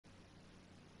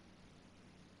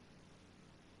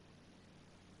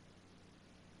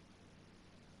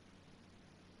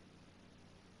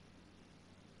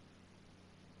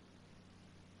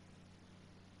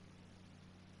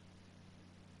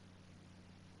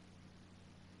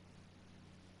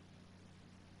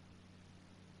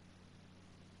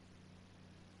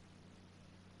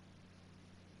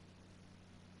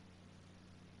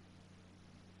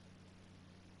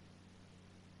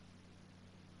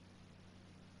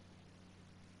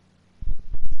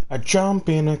I jump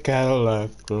in a Cadillac,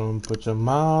 boom, put some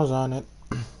miles on it.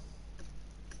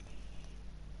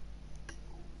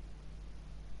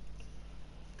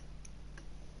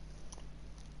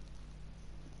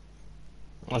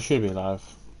 I should be live.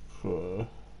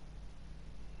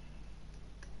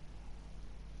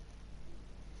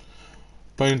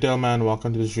 Ponytail man,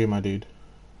 welcome to the stream, my dude.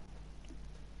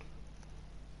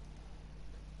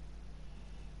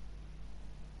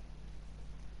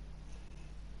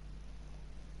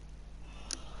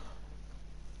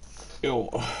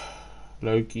 Yo,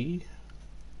 Loki.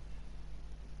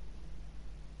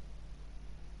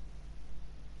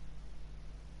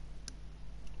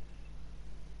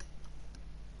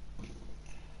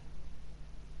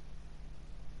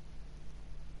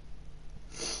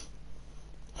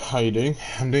 How you doing?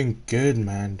 I'm doing good,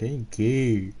 man. Doing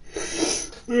good.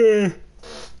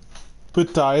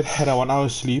 Bit tired. Had a 1 hour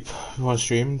sleep before I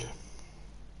streamed.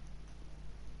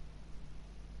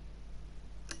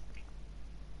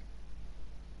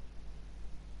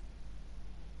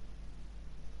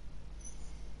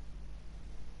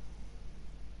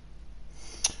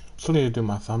 Still need to do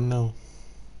my thumbnail.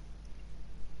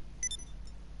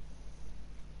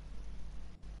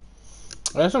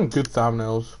 I had some good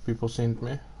thumbnails people sent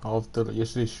me after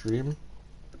yesterday's stream.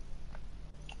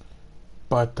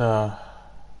 But no,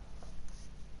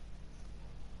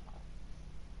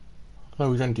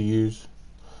 we don't to use.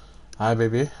 Hi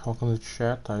baby, welcome to the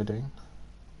chat. How you doing?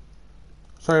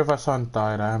 Sorry if I sound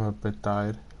tired, I am a bit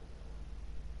tired.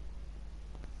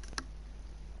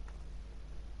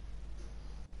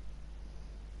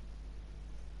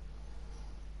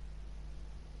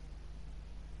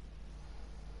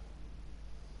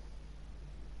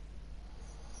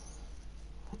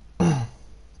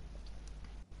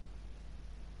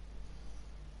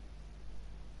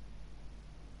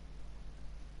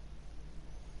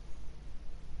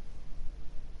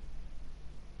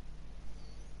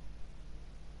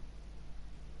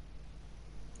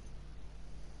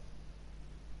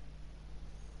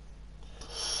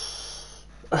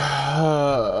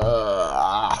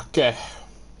 Okay.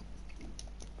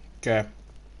 Okay.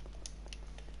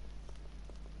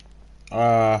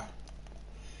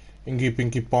 Inky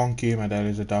Pinky Ponky, my dad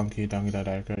is a donkey, donkey dad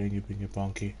actor, Inky Pinky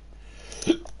Ponky.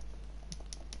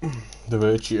 The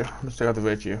virtue. Let's take out the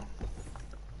virtue.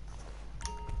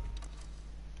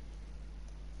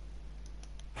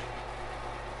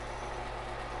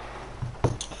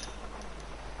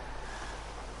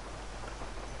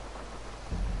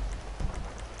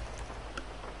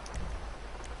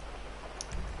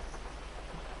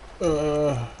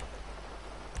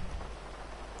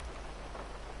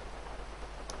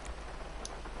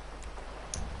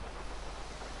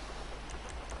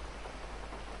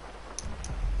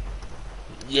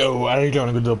 Yo, I really don't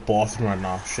want to go to the bathroom right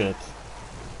now. Shit.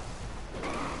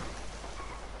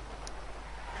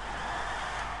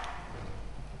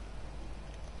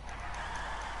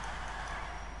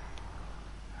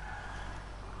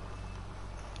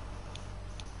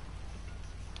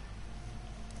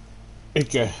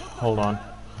 Okay, hold on. I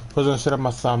was gonna set up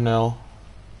my thumbnail,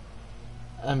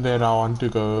 and then I want to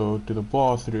go to the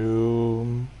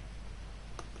bathroom.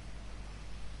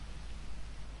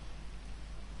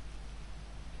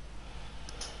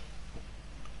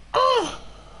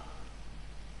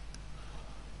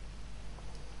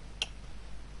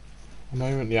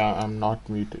 I'm not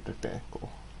muted. Okay, cool.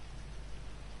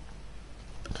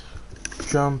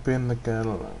 Jump in the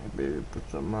Cadillac, baby,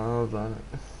 put some miles on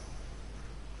it.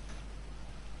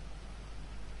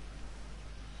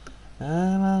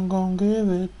 And I'm gonna give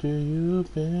it to you,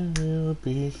 baby, it'll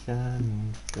be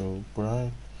shining so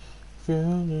bright.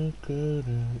 Feeling good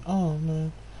and all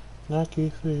night, like you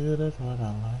feel, that's what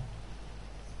I like,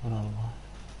 what I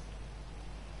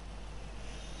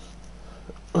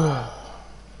like.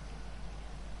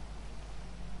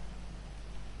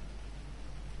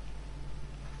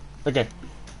 Okay,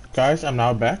 guys, I'm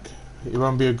now back.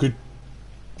 Everyone be good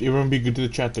to the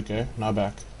chat, okay? Now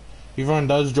back. If everyone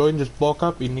does join, just walk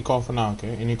up, any call for now,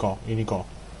 okay? Any call.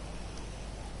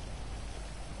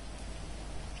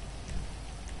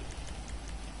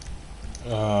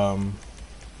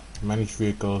 Manage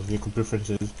vehicles, vehicle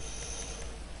preferences,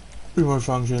 remote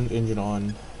functions, engine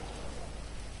on.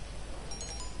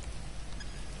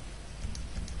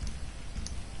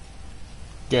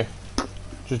 Okay,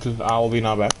 I'll be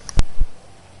now back.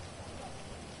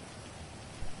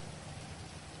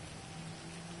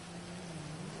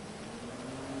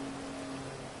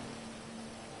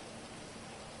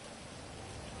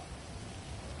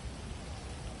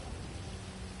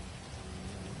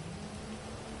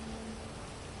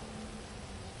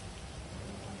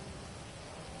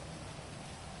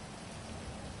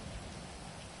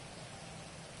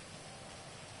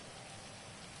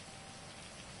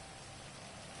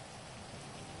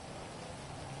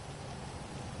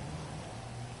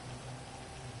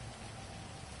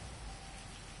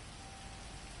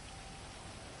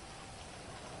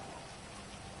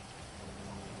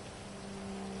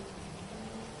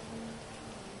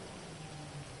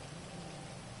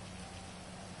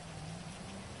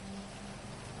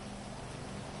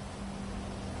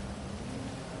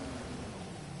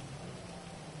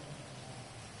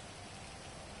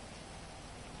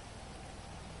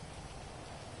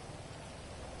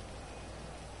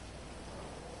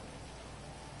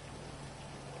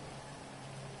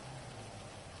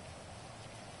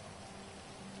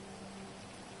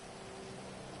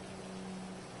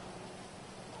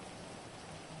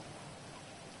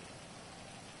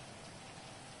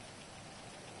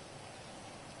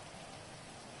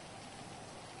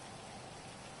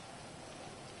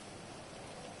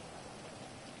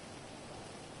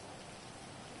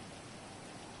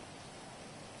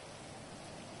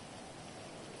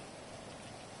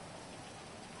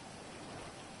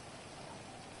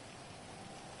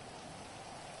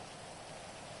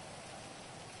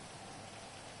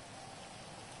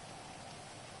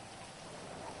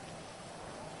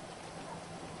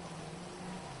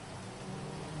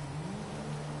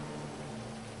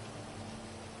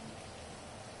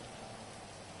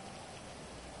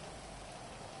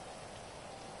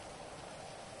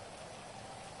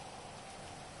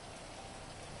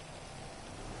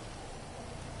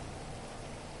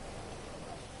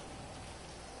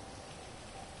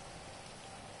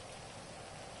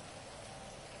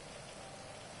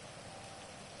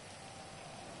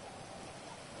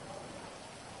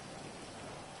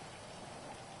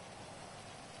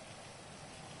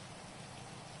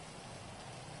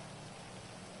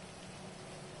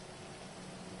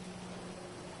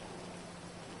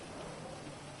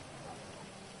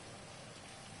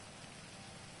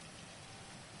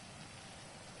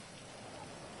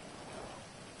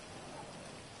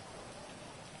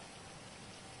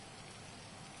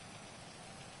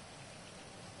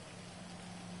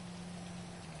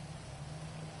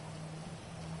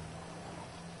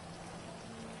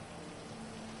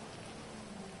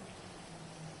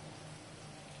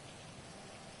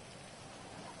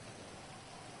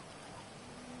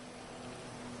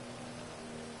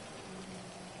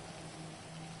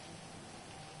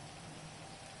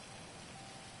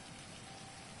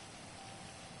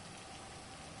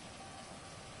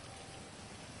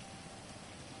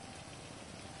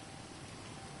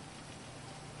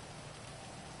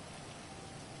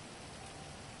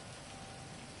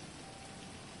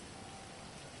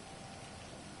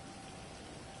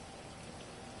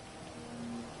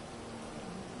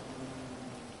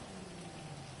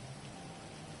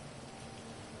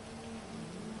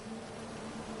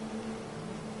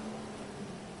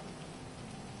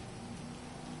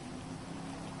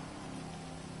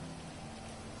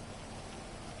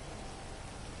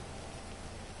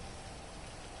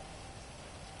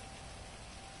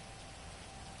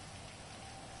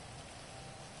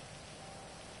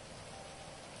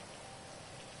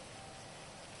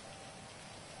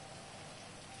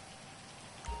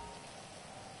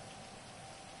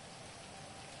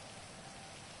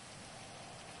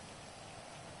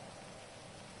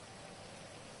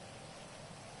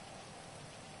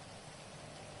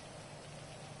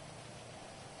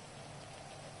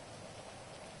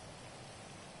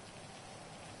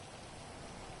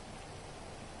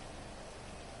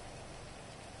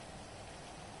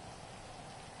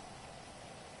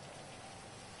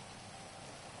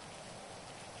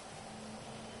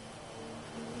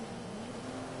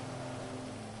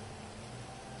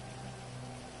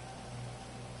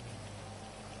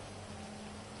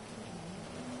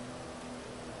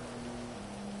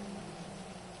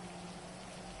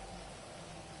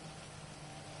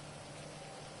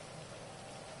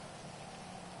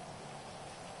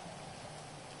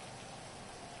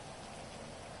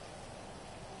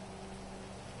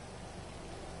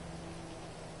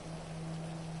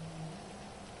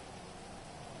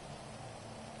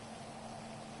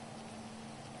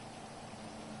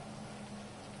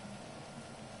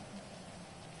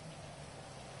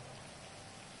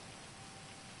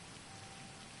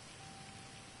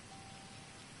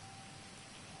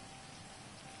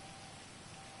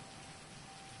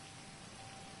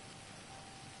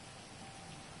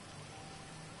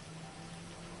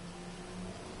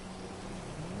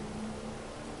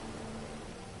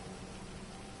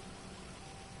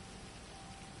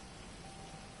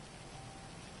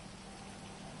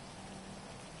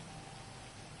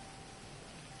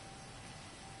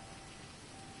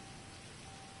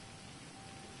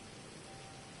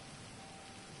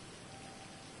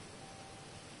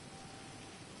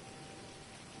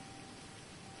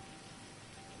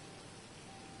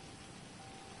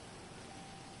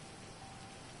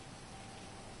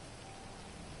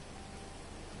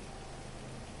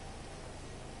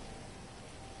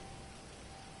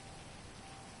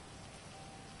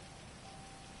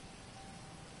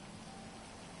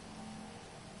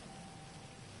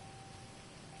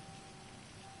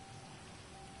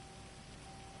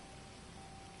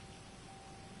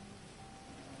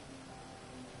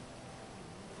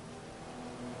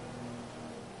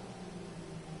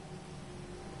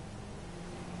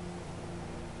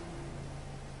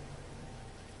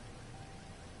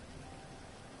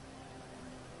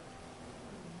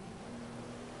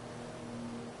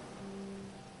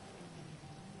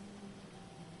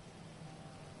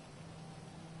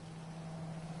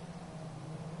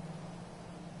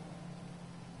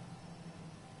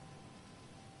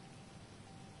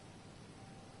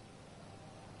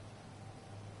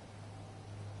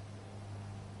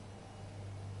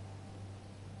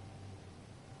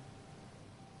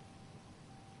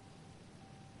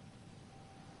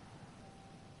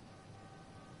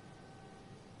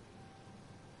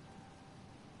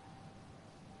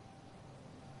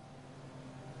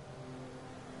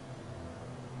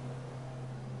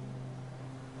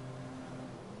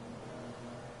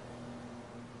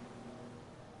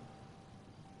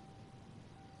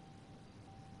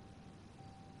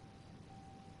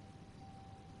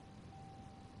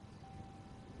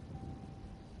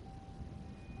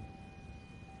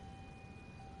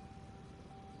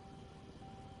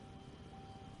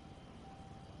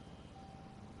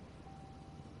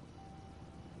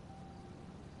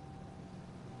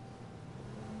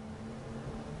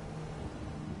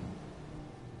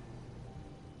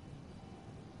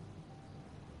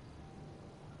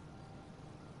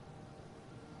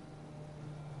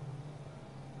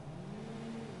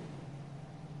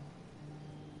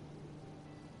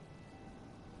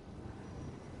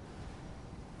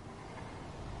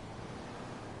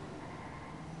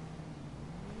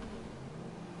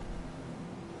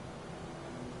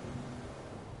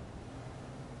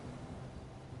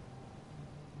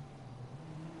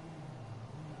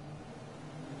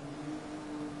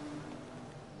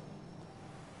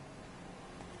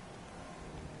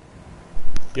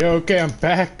 Yo, okay, I'm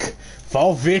back.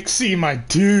 Valvexi, my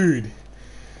dude.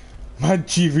 My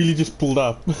G really just pulled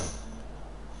up.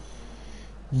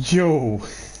 Yo.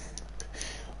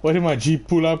 What did my G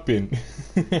pull up in?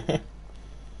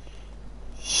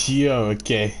 Yo,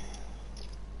 okay.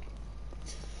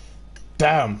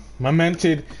 Damn, my man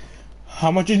said,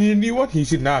 how much engine do you want? He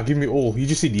said, nah, give me all. He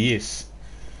just said yes.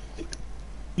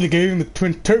 They gave him the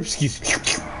twin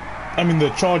Terpskis. I mean the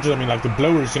chargers, I mean like the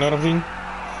blowers, you know what I'm saying?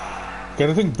 Can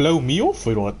I think blow me off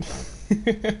or what?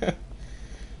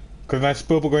 Cause nice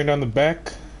purple going down the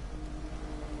back.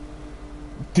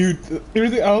 Dude,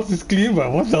 everything else is clean,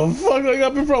 but what the fuck I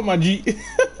got me from my G?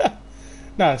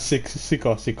 Nah, sick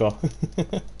off.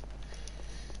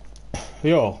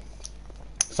 Yo.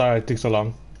 Sorry it took so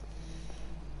long.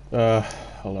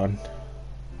 Hold on.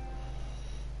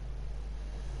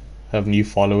 Have new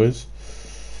followers.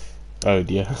 Oh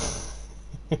dear.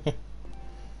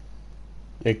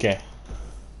 Okay.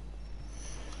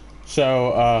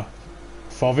 So,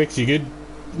 Favix, you good?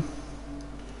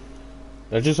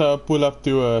 Let's just pull up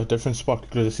to a different spot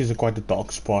because this is quite a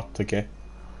dark spot, okay?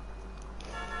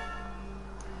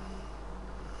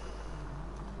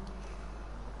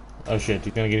 Oh shit,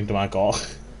 you're gonna get into my car.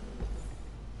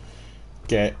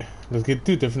 Okay, let's get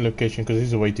to a different location because this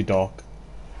is way too dark.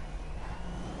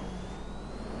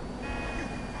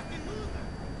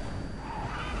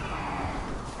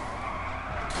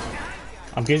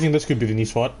 I'm guessing this could be the new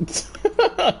spot.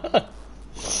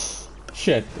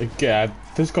 Shit, okay,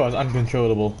 this car is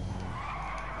uncontrollable.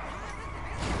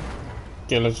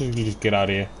 Okay, let's just get out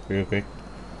of here real quick.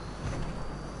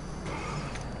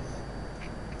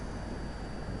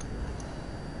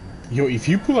 Yo, if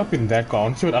you pull up in that car, I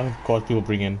want to see what other cars people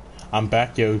bring in. I'm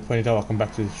back, yo, Ponytail, welcome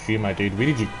back to the stream, my dude. Where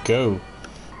did you go?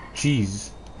 Jeez.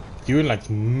 You were like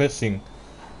missing.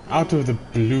 Out of the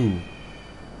blue.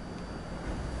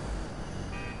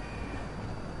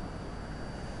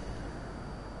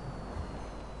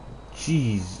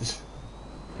 Jeez.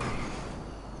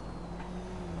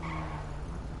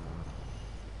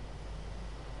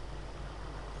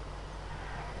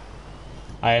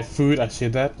 I had food, I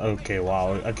said that? Okay,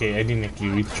 wow. Okay, I didn't actually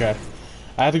read chat.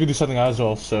 I had to go do something else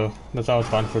also. That's why I was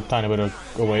gone for a tiny bit of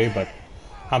away, but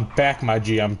I'm back, my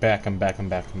G. I'm back.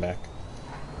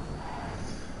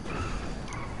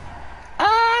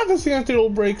 Ah, this thing after all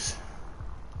breaks.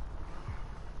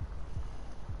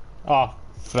 Ah,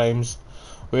 frames.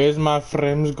 Where's my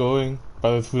frames going?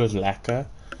 But the food is lekker.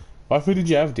 What food did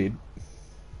you have, dude?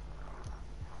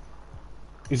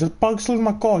 Is that bug still in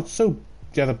my car? It's so...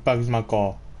 Yeah, the bug is my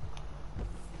car.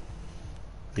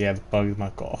 Yeah, the bug is my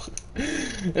car.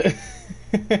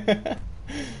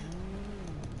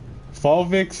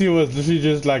 Falvexy was literally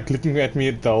just like looking at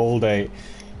me the whole day.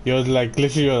 He was like,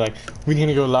 literally, he was like, we're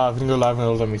gonna go live, and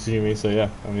all the time messaging me, so yeah,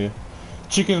 I'm here.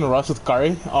 Chicken and rice with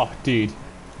curry? Oh, dude.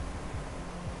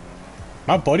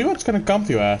 My bodyguard's gonna come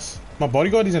for your ass. My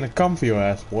bodyguard is gonna come for your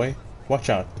ass, boy. Watch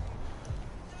out.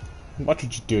 Watch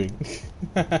what you're doing.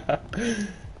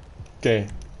 Okay,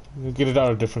 we'll get it out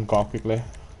of a different car quickly.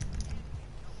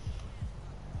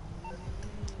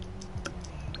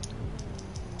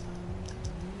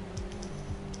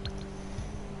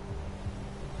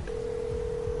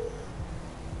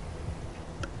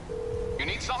 You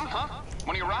need something, huh?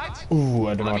 One of your rides? Ooh,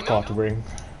 I don't know what car to bring.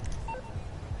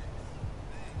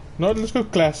 No, let's go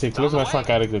classic. Let's go try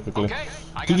category quickly. Okay,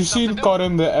 Did you see in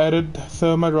Cotton they added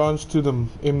thermodrons to the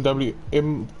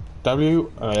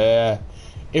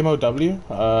MOW?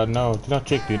 No, did not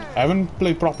check, dude. I haven't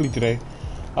played properly today.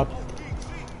 My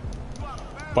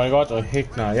god, oh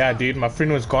heck nah. Yeah, dude, my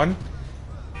friend was gone.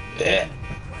 Can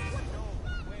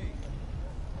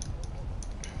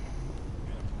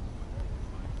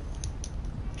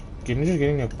you just get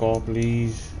in your car,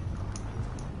 please?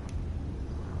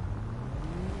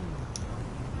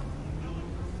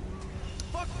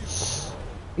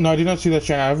 No, I did not see that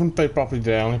channel. I haven't played properly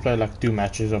today. I only played like 2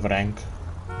 matches of rank.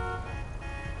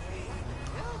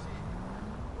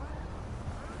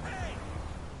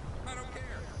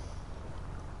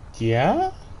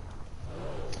 Yeah?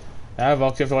 Yeah,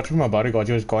 Vox, you have to watch for my bodyguard.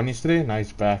 He was gone yesterday. Now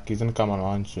he's back. He's gonna come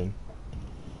online soon.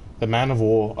 The Man of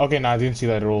War. Okay, no, I didn't see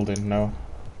that at all then. No.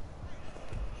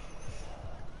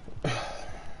 But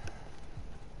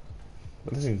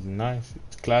this is nice.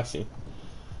 It's classy.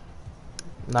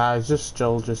 Nah, it's just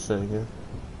chill, just saying it.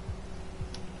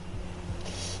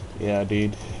 Yeah,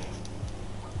 dude.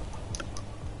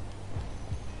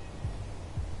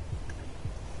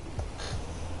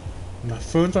 My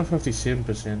phone's on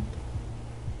 57%.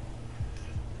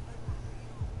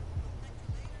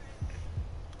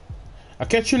 I'll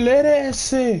catch you later,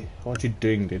 essay. What you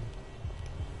doing, dude?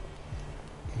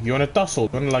 You wanna tussle,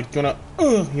 you wanna like, you know,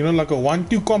 like a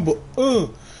 1-2 combo,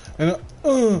 and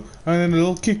then a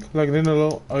little kick, like then a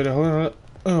little,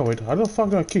 wait, how the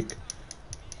fuck do I kick?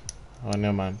 Oh,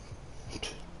 never mind.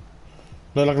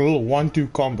 No, like a little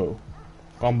 1-2 combo,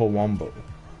 wombo.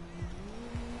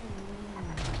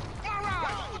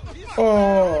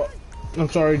 Oh, I'm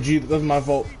sorry, G, that's my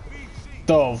fault.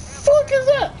 The fuck is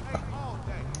that?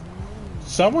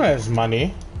 Someone has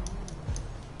money.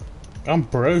 I'm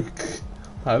broke.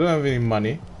 I don't have any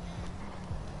money.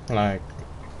 Like,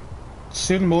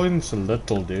 7 million's a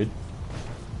little, dude.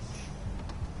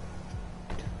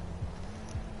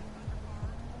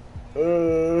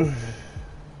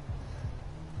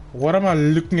 What am I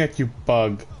looking at, you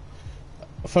bug?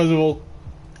 First of all,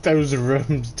 those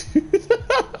rims, dude.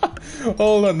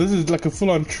 Hold on, this is like a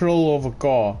full-on troll of a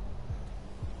car.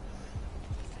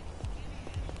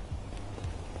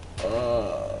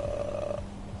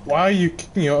 Why are you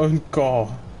kicking your own car?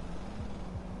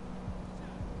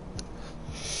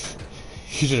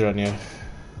 You should run here.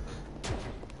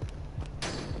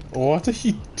 What are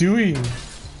you doing?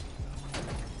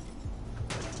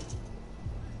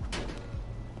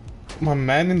 My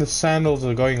man in the sandals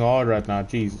are going hard right now.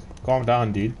 Jeez, calm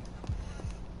down, dude.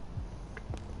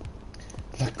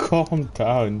 Like, calm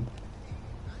down.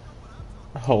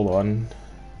 Hold on.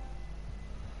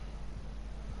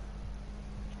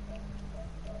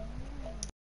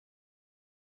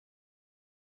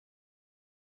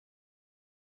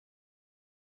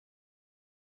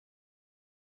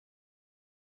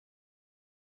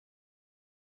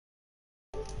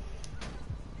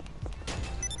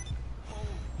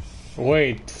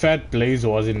 Wait, Fat Blaze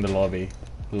was in the lobby.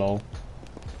 Lol.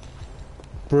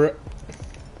 Bruh.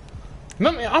 No,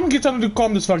 I'm gonna get something to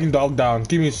calm this fucking dog down.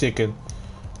 Give me a second.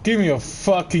 Give me a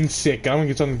fucking second. I'm gonna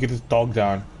get something to get this dog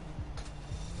down.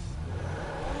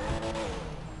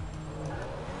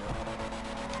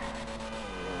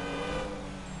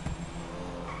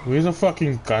 Where's a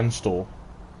fucking gun store?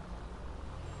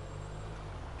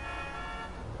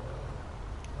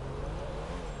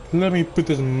 Let me put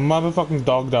this motherfucking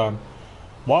dog down.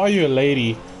 Why are you a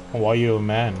lady? Or why are you a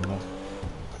man?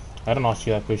 I don't ask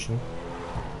you that question.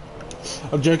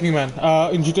 I'm joking, man.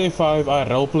 In GTA 5, I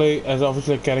roleplay as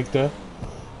obviously a character.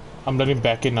 I'm letting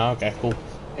back in now. Okay, cool.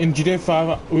 In GTA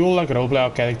 5, we all like roleplay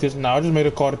our characters. Now I just made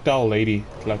a cartel lady,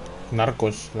 like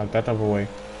Narcos, like that type of way,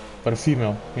 but a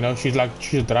female. You know, she's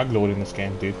a drug lord in this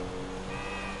game, dude.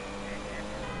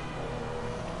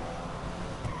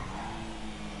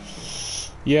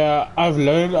 Yeah, I've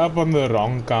loaded up on the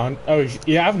wrong count. Oh,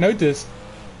 yeah, I've noticed.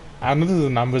 I noticed the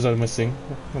numbers are missing.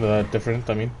 They're different,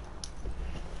 I mean.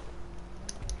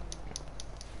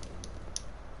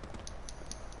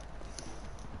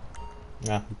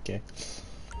 Ah, okay.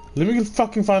 Let me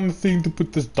fucking find the thing to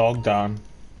put this dog down.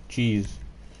 Jeez.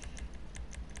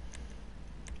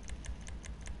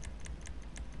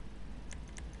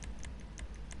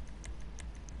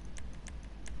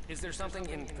 Is there something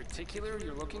in particular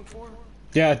you're looking for?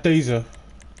 Yeah, a taser.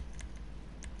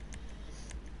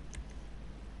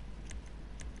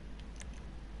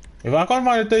 If I can't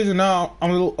find a taser now,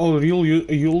 I'll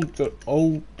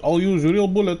use real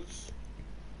bullets.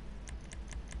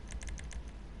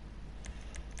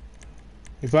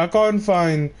 If I can't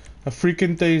find a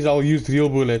freaking taser, I'll use real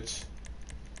bullets.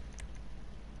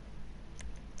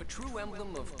 A true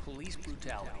emblem of police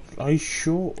brutality. Are you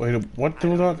sure? Wait, what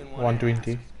was that?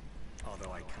 120.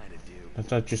 Although I kind of do.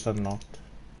 That's just unlocked.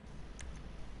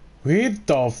 Wait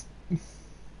the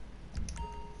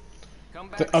Come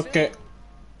back okay.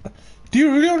 Do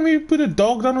you really want me to put a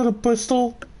dog down with a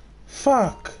pistol?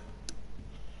 Fuck.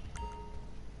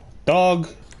 Dog.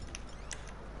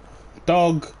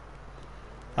 Dog.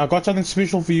 I got something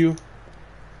special for you.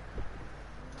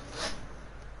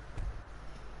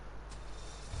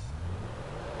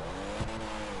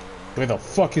 Where the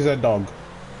fuck is that dog?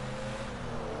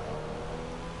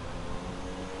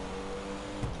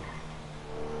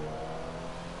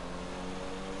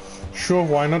 Sure,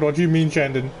 why not? What do you mean,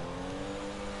 Shandon?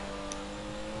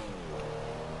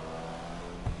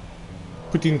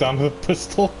 Putting down her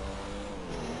pistol.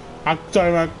 I'm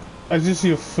sorry, man. I just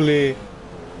see a flare.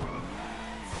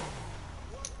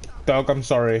 Dog, I'm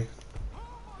sorry.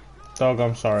 Dog,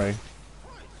 I'm sorry.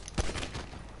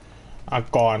 I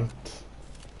can't.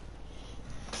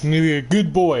 You need to be a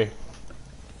good boy.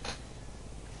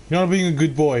 You're not being a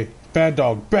good boy. Bad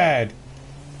dog. Bad.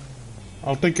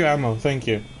 I'll take your ammo. Thank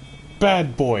you.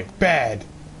 Bad boy. Bad.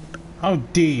 How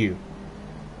dare you?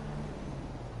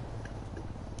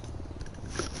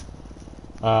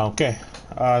 Okay.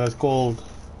 That's called...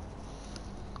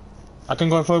 I can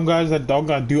confirm, guys, that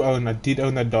dog I do own. I did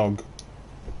own that dog.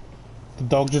 The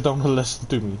dog just don't listen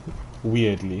to me.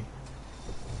 Weirdly.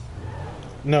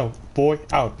 No, boy,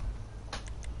 out.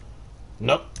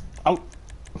 Nope, out.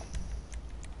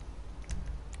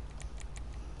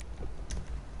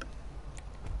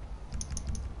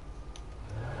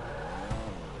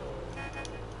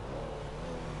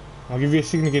 I'll give you a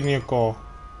signal to get in your car.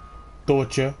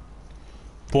 Torture.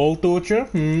 Ball torture?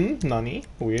 Nani?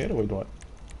 Weird. Wait, what?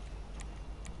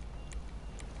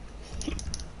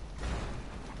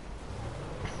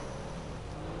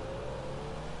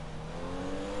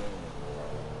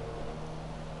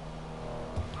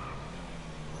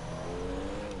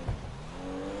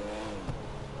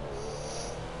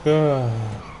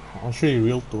 I'll show you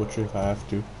real torture if I have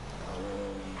to.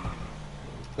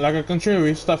 Like, I can show you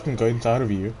where stuff can go inside of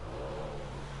you.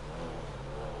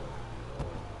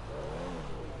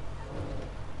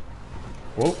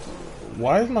 Whoa.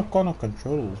 Why is my car not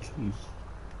controllable? Jeez.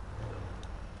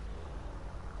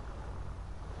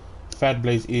 Fat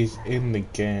Blaze is in the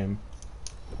game.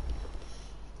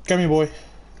 Come here, boy.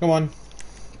 Come on.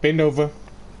 Bend over.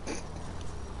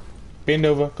 Bend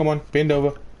over. Come on. Bend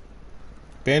over.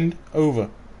 Bend over.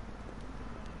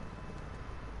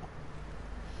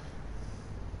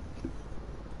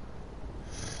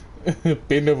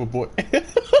 Bend over, boy.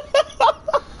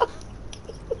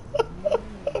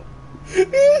 He's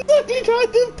actually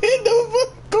trying to bend over.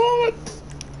 God.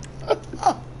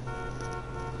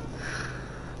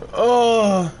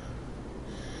 Oh.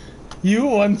 You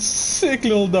one sick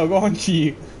little dog, aren't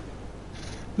you?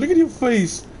 Look at your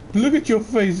face. Look at your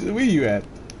face. Where you at?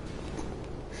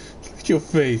 Look at your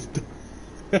face.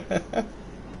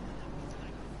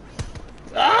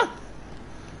 Ah!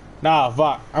 Nah,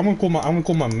 fuck. I'm gonna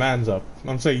call my mans up.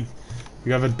 I'm saying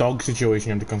you have a dog situation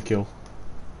you have to come kill.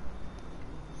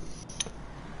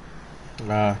 You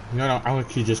know, I'll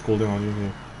actually just call them on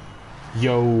you.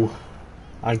 Yo,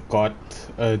 I got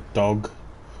a dog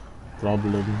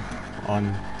problem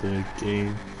on the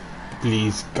game.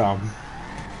 Please come.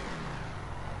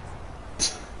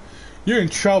 You're in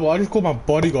trouble. I just called my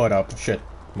bodyguard up. Shit,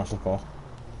 muscle call.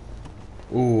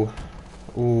 Ooh,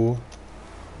 ooh.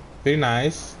 Very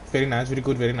nice. Very nice. Very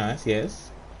good. Very nice. Yes.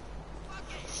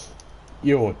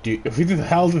 Yo, dude, where the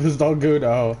hell did this dog go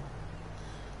now?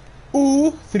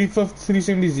 Ooh,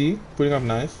 370Z. Putting up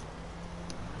nice.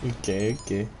 Okay,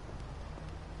 okay.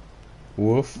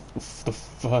 Woof. What the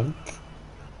fuck?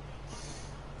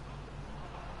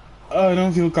 I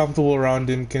don't feel comfortable around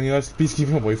him. Can you guys please keep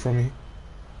him away from me?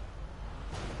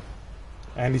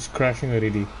 And he's crashing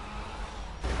already.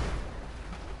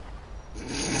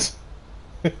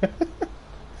 We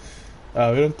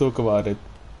don't talk about it.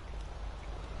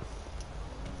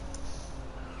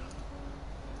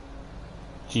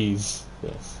 Jeez.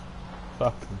 Yes.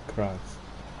 Fucking Christ.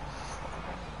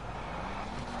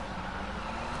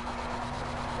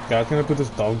 Guy's gonna put this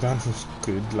dog down for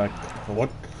good. Like,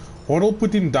 what'll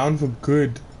put him down for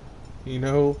good? You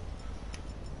know?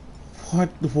 What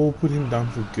will put him down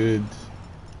for good?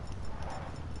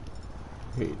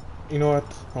 Wait, you know what?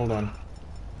 Hold on.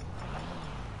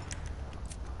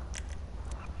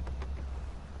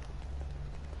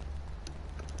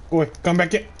 Oi, come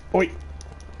back here. Oi.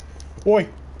 Oi.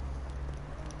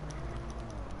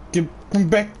 Come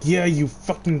back here, you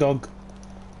fucking dog.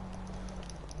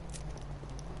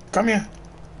 Come here.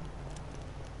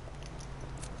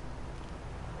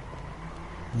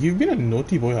 You've been a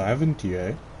naughty boy, haven't you, eh?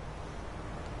 You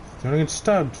wanna get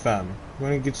stabbed, fam? You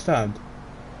wanna get stabbed?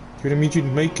 You wanna meet your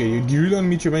maker? You really wanna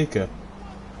meet your maker?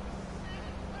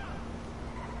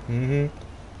 That's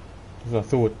what I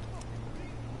thought.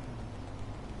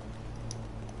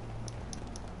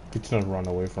 It's not run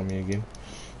away from me again.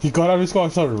 He got out of his car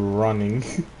and started running.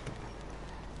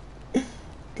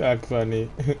 God, funny.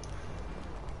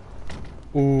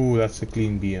 Ooh, that's a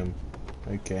clean BM.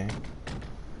 Okay.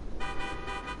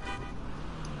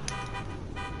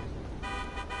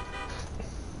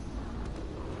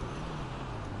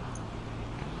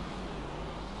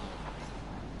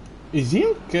 Is he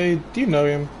okay? Do you know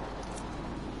him?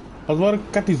 I was about to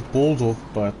cut his balls off,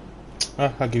 but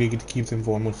I get to keep them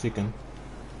for one more second.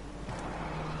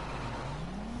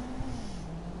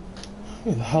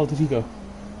 Where the hell did he go?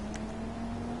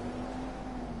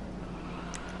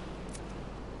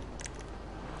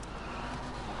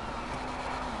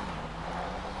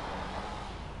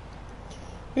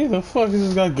 Where the fuck is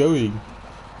this guy going?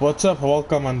 What's up?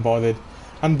 Welcome, Unbothered.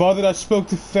 Unbothered, I spoke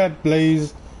to Fat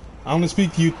Blaze. I'm gonna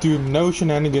speak to you too. No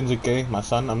shenanigans, okay? My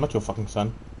son, I'm not your fucking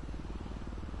son.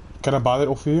 Can I buy that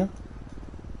off of you?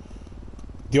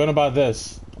 Do you wanna buy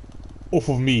this? Off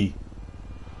of me?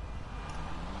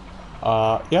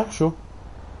 Yeah, sure.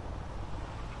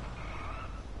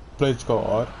 plates go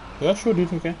out. Yeah, sure,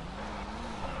 dude. Okay.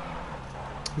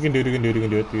 You can do it. You can do it. You can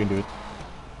do it. You can do it.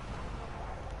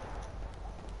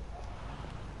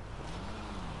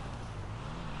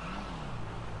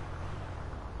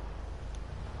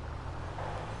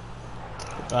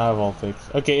 I have all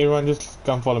fixed. Okay, everyone, just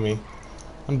come follow me.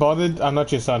 I'm bothered. I'm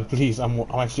not your son. Please, I'm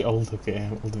actually old. Okay,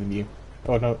 I'm older than you.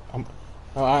 Oh no,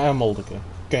 I am old. Okay.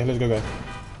 Okay, let's go, guys.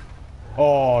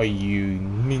 Oh,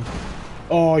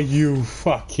 oh, you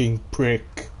fucking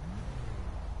prick.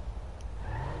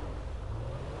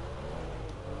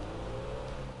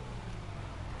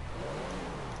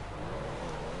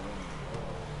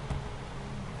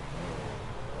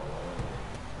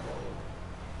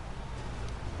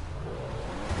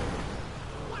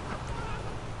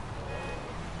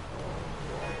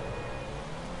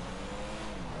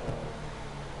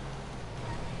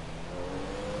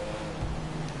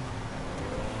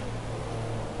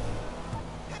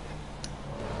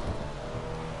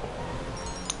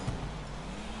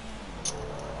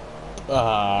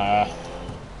 Ah.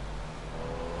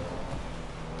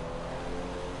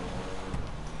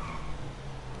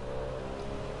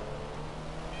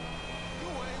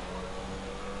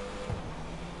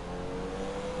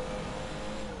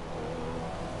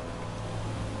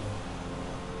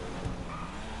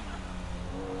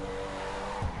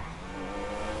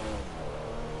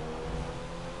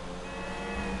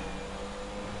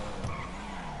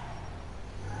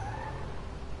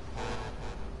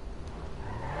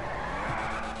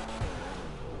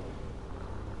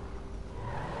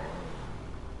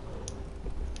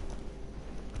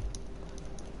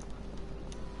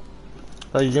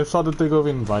 You can start to take over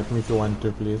and invite me if you want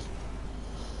to, please.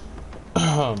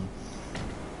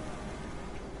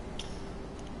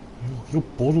 Your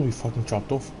balls will be fucking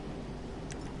chopped off.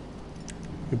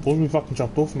 Your balls will be fucking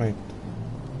chopped off, mate.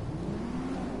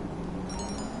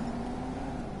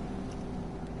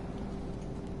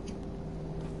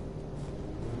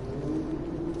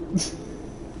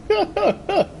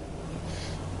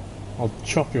 I'll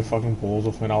chop your fucking balls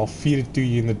off and I'll feed it to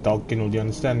you in the dog kennel. Do you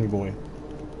understand me, boy?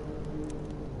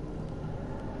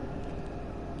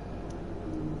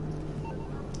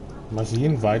 Must he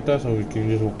invite us or can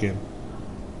you just walk in?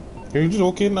 Can you just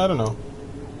walk in? I don't know.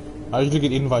 I usually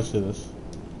get invites to this.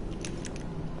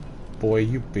 Boy,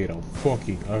 you better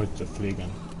fucking... Oh, it's a flea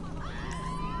gun.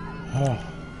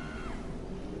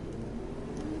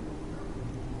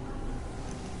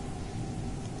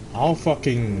 I'll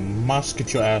fucking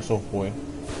musket your ass off, boy.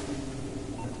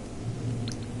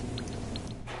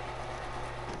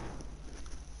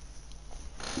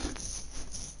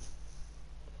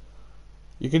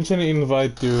 You can send an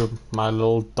invite to my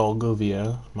little dog over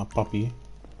here, my puppy.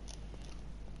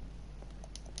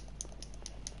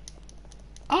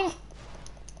 Ah!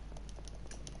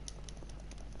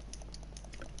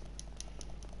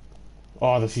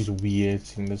 Oh, this is weird,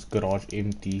 seeing this garage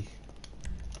empty.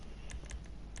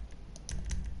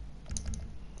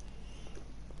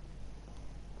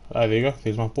 Ah, there you go,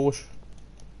 there's my Porsche.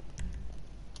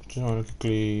 Just want to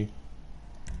quickly...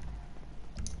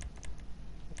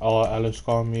 Alice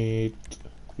CarMeet,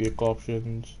 vehicle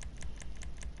options.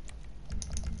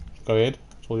 Go ahead,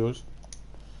 it's all yours.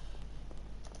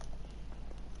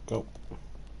 Go.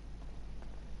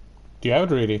 Do you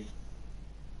have it already?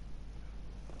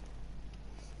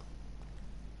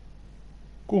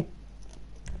 Cool.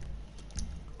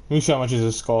 Let me see how much is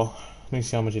this car. Let me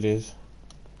see how much it is.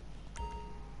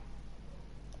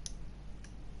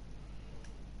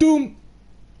 Doom!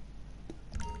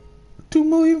 2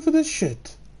 million for this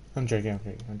shit. I'm joking.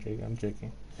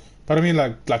 But I mean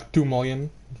like 2 million.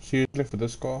 Seriously for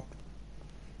this car?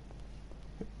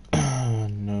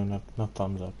 No, not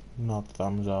thumbs up. Not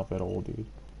thumbs up at all, dude.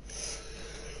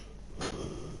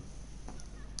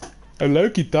 A low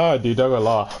guitar, dude, don't gonna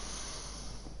lie.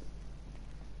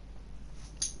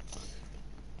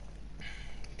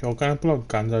 Yo, can I pull out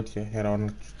guns out your head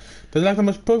on? That's like the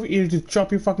most perfect area to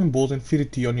chop your fucking balls and feed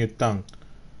it to you on your tongue.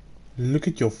 Look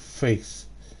at your face.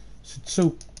 It's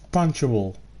so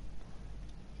punchable.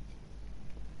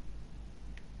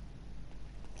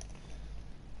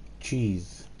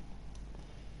 Jeez.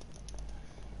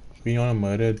 We want to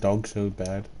murder a dog so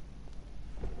bad.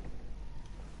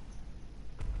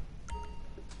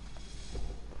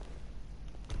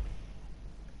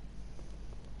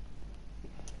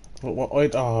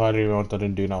 Wait, oh, I don't even know what I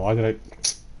didn't do now. Why did I...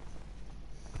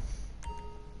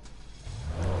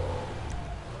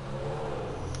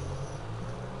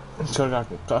 So I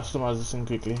can customize this thing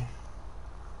quickly.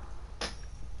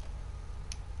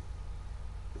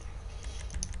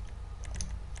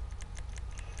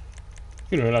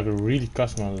 You know, I can really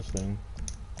customize this thing.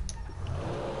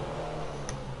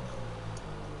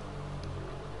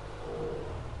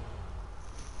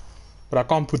 But I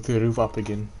can't put the roof up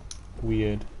again.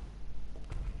 Weird.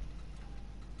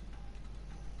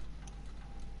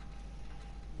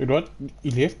 Wait, what?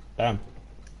 He left? Damn.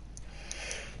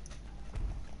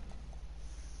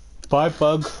 Bye,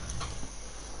 bug.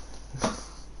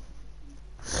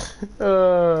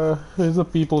 Here's the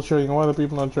people showing. Why are the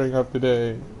people not showing up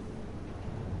today?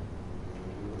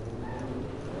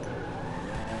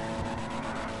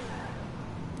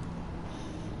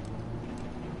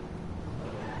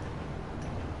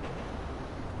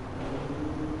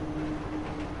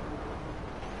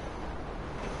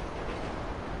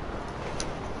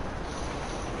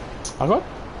 I got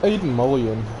 8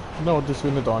 million. No, just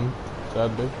win it on,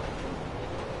 sadly.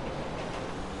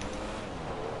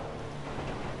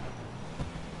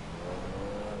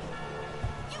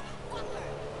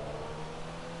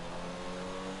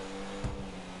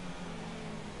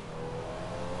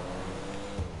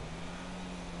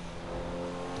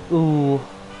 Ooh.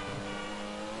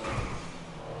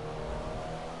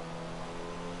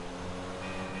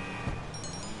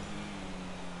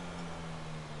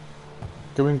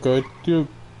 Going good, dude.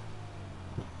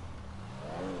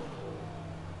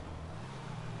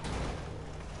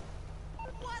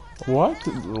 What?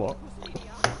 You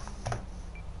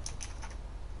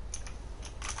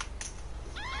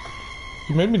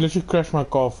made me literally crash my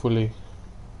car fully.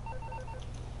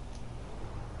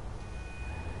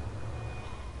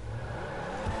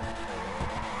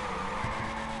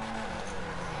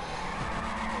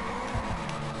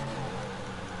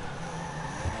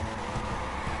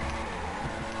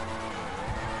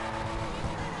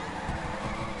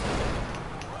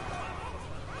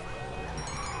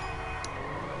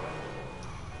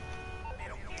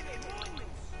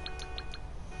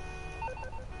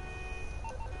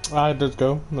 Alright, let's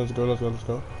go. Let's go, let's go, let's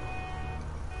go.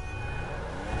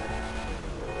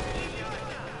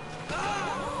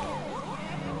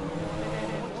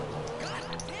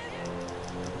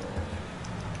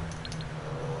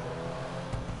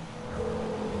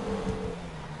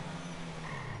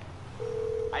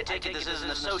 I take it this isn't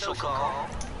a social call.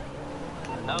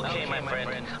 Okay, my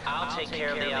friend. I'll take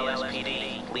care of the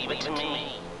LSPD. Leave it to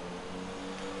me.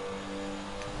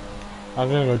 I'm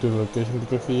gonna go to the location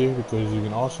because for you because you've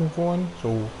been asking for one.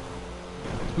 So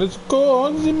let's go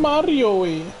on the Mario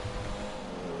way.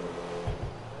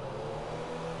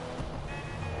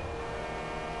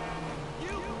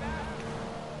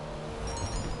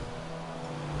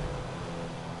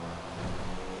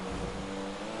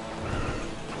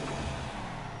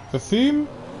 The theme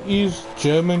is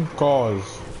German cars.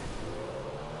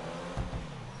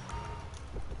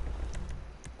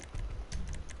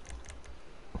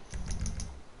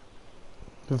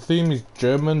 The theme is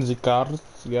German, the cars,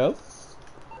 yes?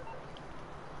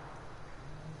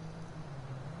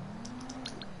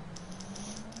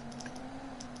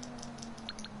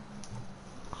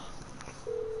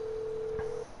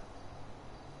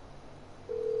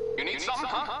 You need something,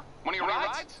 huh? One of your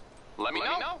rides? Let me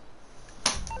know.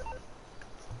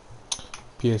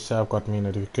 PS5 got me a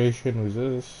notification. Who's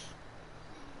this?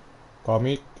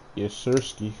 CarMeet? Yes,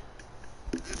 sirski.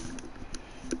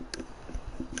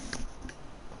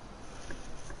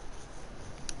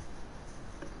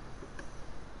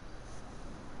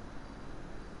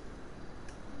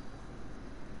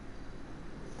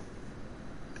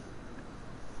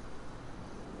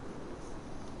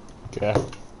 Okay.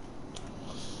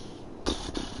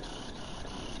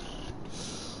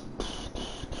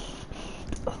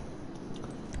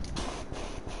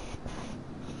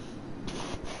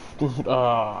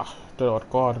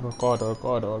 God.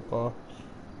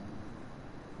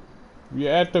 We're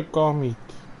at the CarMeet.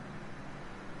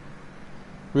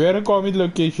 We're at a CarMeet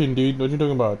location, dude. What are you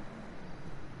talking about?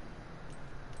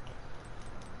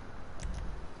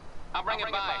 I'll bring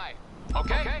it by.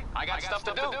 Okay, I got stuff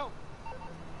to do.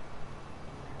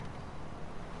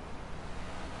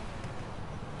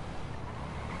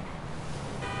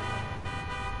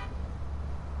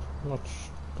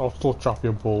 I'll still chop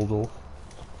your balls off.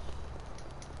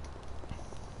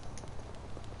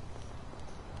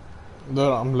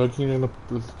 There, I'm looking in the.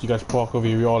 You guys park over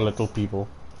here. We are little people.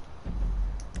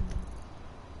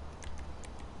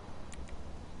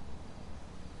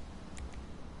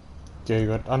 Okay, you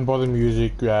got unbothered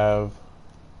music. You have.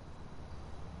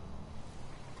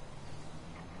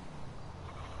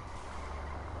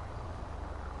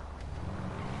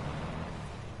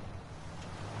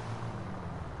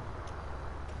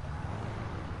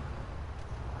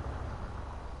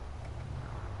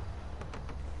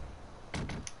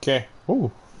 Okay.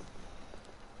 Ooh.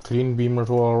 Clean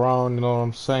beamers all around, you know what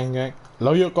I'm saying, gang?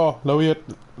 Lower your car, lower it.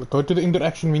 Go to the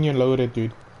interaction menu and lower it,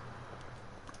 dude.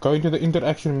 Go into the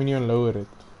interaction menu and lower it.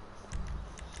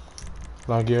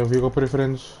 Like your vehicle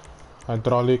preference,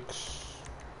 hydraulics.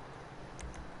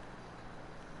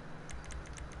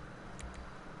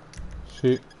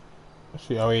 See,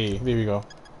 oh yeah, there we go.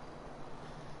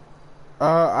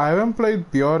 I haven't played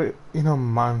BR in a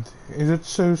month. Is it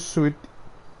so sweet?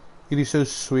 It is so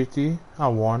sweetie. I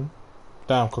won.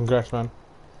 Damn, congrats, man.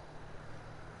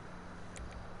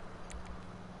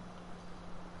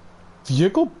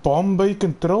 Vehicle bomb bay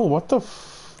control? What the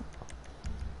f...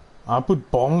 I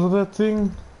put bombs on that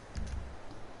thing?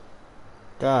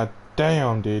 God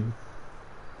damn, dude.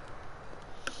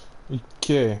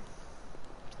 Okay.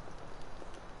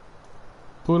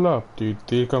 Pull up, dude.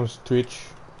 There comes Twitch.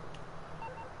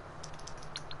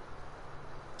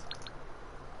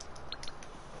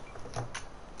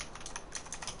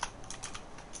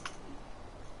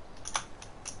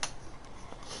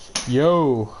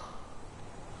 Yo.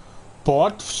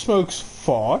 Bot smokes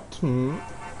fart? Hmm.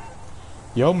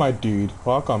 Yo, my dude.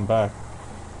 Welcome back.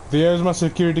 There's my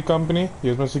security company.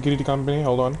 Here's my security company.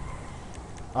 Hold on.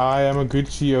 I am a good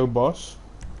CEO boss.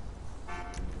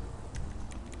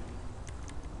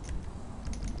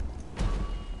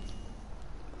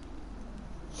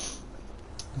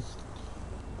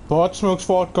 Bot smokes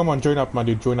fart. Come on, join up, my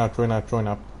dude. Join up, join up, join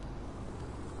up.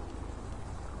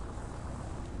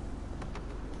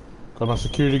 Got my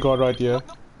security guard right here.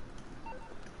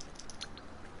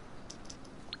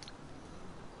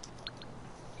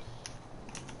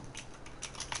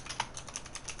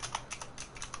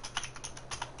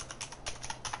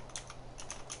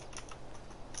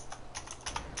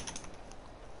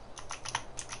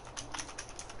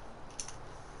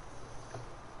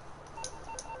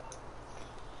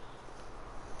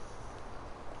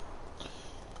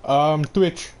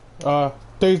 Twitch.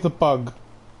 Tase the pug.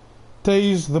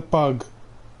 Tase the pug.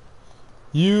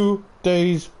 You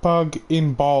tase pug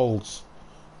in balls.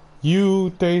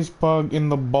 You tase pug in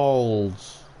the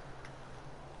balls.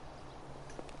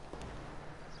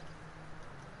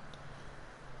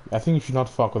 I think you should not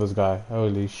fuck with this guy.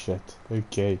 Holy shit.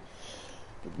 Okay.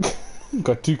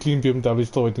 Got 2 clean BMWs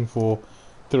still waiting for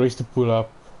the race to pull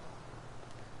up.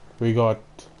 We got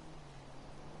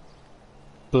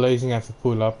Blazing has to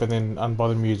pull up, and then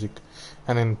Unbothered Music,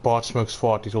 and then Bart Smokes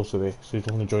Fart is also there, so he's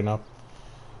going to join up.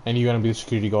 And you're going to be the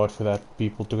security guard for that,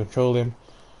 people to control them.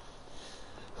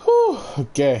 Whew,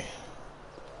 okay.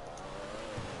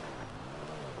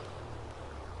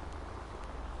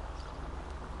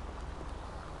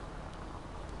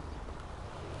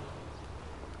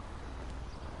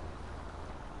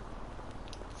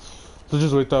 So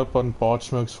just wait up on Bart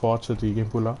Smokes Fart so that he can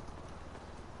pull up.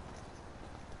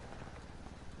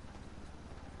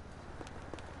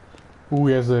 Ooh,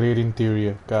 he has a red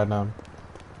interior. Goddamn.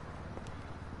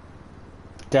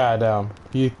 Goddamn.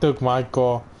 He took my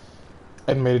car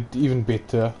and made it even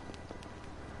better.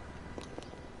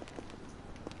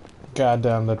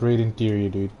 Goddamn, that red interior,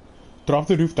 dude. Drop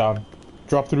the roof down.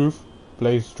 Drop the roof.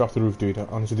 Please, drop the roof, dude.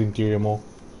 Onto the interior more.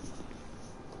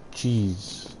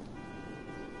 Jeez.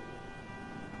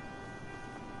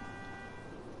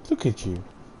 Look at you.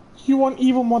 You one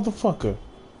evil motherfucker.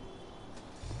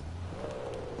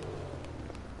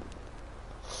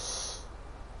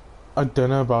 I don't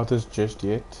know about this just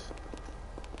yet.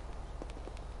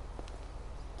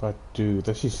 But dude,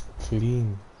 this is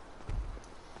clean.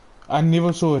 I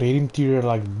never saw a red interior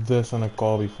like this on a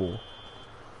car before.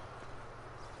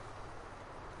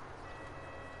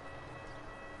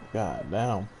 God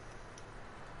damn.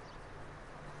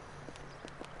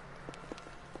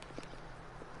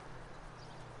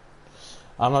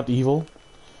 I'm not evil.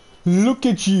 Look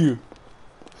at you.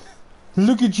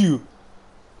 Look at you.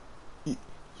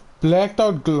 Blacked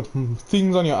out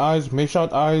things on your eyes, mesh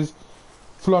out eyes,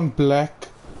 full on black.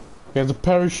 He has a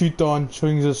parachute on,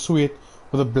 showing his sweat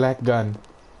with a black gun.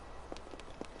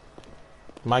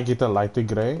 Might get a lighter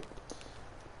grey.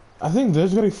 I think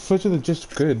this grey fits with it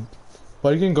just good.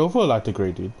 But you can go for a lighter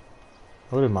grey, dude.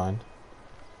 I wouldn't mind.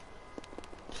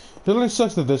 It only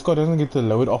sucks that this car doesn't get the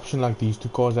lowered option like these two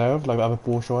cars have, like the other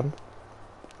Porsche one.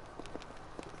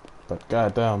 But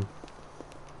goddamn.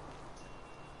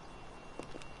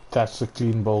 That's a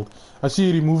clean build. I see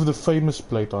you remove the famous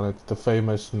plate on it, the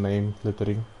famous name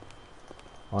lettering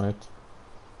on it.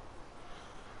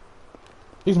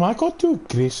 Is my car too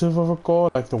aggressive of a car,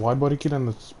 like the wide body kit and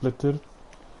the splitter?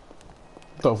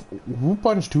 Who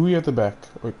punched who at the back?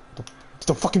 Wait,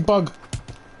 the fucking pug!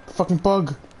 The fucking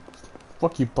pug!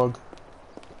 Fuck you, pug.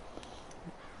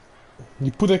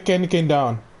 You put that candy cane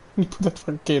down. You put that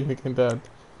fucking candy cane down.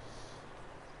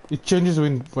 It changes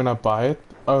when I buy it.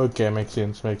 Okay, makes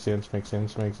sense, makes sense, makes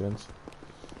sense, makes sense.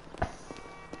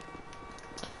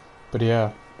 But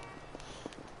yeah.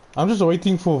 I'm just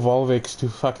waiting for Volvex to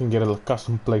fucking get a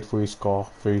custom plate for his car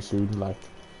very soon, like.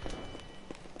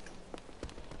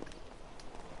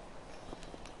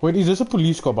 Wait, is this a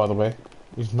police car, by the way?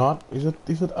 It's not. Is it?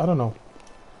 I don't know.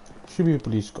 Should be a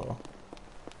police car.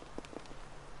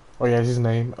 Oh yeah, it's his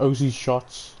name. OC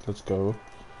Shots. Let's go.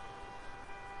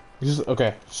 This is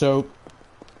okay. So,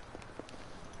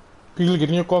 quickly get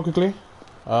in your car quickly.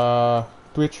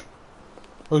 Twitch.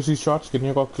 OC Shots. Get in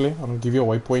your car quickly. I'm gonna give you a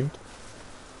waypoint.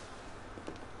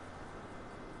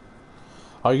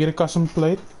 How you get a custom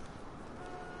plate?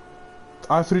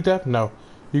 R3 tab? No.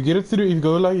 You get it through, if you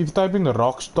go like, if you type in the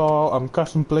Rockstar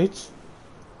custom plates,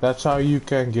 that's how you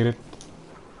can get it.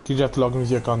 You just have to log in with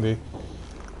your account there.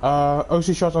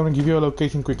 OC Shots, I'm gonna give you a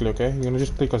location quickly, okay? You're gonna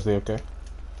just click us there, okay?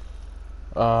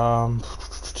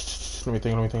 Let me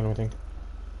think.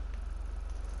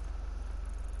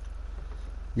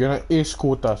 You're gonna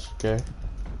escort us, okay?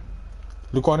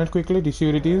 Look on it quickly, do you see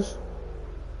what it is?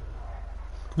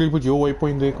 Quickly put your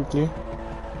waypoint there quickly.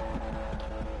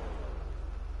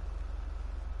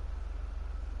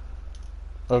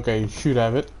 Okay, you should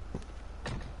have it.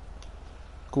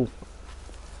 Cool.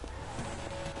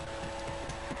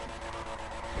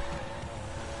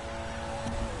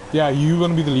 Yeah, you're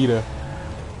gonna be the leader.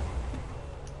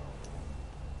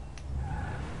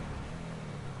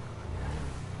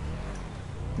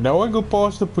 No one go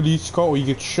past the police car or you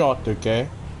get shot, okay?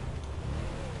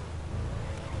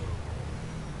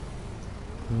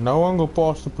 No one go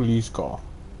past the police car.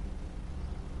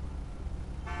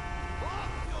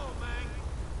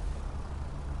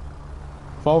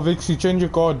 Valvix, you change your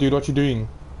car, dude. What you doing?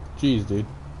 Jeez, dude.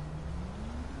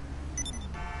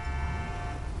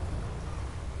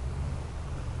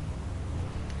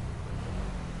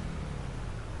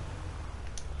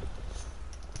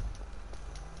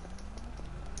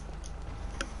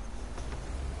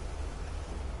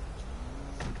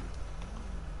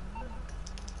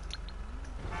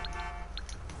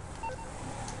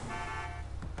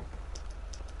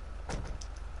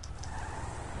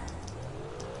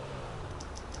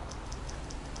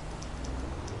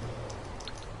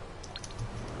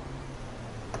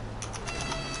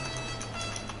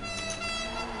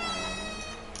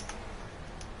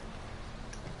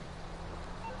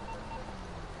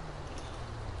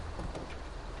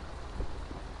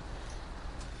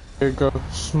 Here you go.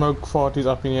 Smoke fart is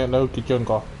up in here. No, get your own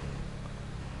car.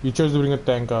 You chose to bring a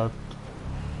tank out.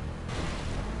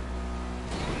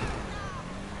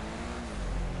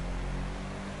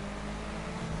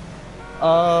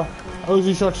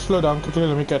 OZ shot, slow down quickly,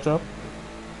 let me catch up.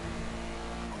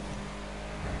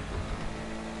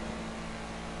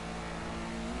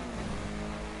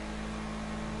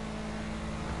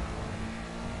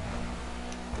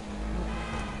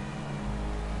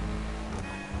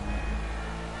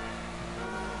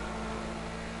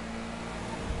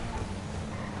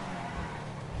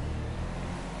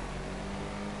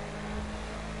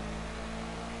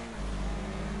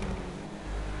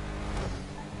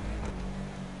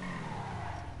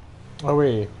 Oh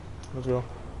wait, let's go.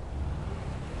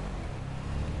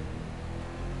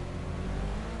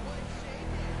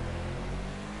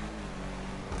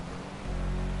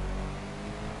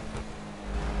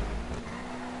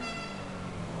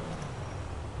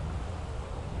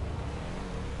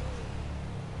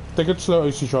 Take it slow,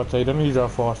 OC shots, you don't need to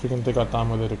drive fast, we can take our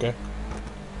time with it, okay?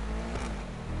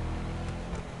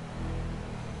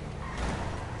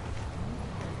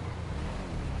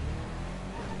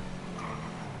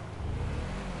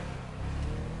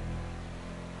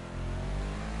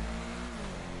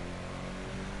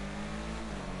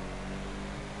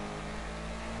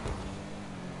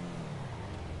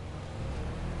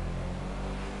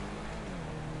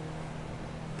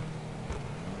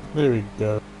 There we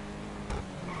go.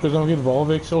 Because I'm getting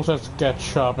Volvix, also has to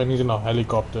catch up and he's in a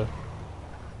helicopter.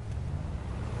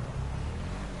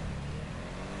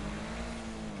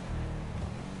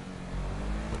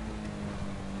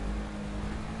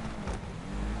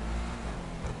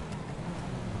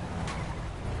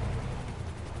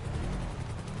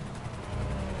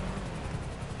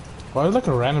 Why is like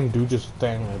a random dude just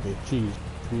standing like that? Jeez,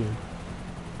 weird.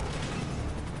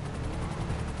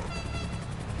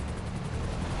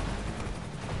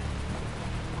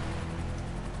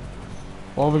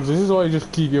 Volvix, this is why you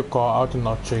just keep your car out and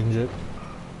not change it.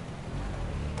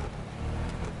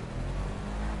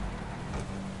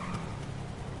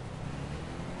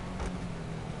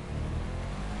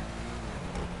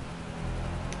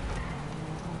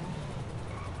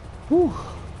 Whew,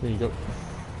 there you go.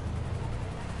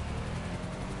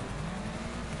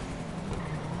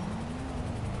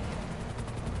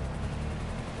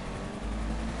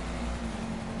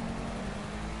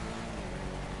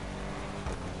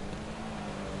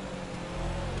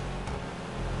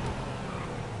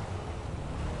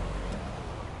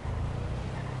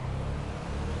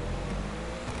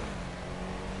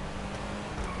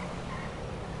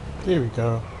 There we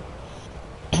go.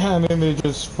 And then they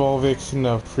just fall Vex in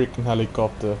a freaking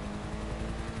helicopter.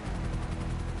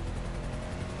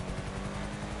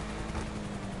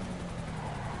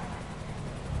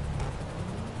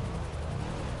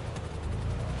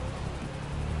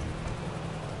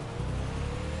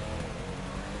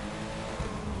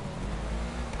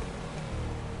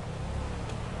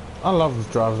 I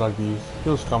love drives like these.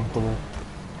 Feels comfortable.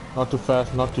 Not too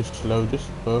fast, not too slow, just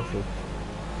perfect.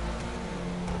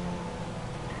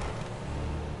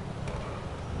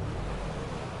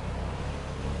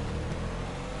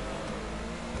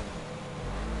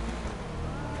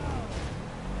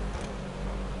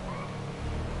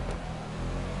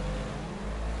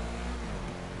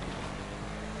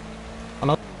 I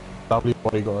know lovely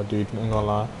bodyguard dude, ain't gonna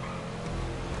lie.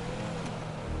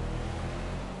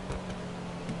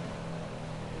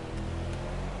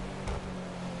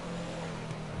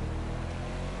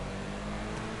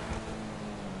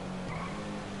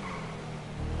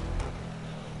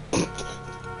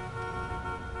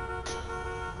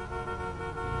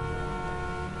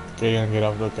 Okay, gonna get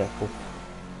off the careful.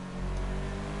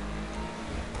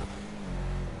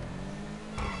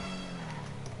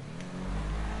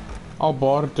 Oh,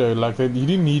 Barto, like that, you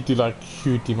didn't need to like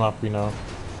shoot him up, you know.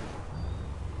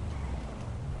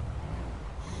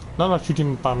 Not like shoot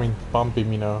him up, I mean bump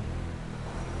him, you know.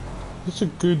 He's a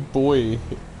good boy.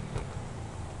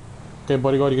 Okay,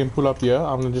 bodyguard, you can pull up here.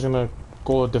 I'm just gonna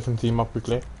call a different team up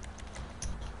quickly.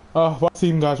 What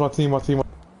team, guys? What team?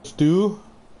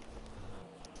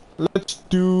 Let's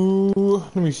do.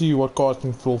 Let me see what cars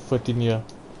can full fit in here.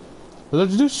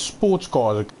 Let's do sports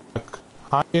cars, like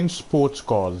high-end sports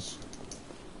cars.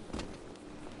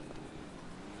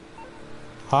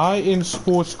 High-end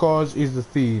sports cars is the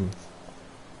theme.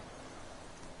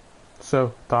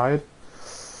 So tired.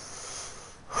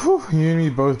 Whew, you and me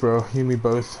both, bro. You and me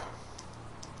both.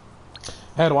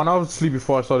 I had 1 hour of sleep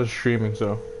before I started streaming,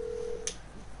 so.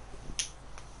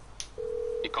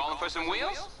 You calling for some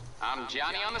wheels? I'm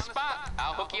Johnny on the spot.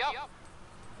 I'll hook you up.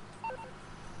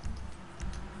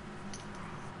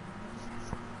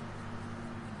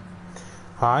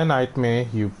 Hi, Nightmare,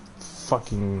 you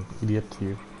fucking idiot,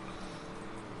 you.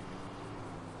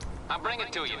 I'll bring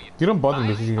it to you. You don't bother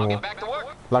me Fine, anymore. I'll get back to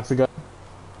work. Like the guy.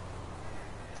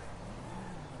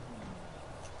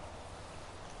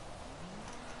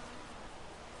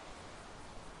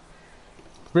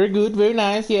 Very good, very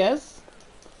nice, yes.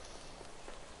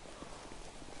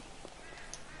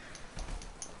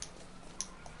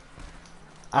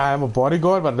 I am a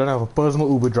bodyguard, but I don't have a personal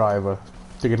Uber driver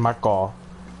to get my car.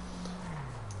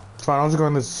 It's fine, I was going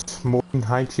on this morning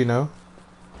hike, you know.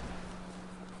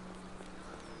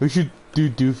 We should do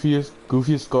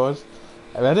goofiest cars.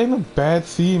 That ain't a bad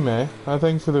theme, eh?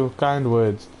 Thanks for the kind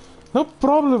words. No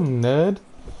problem, nerd.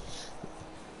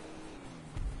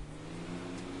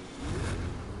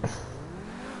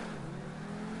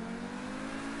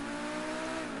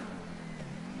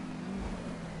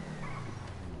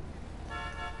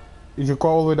 Is your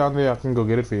car all the way down there? I can go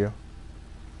get it for you.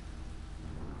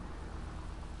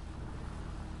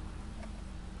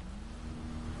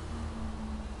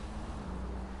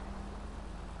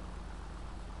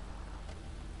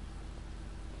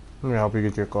 Let me help you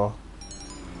get your car.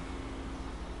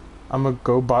 I'm gonna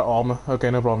go buy armor.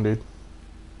 Okay, no problem, dude.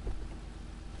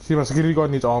 See, my security guard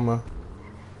needs armor.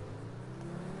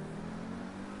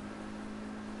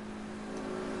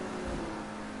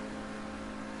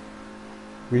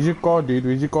 Where's your car, dude?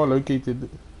 Where's your car located?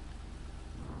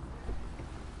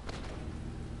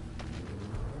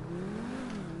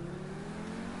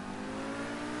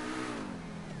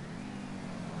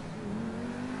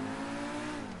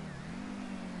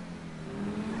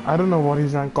 I don't know what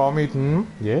he's trying to call me.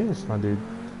 Yes, my dude.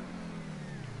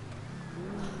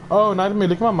 Oh, Nightmare,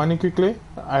 look at my money quickly.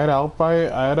 I had help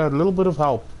by, I had a little bit of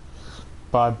help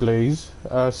by Blaze.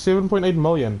 7.8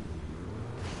 million.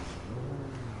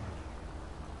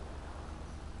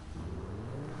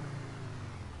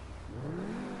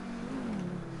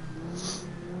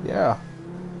 Yeah.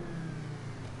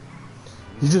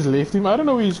 He just left him. I don't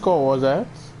know where his car was at.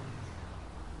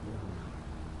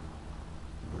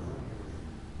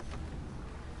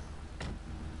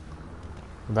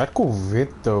 That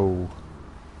Corvette though.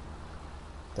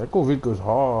 That Corvette goes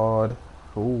hard.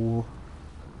 Ooh.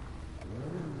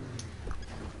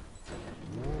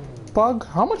 Pug,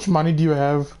 how much money do you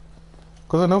have?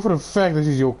 Because I know for a fact this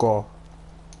is your car.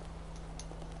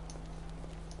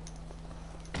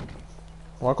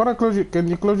 Why can't I close your... Can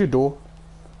you close your door?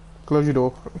 Close your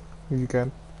door if you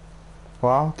can.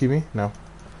 Wow, give me? No.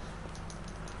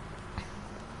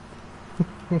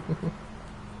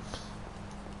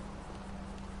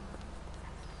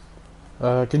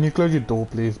 Can you close your door,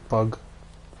 please, bug?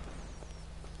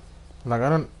 Like, I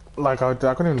don't... Like, I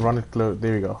can't even run it close.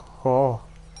 There we go. Oh.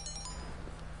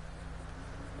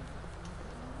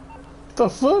 The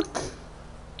fuck?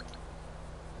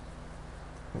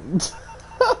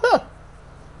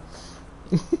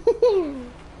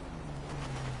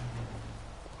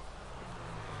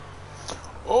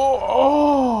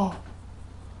 Oh!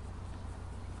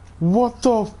 What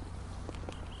the...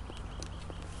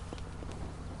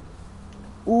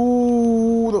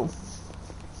 Ooh,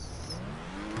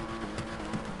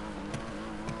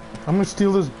 I'm gonna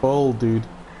steal this bowl, dude.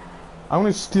 I'm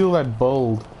gonna steal that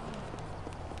bowl.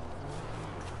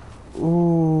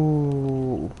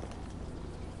 Ooh.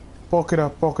 Park it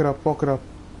up, park it up, park it up.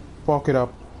 Park it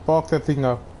up. Park that thing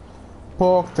up.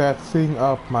 Park that thing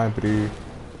up, my bro.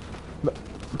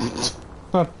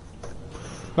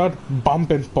 Not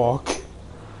bump and park.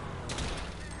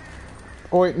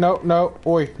 Oi, no,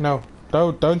 oi, no.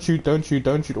 Don't shoot, don't shoot,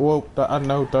 don't shoot. Oh,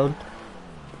 no, don't.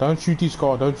 Don't shoot his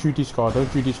car, don't shoot his car,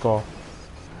 don't shoot his car.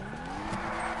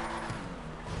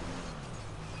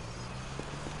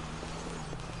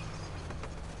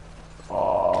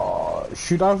 Oh,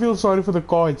 shoot, I feel sorry for the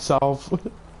car itself.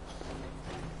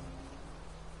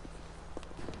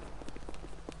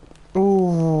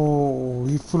 Oh,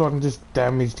 he full on just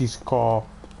damaged his car.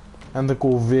 And the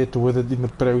Corvette with it in the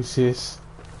process.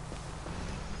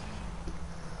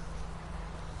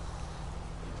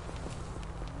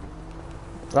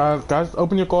 Guys,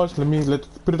 open your cars. Let's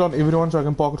put it on everyone so I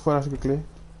can park it for us quickly.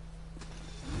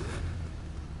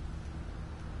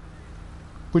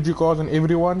 Put your cars on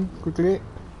everyone quickly.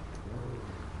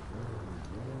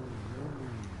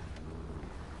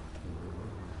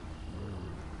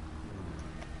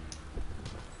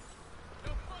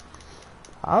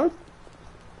 How?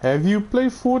 Have you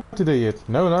played Fortnite today yet?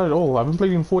 No, not at all. I haven't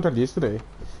played in Fortnite yesterday.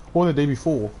 Or the day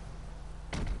before.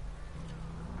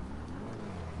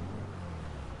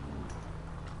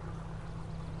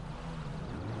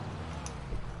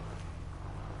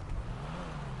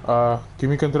 Give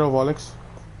me control, Alex.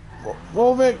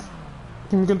 Volvic!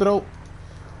 Give me control.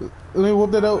 Let me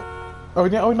whoop that out. Oh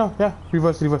yeah, oh no, yeah.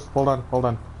 Reverse. Hold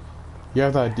on. You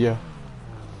have the idea.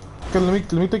 Okay,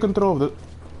 let me take control of it.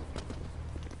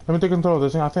 Let me take control of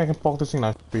this thing. I think I can park this thing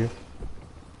nice for you.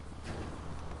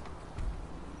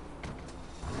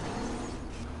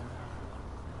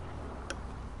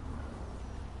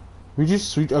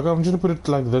 Okay, I'm just gonna put it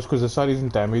like this because the side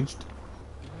isn't damaged.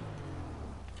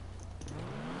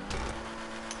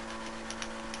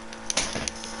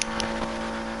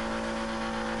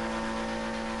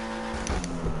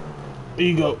 There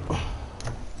you go.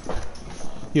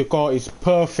 Your car is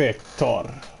perfect, Thor.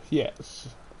 Yes.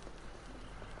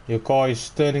 Your car is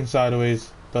turning sideways.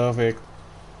 Perfect.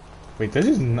 Wait, this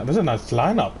is a nice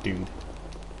lineup, dude.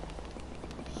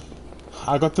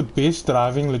 I got the best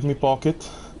driving. Let me park it.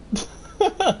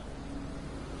 Okay,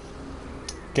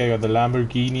 we got the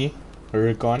Lamborghini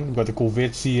Huracan. We got the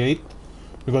Corvette C8.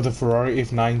 We got the Ferrari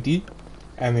F90.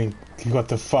 And then you got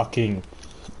the fucking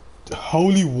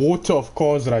holy water of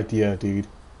cars right here, dude.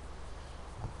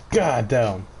 God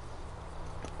damn.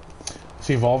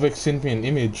 See, Volvic sent me an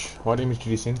image. What image did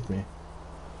he send me?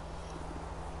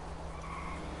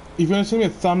 If you want to send me a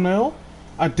thumbnail,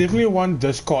 I definitely want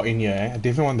this car in here, I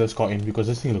definitely want this car in because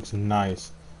this thing looks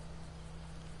nice.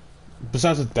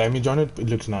 Besides the damage on it, it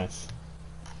looks nice.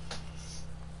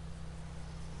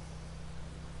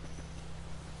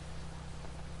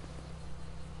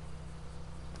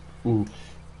 Ooh.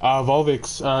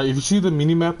 Volvix, if you see the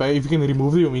minimap, if you can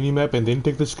remove your minimap and then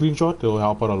take the screenshot, it'll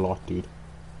help out a lot, dude.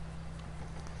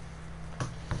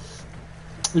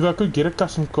 If I could get a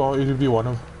custom car, it would be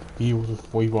one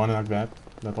like that.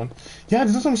 That one. Yeah,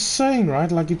 that's what I'm saying,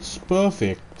 right? Like, it's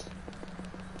perfect.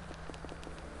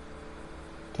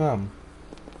 Damn.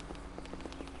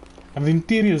 And the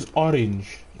interior is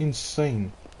orange.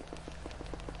 Insane.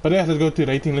 But yeah, let's go to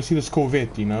rating. Let's see this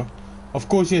Corvette, you know. Of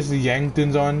course, he has the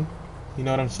Yanktons on. You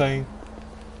know what I'm saying?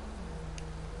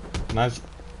 Nice.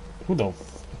 Who the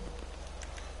f...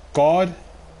 God.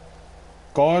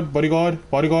 Bodyguard,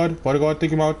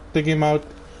 take him out.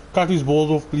 Cut his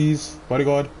balls off, please.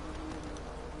 Bodyguard.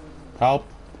 Help.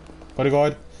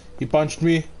 Bodyguard. He punched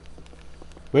me.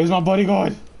 Where's my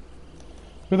bodyguard?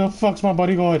 Where the fuck's my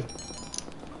bodyguard?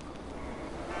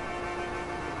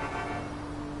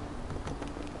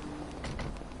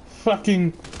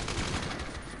 Fucking...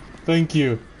 Thank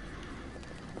you.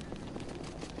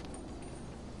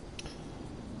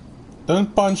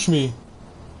 Don't punch me.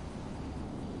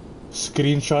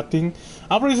 Screenshotting.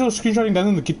 I'm pretty sure screenshotting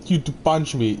doesn't get you to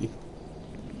punch me.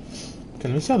 Okay,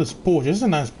 let me see how this Porsche. This is a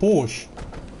nice Porsche.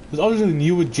 There's obviously the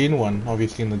newer gen one,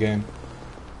 obviously, in the game.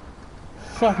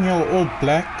 Fucking hell, all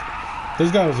black.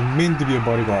 This guy was meant to be a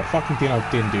bodyguard. Fucking 10 out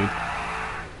of 10, dude.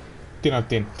 10 out of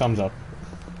 10. Thumbs up.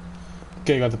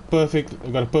 Okay, we got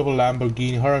we got a purple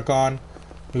Lamborghini Huracan.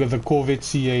 We got the Corvette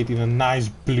C8 in a nice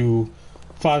blue.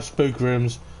 5-spoke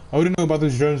rims. I wouldn't know about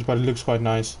those rims, but it looks quite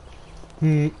nice.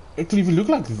 Actually, if you look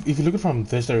at it from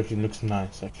this direction, it looks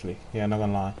nice, actually. Yeah, not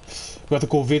gonna lie. We got the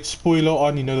Corvette spoiler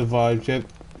on, you know the vibes. Yeah,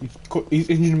 his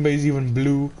engine bay is even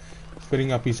blue,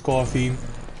 fitting up his car theme.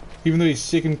 Even though his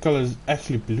second color is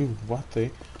actually blue. What the?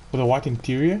 With a white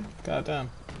interior? God damn.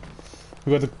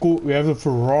 We have the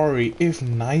Ferrari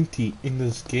F90 in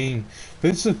this game.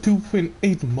 This is a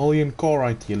 2.8 million car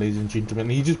right here, ladies and gentlemen.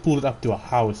 And he just pulled it up to a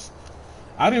house.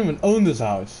 I don't even own this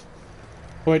house.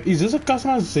 Wait, is this a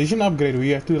customization upgrade where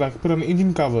you have to like put on an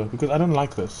engine cover? Because I don't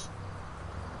like this.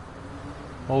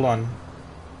 Hold on.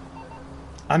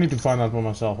 I need to find out for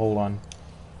myself. Hold on.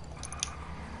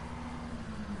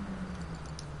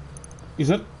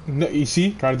 Is it? No, you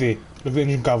see? Right there. Look at the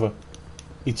engine cover.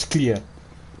 It's clear.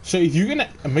 So if you're gonna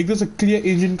make this a clear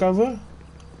engine cover,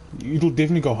 it'll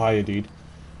definitely go higher, dude.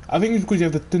 I think it's because you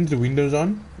have the tinted windows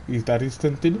on. If that is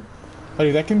tinted. But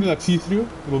if that can be like see-through,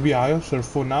 it will be higher. So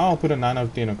for now, I'll put a 9 out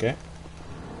of 10, okay?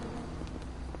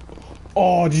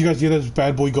 Oh, did you guys hear this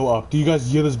bad boy go up? Do you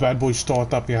guys hear this bad boy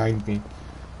start up behind me?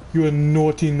 You a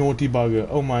naughty, naughty bugger.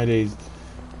 Oh my days.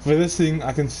 For this thing,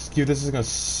 I can give this thing a...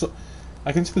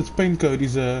 I can see this paint code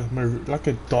is like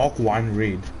a dark wine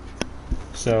red.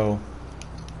 So,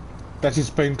 that's his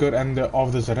paint code and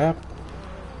of this wrap.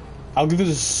 I'll give this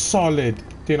a solid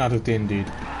 10 out of 10,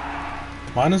 dude.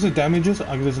 Minus the damages,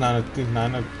 I'll give this 9 out of 10.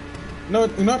 No,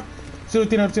 not 0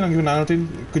 10 out of 10, I'll give it 9 out of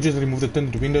 10. Could just remove the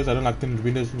tinted windows. I don't like tinted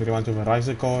windows. It reminds me of a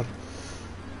racer car.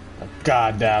 But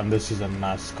god damn, this is a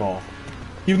nice car.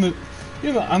 Even the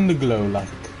underglow, like,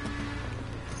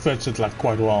 fits it like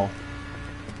quite well.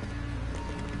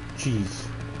 Jeez.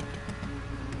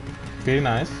 Very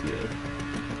nice. Yeah.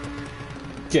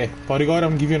 Okay, bodyguard,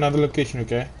 I'm gonna give you another location,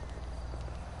 okay?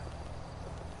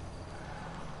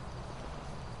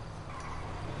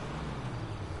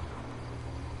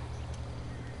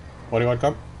 Bodyguard,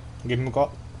 come. Get in the car.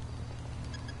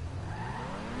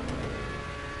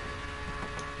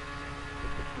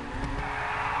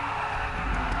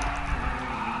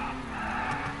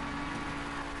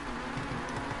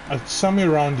 Somewhere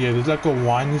around here, there's like a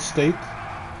wine estate.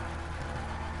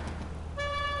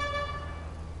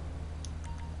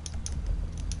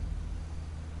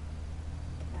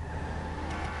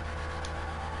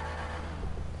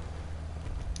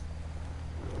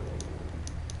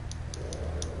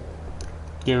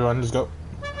 Okay, everyone, let's go.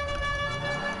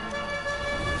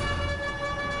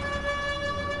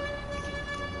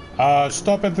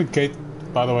 Stop at the gate,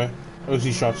 by the way.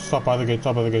 OC shots, stop by the gate,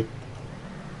 stop by the gate.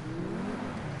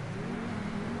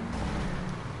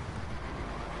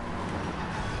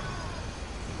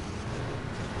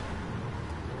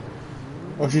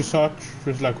 Oh, she shot,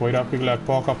 just like wait up quickly, like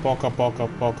park up.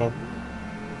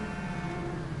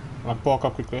 Like park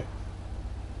up quickly.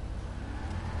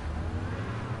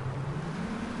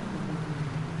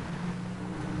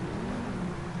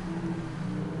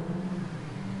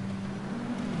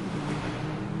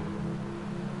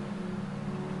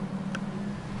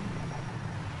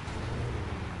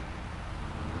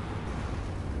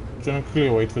 Just gonna quickly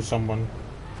wait for someone.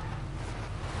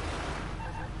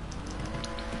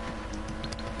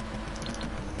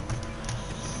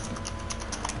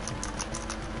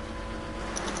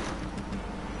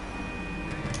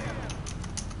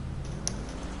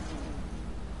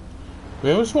 We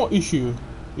have a small issue.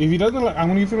 If he doesn't like, I'm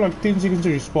gonna give him like 10 seconds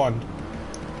to respond.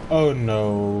 Oh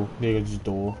no, there goes his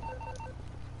door.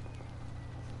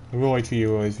 We'll wait for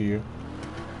you, we'll wait for you.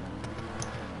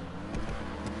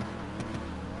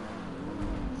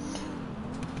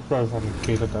 Probably from the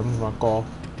gate at them, my car.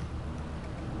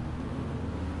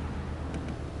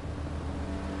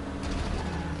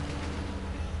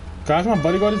 Guys, my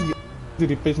bodyguard is to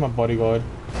replace my bodyguard.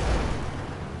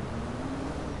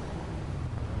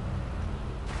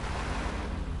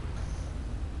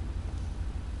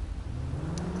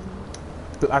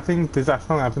 I think this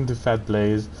actually happened to Fat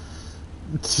Blaze.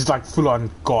 She's like full on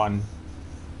gone.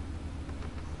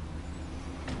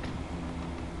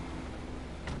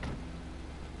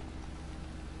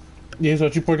 Yes,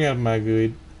 what you pointing out, my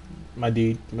dude.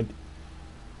 You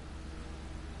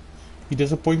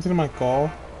disappointed in my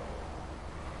car?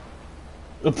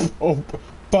 Oh,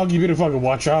 Bug, you better fucking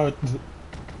watch out.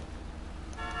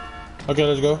 Okay,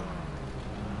 let's go.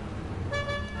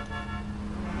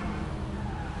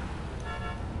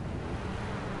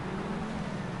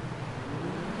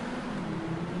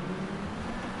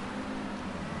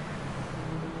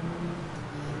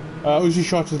 Uzi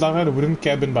shots is like at a wooden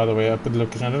cabin, by the way, up at the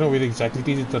location. I don't know where exactly it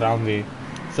is. It's around there.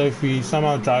 So if we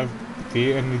somehow drive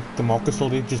there and the marker's still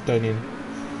there, just turn in.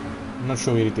 I'm not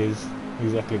sure where it is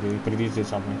exactly there, but it is there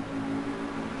somewhere.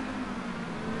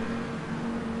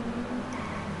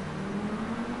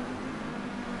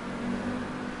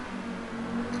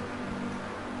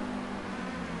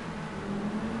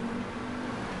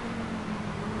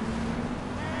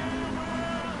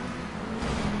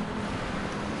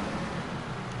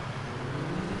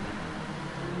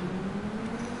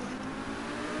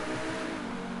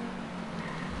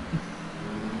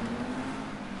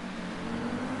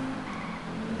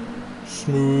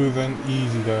 Smooth and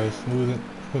easy, guys. Smooth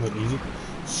and easy.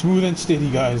 Smooth and steady,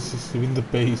 guys. Just win the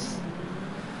pace.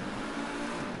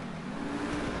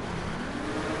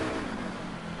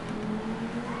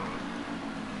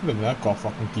 Look at that car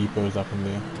fucking depots up in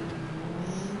there.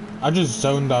 I just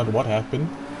zoned out. What happened?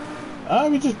 Ah,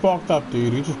 we just parked up,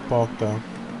 dude. We just parked up.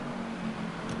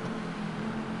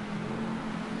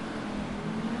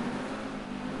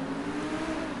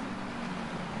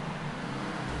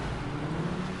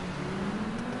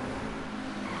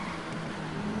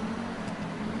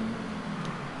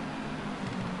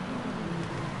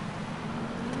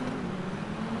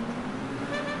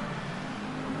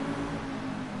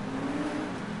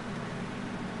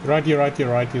 Right here, right here,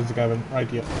 right here's the cabin. Right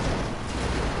here.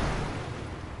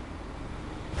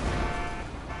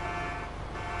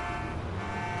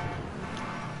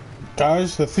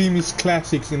 Guys, the theme is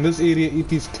classics. In this area,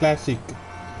 it is classic.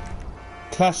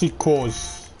 Classic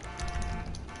cars.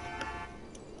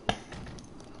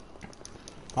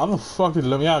 How the fuck did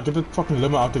limo? Yeah, get that fucking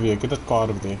limo out of here. Get that car out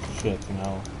of there. Shit, you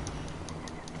know.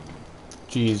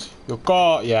 Jeez. Your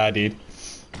car. Yeah, dude.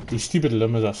 These stupid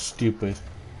limos are stupid.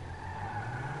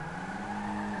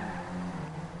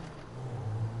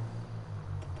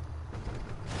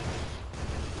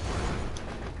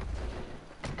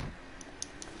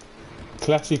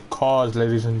 Classic cars,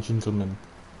 ladies and gentlemen.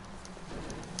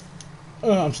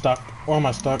 I'm stuck. Why am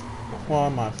I stuck? Why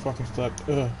am I fucking stuck?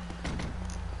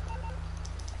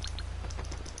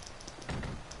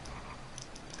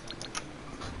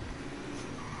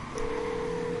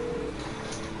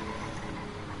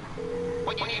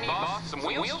 What you need, boss? Some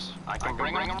wheels? I can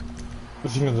bring them.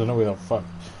 This thing doesn't know where the fuck.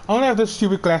 I only have this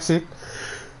stupid classic.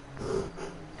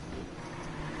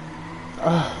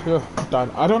 Yeah,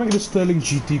 done. I don't want to get a Sterling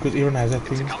GT because everyone has that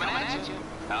thing. Coming at you.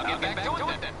 I'll get back to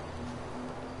it then.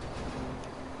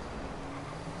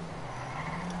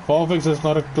 Volvix is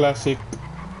not a classic.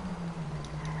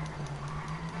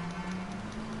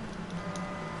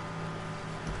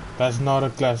 That's not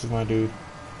a classic, my dude.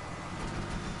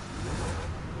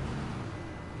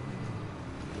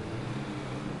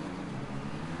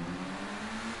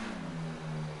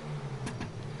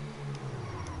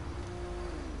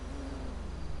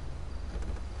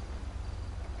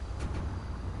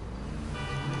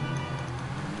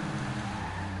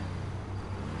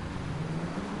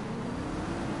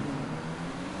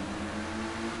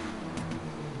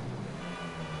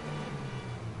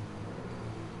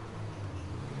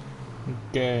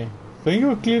 Okay. Thank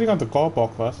you for clearing out the car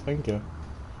park first. Thank you.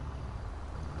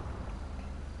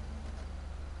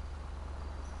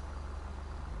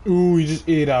 Ooh, you just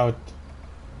ate out.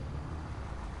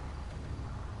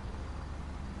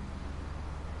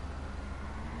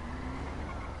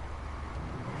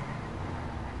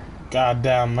 God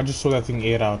damn, I just saw that thing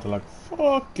ate out. Like,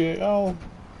 fuck it, oh.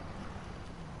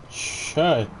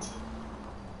 Shit.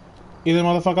 Eat that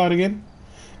motherfucker out again?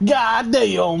 God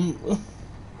damn!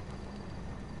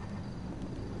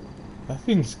 That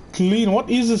thing's clean. What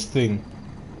is this thing?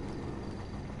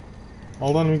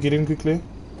 Hold on, let me get in quickly.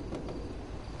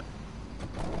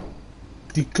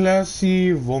 The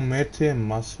classy Vomete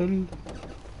muscle.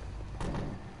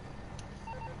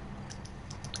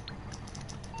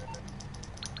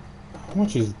 How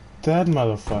much is that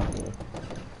motherfucker?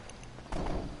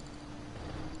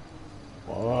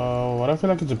 What I feel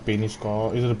like it's a penny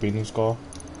score. Is it a penny score?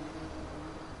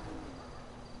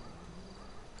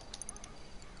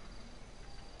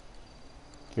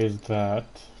 Where's that?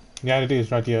 Yeah, it is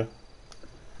right here.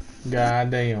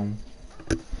 God damn.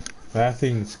 That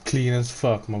thing's clean as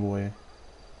fuck, my boy.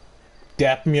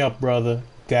 Dap me up, brother.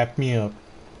 Dap me up.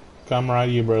 Come right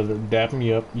here, brother. Dap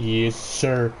me up. Yes,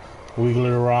 sir. Wiggle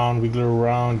it around, wiggle it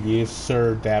around. Yes,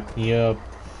 sir. Dap me up.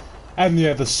 And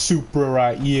yeah, the Supra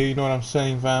right here. You know what I'm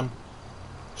saying, fam?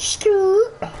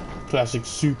 Skirt. Classic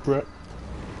Supra.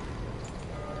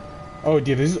 Oh,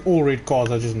 dear. This is all red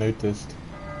cars. I just noticed.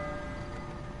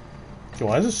 Yo,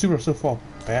 why is the Supra so far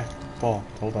back? Oh,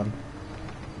 hold on.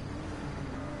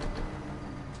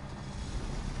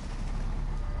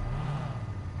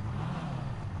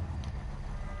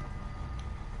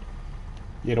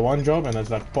 Yeah, the one job, and it's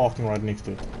like parking right next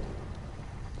to it.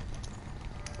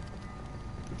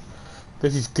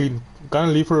 This is clean.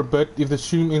 Gonna leave for a bit. If the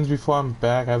stream ends before I'm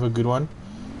back, I have a good one.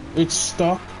 It's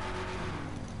stock.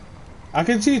 I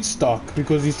can see it's stock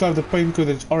because you still have the paint code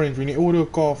that's orange. When you order a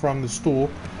car from the store,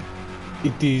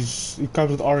 it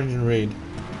comes with orange and red.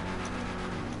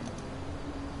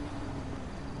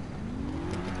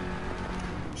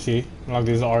 See? Like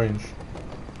there's orange.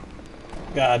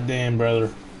 God damn,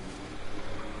 brother.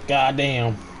 God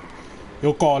damn.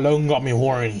 Your car alone got me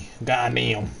horny. God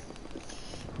damn.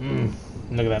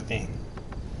 Look at that thing.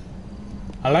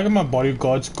 I like my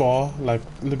bodyguard's car. Like,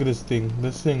 look at this thing.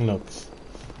 This thing looks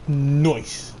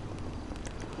nice.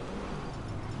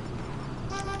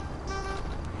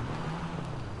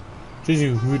 Just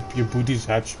your booty's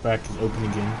hatchback is open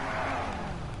again.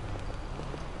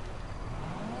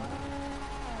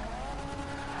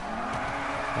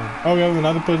 Oh, we have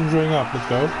another person showing up. Let's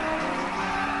go.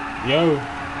 Yo.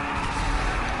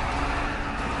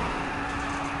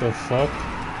 The fuck?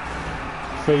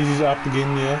 Phase is up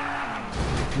again, yeah.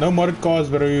 No modded cars,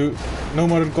 bro. No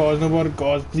modded cars, no modded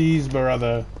cars, please,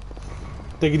 brother.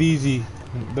 Take it easy.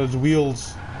 Those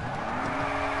wheels.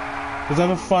 Let's have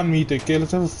a fun meet, okay?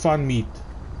 Let's have a fun meet.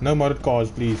 No modded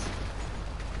cars, please.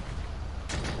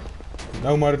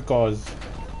 No modded cars.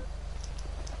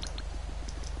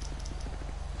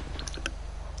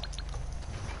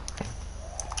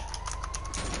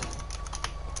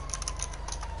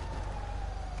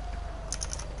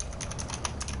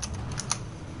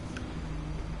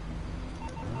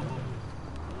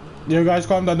 Yo guys,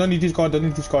 calm down. Don't need this car. Don't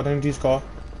need this car. Don't need this car.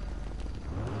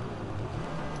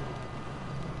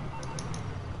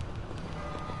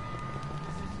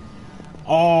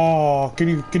 Oh, can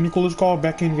you call this car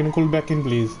back in? Can you call it back in,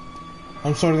 please?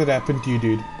 I'm sorry that happened to you,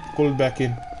 dude. Call it back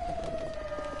in.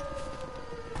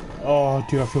 Oh,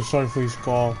 dude, I feel sorry for his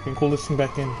car. Can you call this thing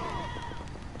back in?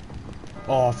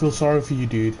 Oh, I feel sorry for you,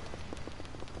 dude.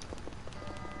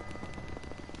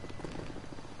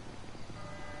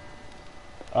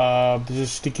 There's a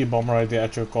sticky bomb right there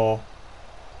at your car.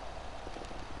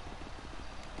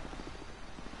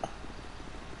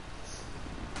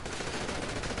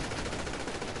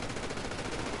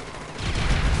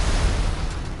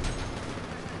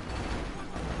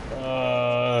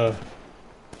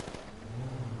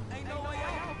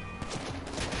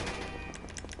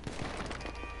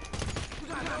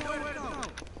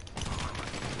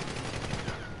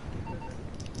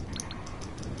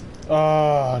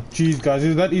 Jeez, guys,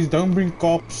 if that is, don't bring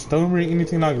cops, don't bring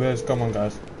anything like this. Come on,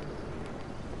 guys.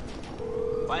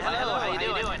 Why, hello, how you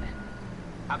doing?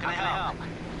 How can I help?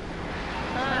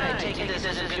 I take it this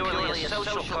isn't purely a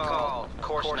social call. Of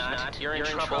course not. You're in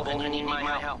trouble and you need my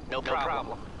help. No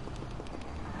problem.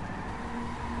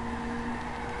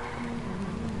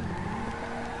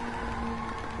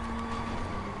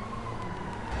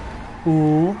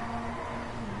 Ooh.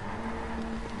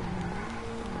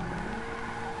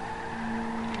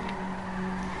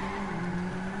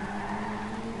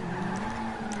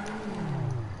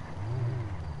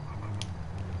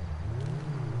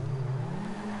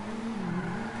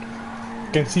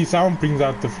 Can see someone brings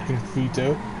out the freaking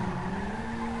Frito.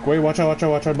 Wait, watch out,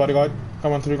 bodyguard.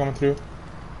 Come on through. Come on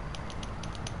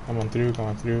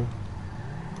through.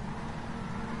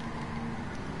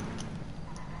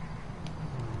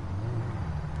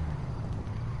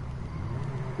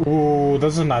 Ooh,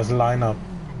 that's a nice lineup.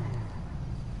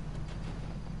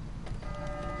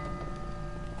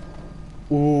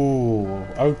 Ooh,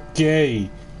 okay.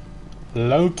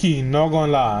 Low-key, not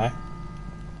gonna lie.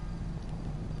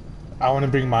 I want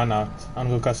to bring mine out. I'm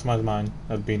gonna customize mine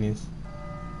as beanies.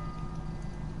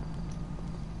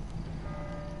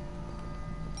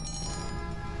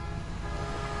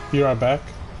 Be right back.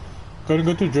 Gonna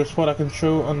go to drift spot I can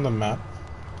show on the map.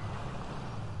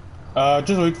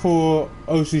 Just wait for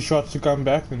OC shots to come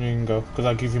back, then you can go, because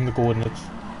I'll give him the coordinates.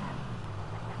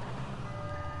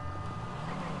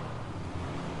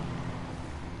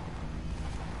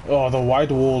 Oh, the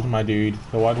white walls, my dude.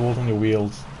 The white walls on your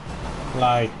wheels.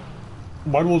 Like,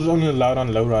 white walls is only allowed on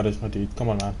lowriders, my dude. Come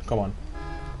on, man. Come on.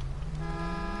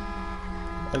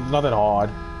 It's not that hard.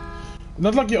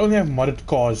 Not like you only have modded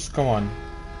cars. Come on.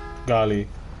 Gali.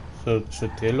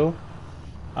 Sotelo.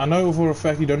 I know for a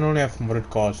fact you don't only have modded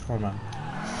cars. Come on, man.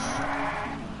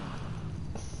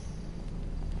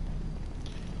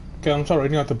 Okay, I'm start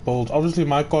reading out the builds. Obviously,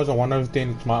 my car's a 1 out of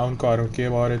 10. It's my own car. I don't care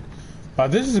about it.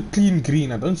 But this is a clean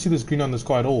green. I don't see this green on this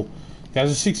car at all. It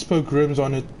has a 6-spoke rims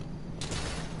on it.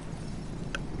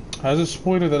 Has a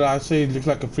spoiler that I say looks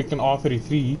like a freaking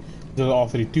R33, the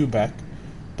R32 back,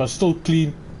 but still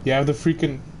clean. You have the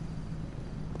freaking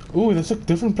Oh, that's a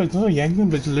different plate. It's not a Yankton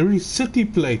plate. It's literally city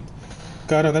plate.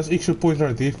 God, that's extra points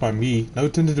right there by me. No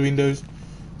tinted windows.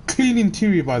 Clean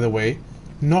interior, by the way.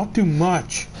 Not too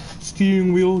much.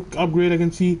 Steering wheel upgrade, I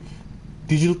can see.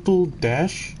 Digital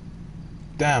dash.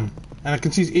 Damn. And I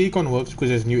can see his aircon works because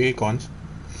there's new aircons.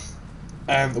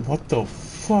 And what the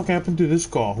fuck happened to this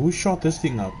car? Who shot this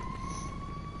thing up?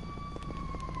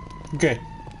 Okay.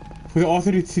 For the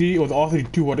R33 or the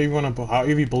R32, whatever you wanna,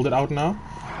 however you build it out now,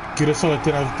 give it a solid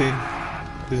 10 out of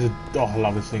 10. This is, oh, I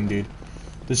love this thing, dude.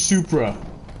 The Supra.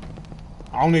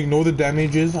 I want to ignore the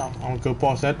damages. I won't go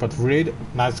past that. But red,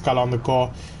 nice color on the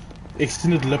car.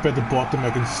 Extended lip at the bottom. I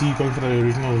can see going for the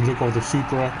original look of the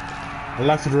Supra. I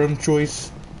like the rim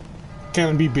choice.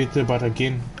 Can be better, but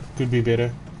again, could be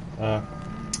better.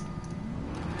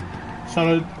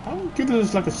 Solid. I'll give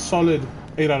this like a solid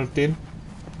 8 out of 10.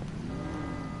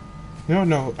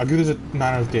 No, I'll give this a 9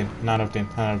 out of 10. 9 out of 10.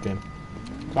 9 out of 10.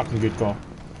 Fucking good car.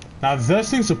 Now this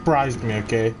thing surprised me,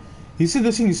 okay? He said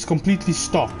this thing is completely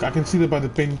stock. I can see that by the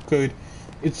paint code.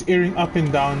 It's airing up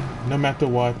and down no matter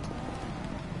what.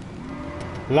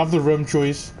 Love the rim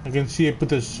choice. I can see I put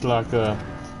this like a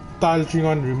tile string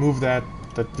on, remove that.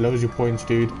 That lowers your points,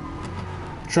 dude.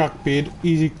 Truck bed,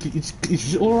 easy.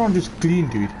 It's all around just clean,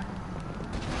 dude.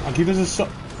 I'll give this a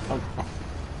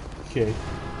okay.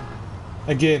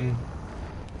 Again,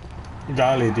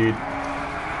 golly, dude.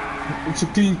 It's a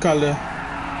clean color.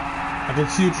 I can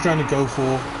see what you're trying to go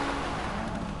for.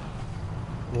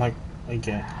 Like,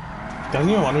 okay. Doesn't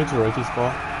even want me to rate this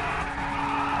car.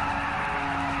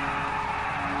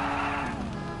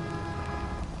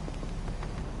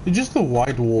 It's just the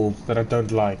white walls that I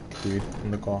don't like, dude,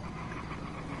 in the car.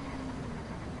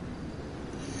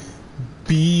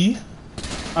 B.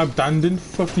 Abundant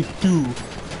 52.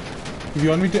 If you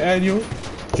want me to add you,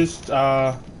 just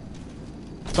tell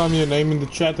me your name in the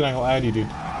chat and I'll add you, dude.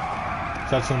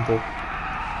 It's that simple.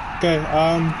 Okay,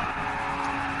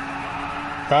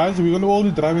 guys, we're gonna all be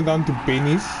driving down to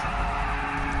Benny's.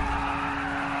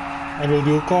 And we'll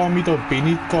do a car meet of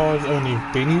Benny cars only.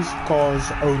 Benny's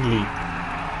cars only.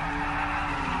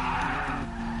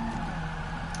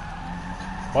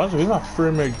 Where's my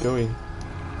frame rate going?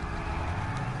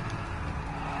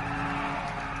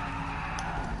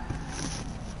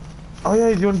 Oh yeah,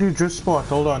 you want to do a drift spot,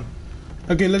 hold on.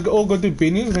 Okay, let's all go to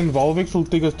Benny's and Volvix will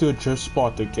take us to a drift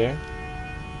spot, okay?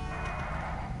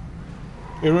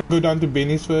 Everyone go down to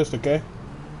Benny's first, okay?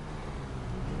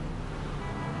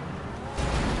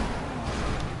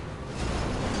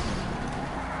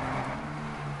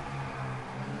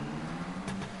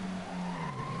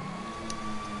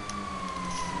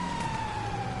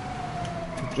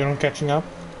 Everyone catching up?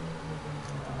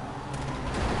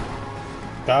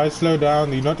 Guys, slow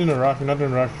down. You're not in a rush. You're not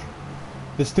in a rush.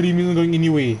 The stream isn't going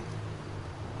anywhere.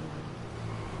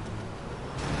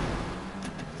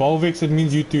 Volvix, it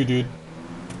means you too, dude.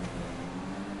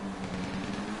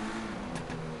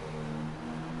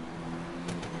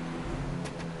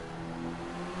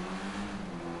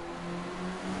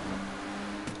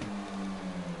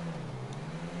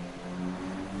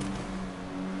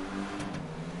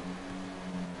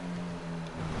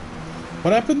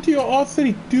 What happened to your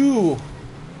R32?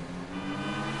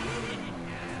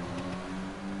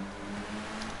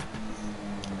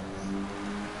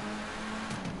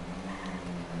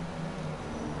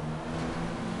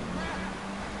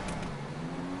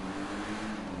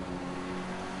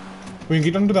 When you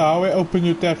get onto the highway, open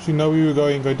your tabs, you know where you're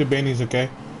going. Go to Benny's, okay?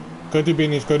 Go to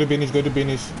Benny's, go to Benny's, go to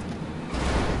Benny's.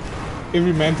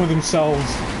 Every man for themselves.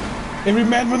 Every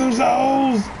man for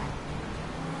themselves!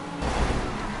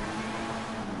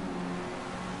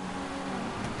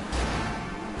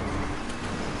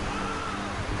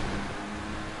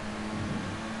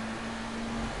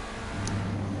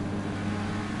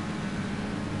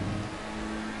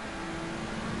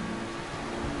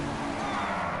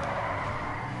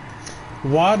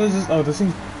 Why does this? Oh, this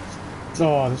thing.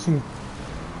 Oh, this thing.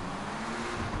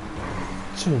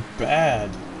 So bad.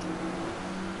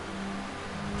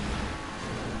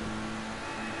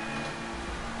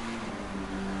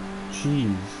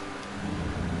 Jeez.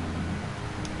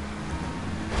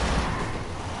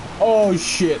 Oh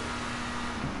shit.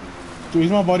 Where's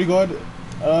my bodyguard?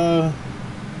 I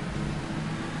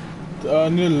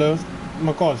need a lift.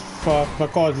 My car's fucked. My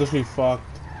car's literally fucked.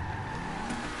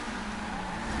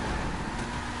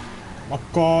 My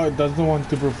car doesn't want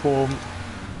to perform.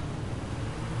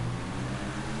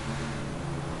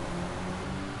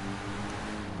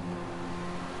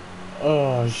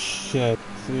 Oh shit,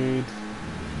 dude.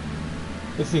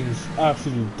 This thing's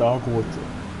absolutely dog water.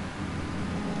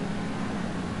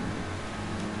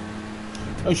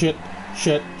 Oh shit,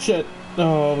 shit, shit.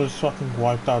 Oh, I was fucking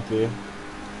wiped out there.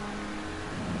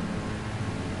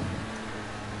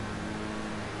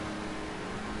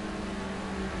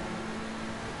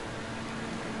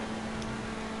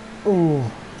 Ooh,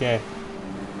 okay.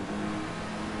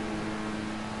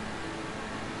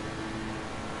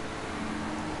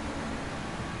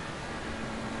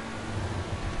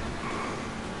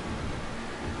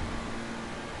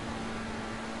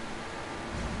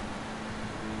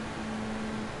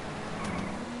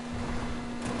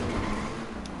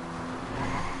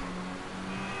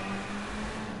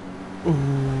 Ooh.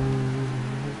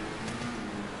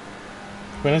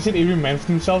 When I said every man for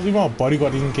themselves, even my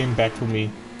bodyguard even came back for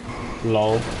me.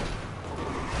 Lol.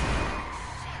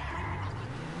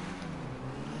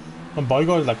 My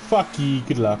bodyguard is like, fuck you,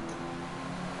 good luck.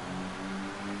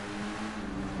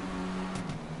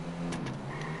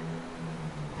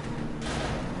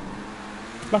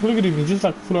 Like, look at him, he just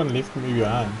like full on left me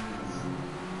behind.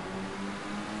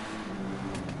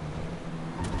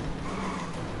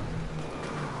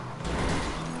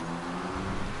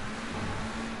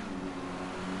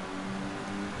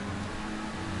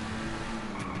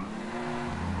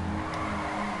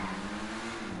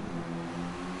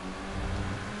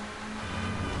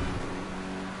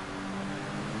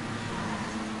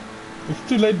 It's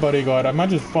too late, bodyguard. I might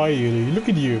just fire you. Look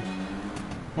at you.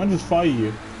 I might just fire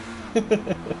you.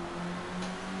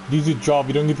 Do your job.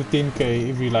 You don't get the 10k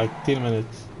every like 10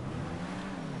 minutes.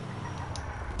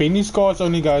 Penny scars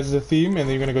only, guys, is a theme, and then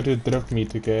you're gonna go to the drift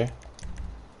meet, okay?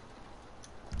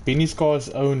 Penny scars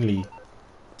only.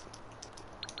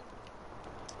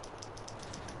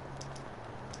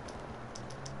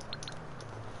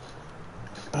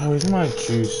 Oh, where's my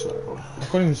juice? I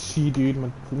can't even see, dude.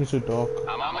 My room is so dark.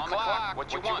 I'm on the clock.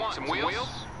 What you want? Some wheels?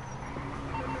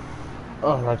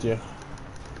 Oh, right here.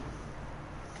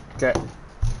 Okay.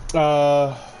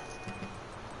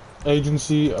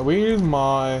 Agency. Where's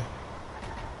my...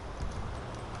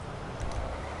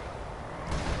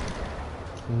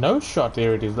 No shot.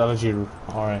 There it is. That is you.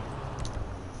 Alright.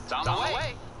 It's on the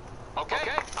way.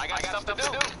 Okay, I got stuff to do.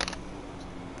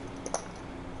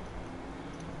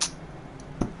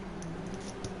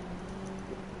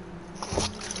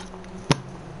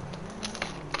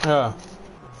 Yeah.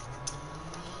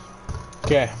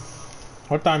 Okay.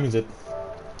 What time is it?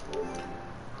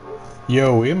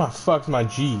 Yo, where my fuck's my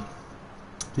G?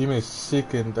 Give me a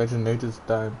second. I should notice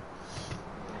time.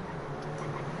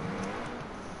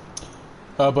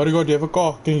 Bodyguard, do you have a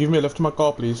car? Can you give me a lift to my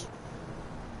car, please?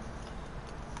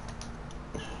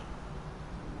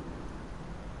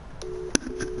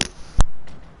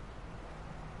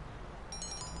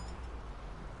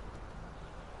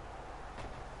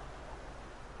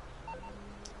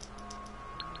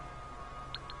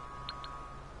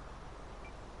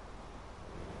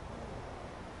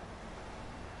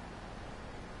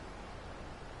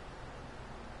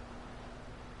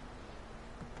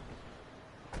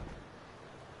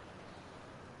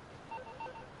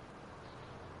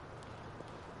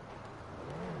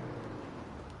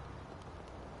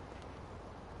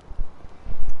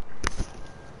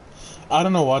 I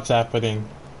don't know what's happening.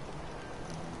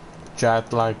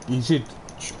 Chat, like, is it...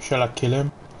 Shall I kill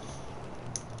him?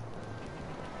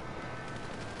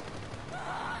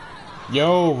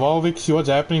 Yo, Valvixy, what's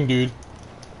happening, dude?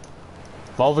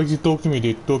 Valvixy, talk to me,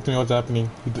 dude. Talk to me, what's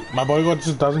happening? My bodyguard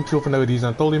just doesn't kill for no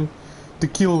reason. I told him to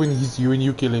kill when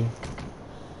you killing.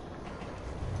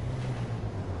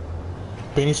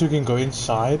 Penny so we can go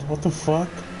inside? What the fuck?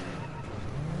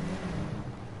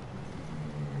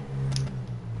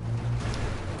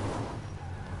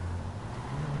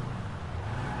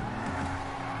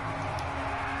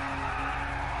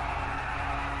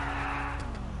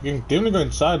 You can definitely go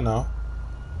inside now.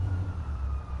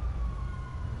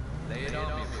 Lay it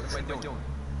on me. What am I doing?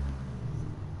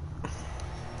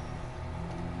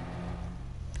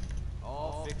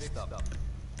 All fixed up.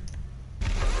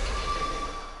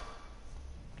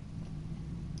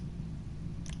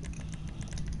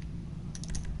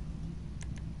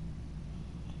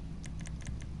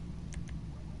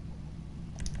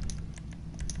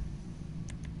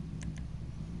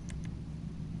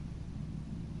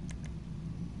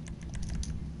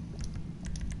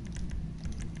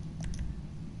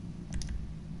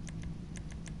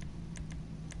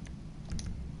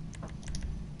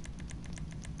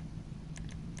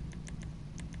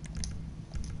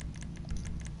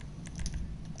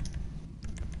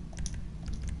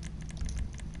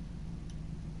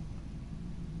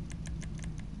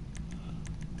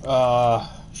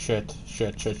 Shit.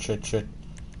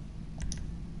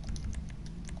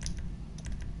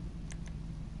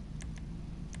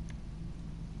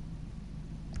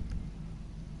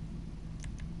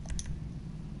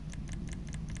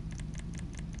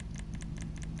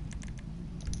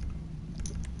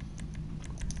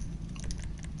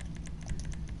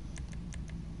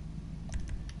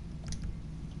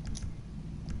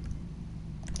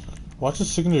 What's the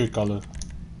secondary color?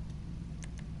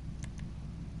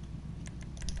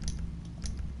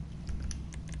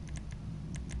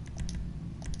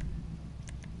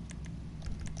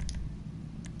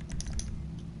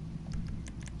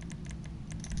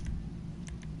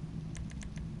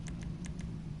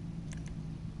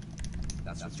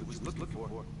 That's what you was looking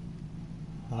for.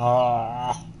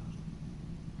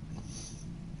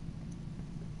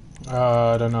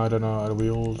 I don't know.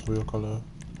 Wheel color.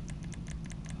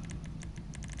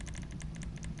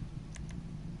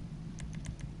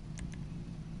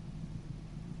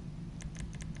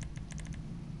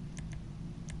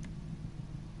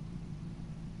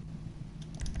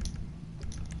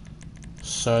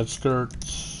 Side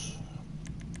skirts.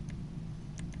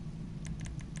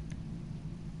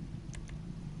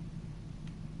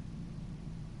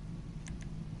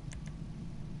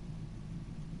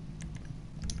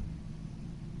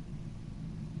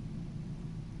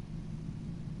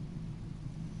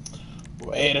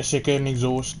 Wait a second,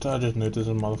 exhaust. I just noticed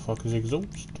a motherfucker's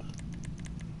exhaust.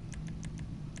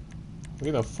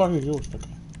 Where the fuck is exhaust? Okay.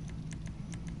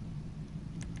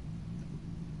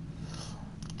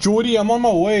 Jordy, I'm on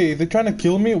my way. They're trying to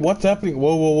kill me. What's happening?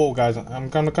 Whoa, guys. I'm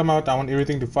gonna come out. I want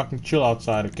everything to fucking chill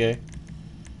outside, okay?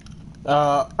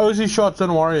 OC shots,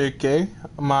 don't worry, okay?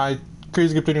 My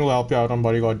crazy captain will help you out on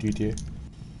bodyguard duty.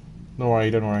 Don't worry.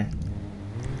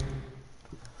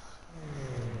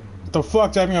 What the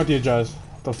fuck's happening out here, Jazz?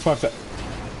 What the fuck's that?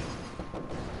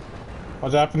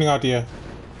 What's happening out here?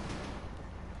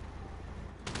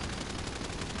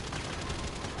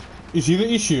 Is he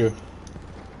the issue?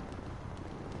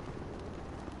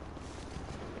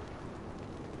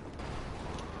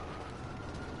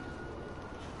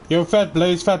 Yo, Fat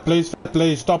Blaze, stop it.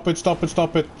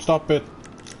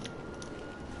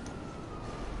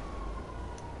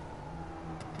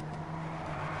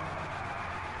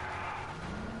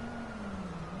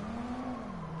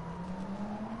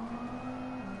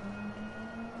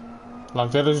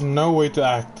 Like, there is no way to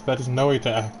act.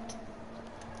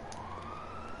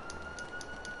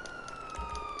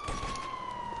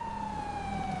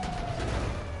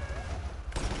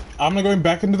 I'm not going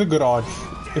back into the garage.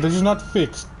 This is not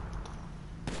fixed.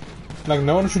 Like,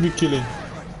 no one should be killing.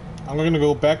 I'm gonna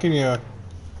go back in here.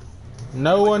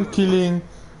 No one killing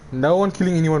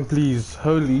anyone, please.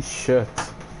 Holy shit.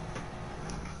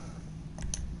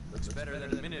 Looks better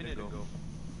than a minute ago.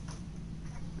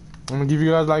 I'm gonna give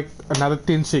you guys like another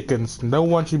 10 seconds. No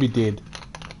one should be dead.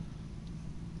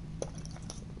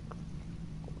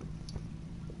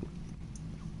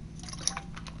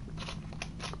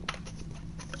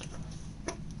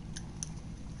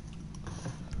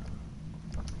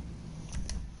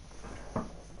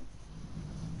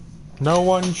 No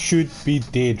one should be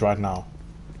dead right now.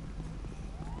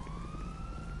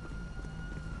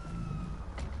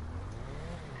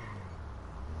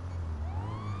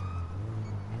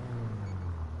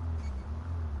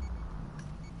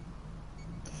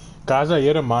 Guys, I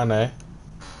hear a man, eh?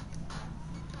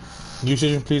 New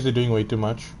station, please, they're doing way too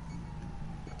much.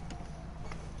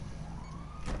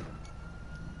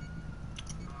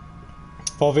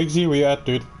 For Vixie, where you at,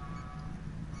 dude?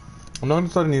 I'm not gonna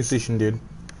start a new station, dude.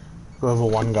 Go over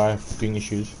one guy doing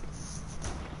issues.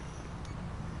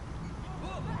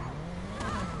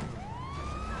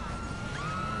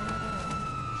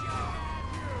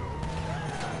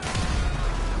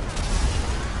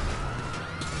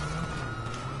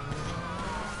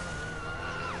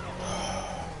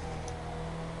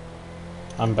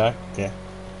 I'm back, yeah.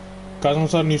 Guys, I'm gonna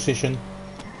start a new session.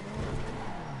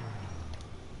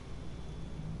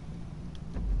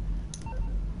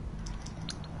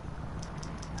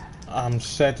 I'm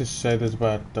sad to say this,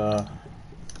 but I'm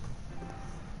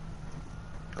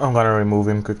gonna remove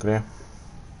him quickly.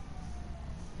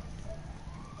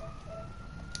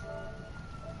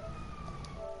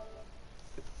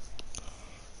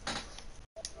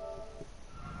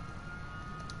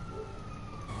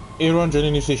 Everyone join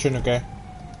a new session, okay?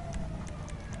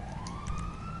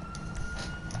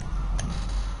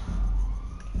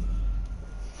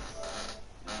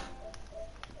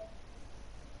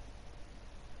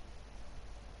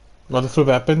 What the flip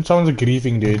happened? Someone's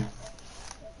grieving, dude.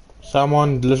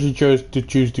 Someone literally chose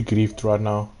to grief right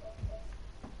now.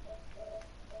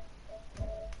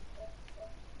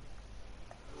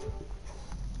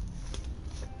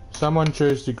 Someone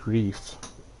chose to grief.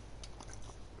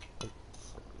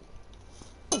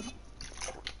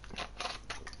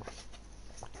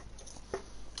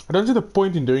 I don't see the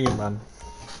point in doing it, man.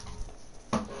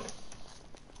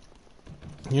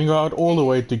 You can go out all the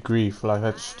way to grief, like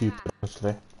that's stupid,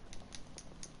 honestly.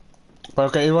 But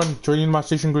okay, everyone, join in my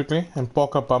station quickly and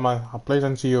park up by my place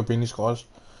and see your Benny's cars.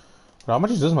 How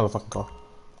much is this motherfucking car?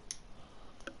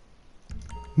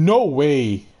 No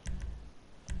way!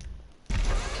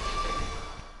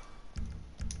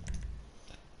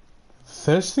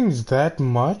 This thing's that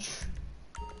much?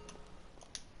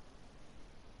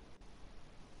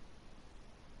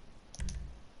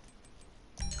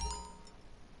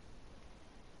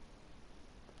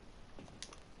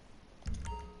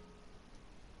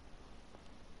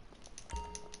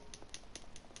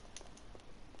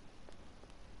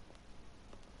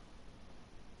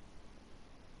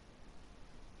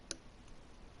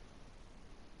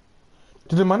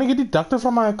 Did the money get deducted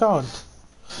from my account?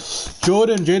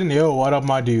 Jaden, yo, what up,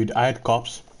 my dude? I had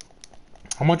cops.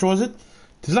 How much was it?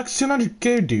 It's like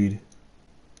 700k, dude.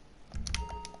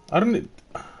 I don't.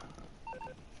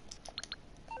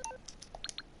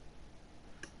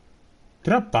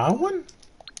 Did I buy one?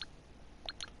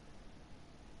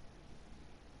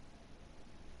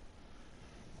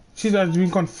 See, that's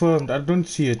been confirmed. I don't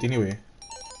see it anyway.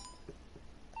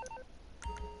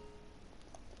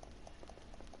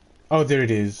 Oh, there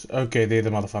it is. Okay, there the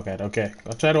motherfucker. Okay,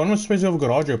 I tried one more space over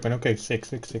garage open. Okay, sick.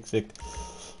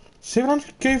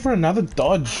 700k for another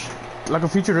Dodge, like a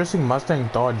futuristic Mustang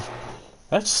Dodge.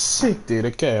 That's sick, dude.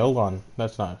 Okay, hold on.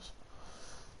 That's nice.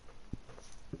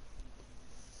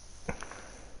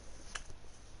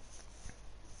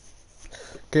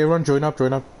 Okay, everyone, join up.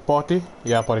 Party?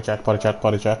 Yeah, party chat.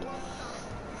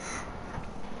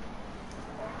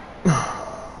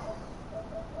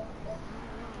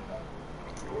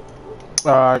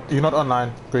 You're not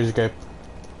online, Crazy Cape.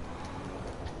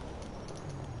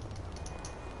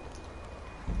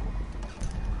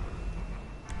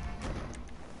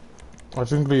 I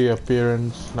think the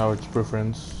appearance, now it's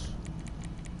preference.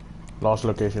 Last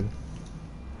location.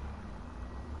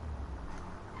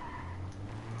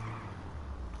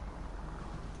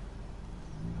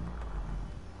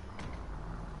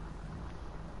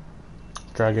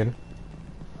 Dragon.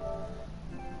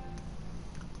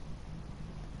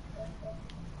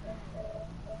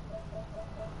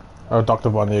 Oh, Dr.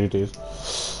 Bond, there it is.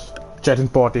 Chat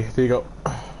and party, there you go.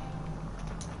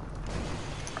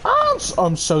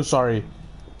 I'm so sorry.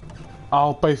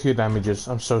 I'll pay for your damages.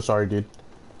 I'm so sorry, dude.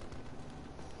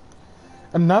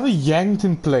 Another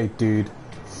Yankton plate, dude.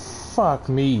 Fuck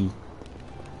me.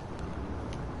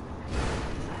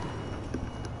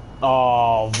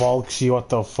 Oh, Volksy, what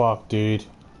the fuck, dude.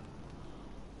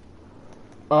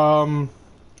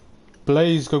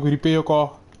 Blaze, go repair your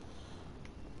car.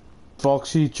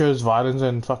 Volksy chose violence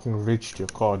and fucking reached your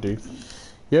car, dude.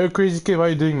 Yo, Crazy Kid, how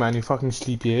you doing, man? You fucking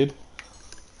sleepyhead.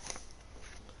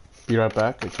 Be right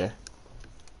back, okay.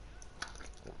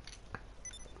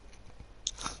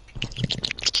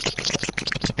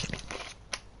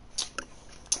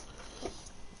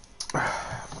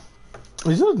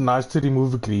 Isn't it nice to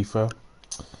remove a griefer?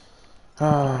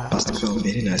 Must have felt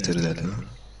very nice to do that, huh?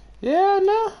 Yeah,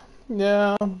 no.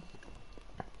 Yeah.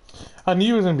 I knew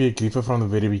he was gonna be a griefer from the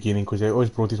very beginning because they always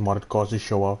brought these modded cars to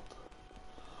show up.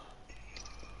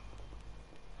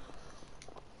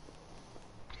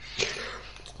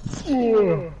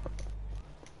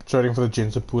 Waiting for the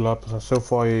gens to pull up. So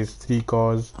far is 3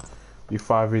 cars. We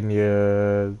 5 in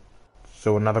here.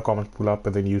 So another car must pull up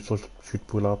and then you also should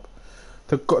pull up.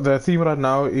 The theme right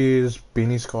now is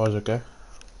Benny's cars, okay?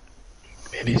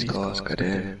 Benny's cars,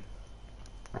 goddamn.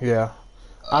 Yeah.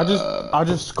 I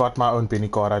just got my own Benny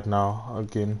car right now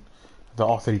again. The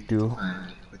R32.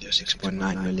 With your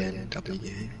 6.9 million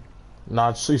W. Nah,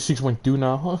 it's 6.2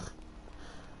 now.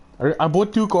 I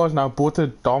bought 2 cars now. I bought a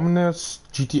Dominus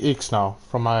GTX now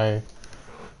from my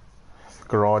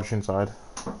garage inside.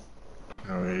 Oh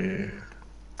yeah.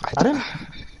 I didn't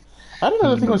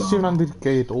know the thing was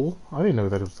 700k at all. I didn't know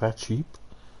that it was that cheap.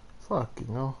 Fucking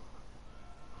hell.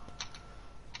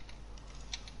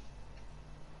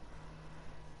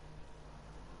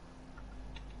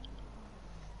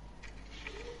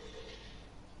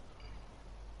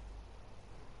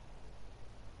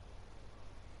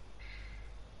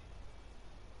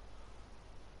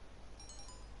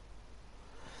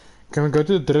 Can we go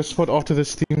to the drift spot after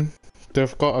this team?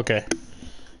 Drift car? Okay.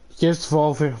 Yes,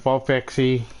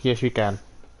 Volpexy. Yes, we can.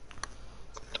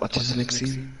 What is the next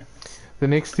theme? The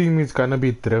next theme is gonna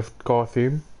be drift car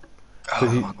theme. Oh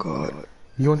my god.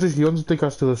 He wants to take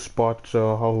us to the spot,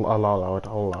 so I'll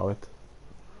allow it.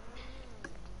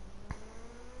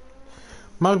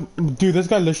 Dude, this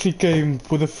guy literally came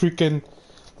with a freaking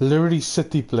Liberty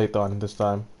City plate on this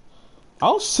time.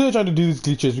 I'll search how to do these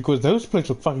glitches because those plates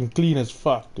look fucking clean as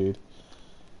fuck, dude.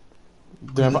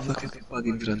 What the fuck is the bug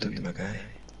in front of you, my guy?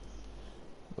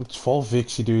 It's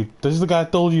Volvixie, dude. This is the guy I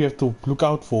told you have to look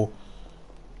out for.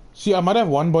 See, I might have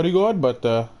one bodyguard, but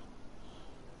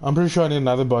I'm pretty sure I need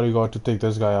another bodyguard to take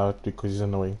this guy out because he's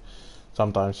annoying.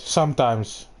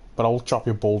 Sometimes. But I'll chop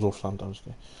your balls off sometimes.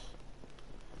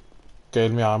 Okay,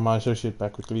 let me arm my associate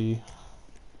back quickly.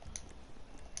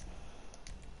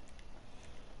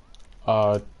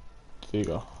 There you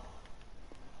go.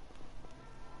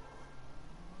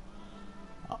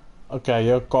 Okay,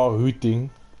 your car hooting.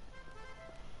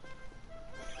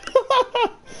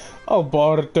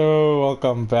 Alberto,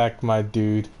 welcome back, my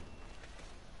dude.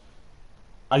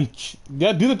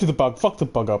 Yeah, do that to the bug. Fuck the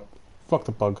bug up. Fuck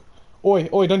the bug. Oi,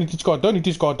 don't hit his car. Don't hit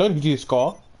his car. Don't hit his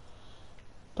car.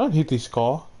 Don't hit his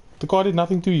car. The car did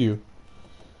nothing to you.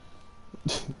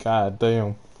 God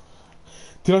damn.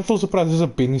 Dude, I'm so surprised there's a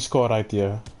Benny's car right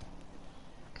here.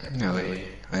 No way.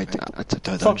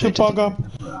 Fuck the bug up.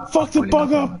 Fuck the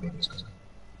bug up.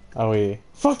 Oh yeah.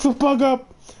 Fuck the bug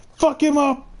up. Fuck him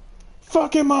up.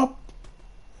 Fuck him up.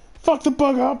 Fuck the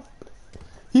bug up.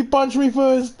 He punched me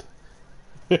first.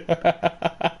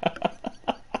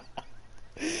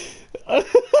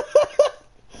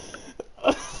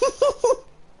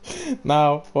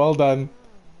 Now, well done.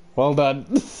 Well done.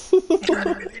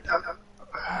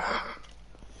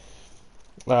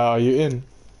 Are you in?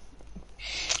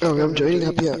 Oh, I'm joining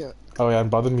up here. Oh yeah, and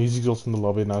by the music's also in the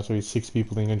lobby now, so he's 6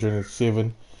 people, then you can join at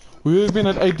 7. We would have been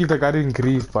at 8 if the guy didn't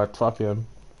grieve, but fuck him.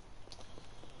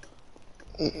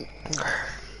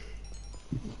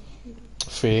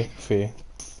 Fair.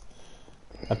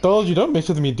 I told you, don't mess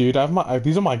with me, dude.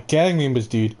 These are my gang members,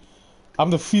 dude. I'm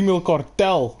the female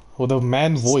cartel with a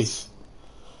man voice.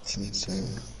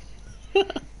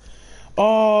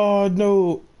 Oh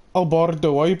no,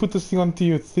 Alberto, why you put this thing onto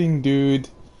your thing, dude?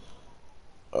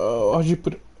 Why'd you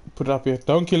put it up here?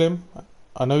 Don't kill him.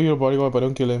 I know you're a bodyguard, but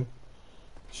don't kill him.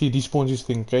 See, despawns his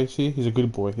thing, okay? See, he's a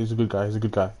good boy. He's a good guy.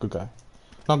 Good guy.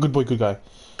 Not good boy, good guy.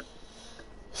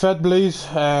 Fat Blaze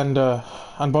and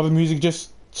Unbothered Music,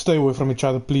 just stay away from each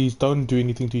other, please. Don't do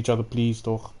anything to each other, please,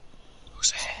 toch?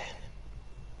 Who's Ham?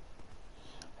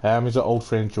 Ham is an old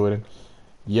friend, Jordan.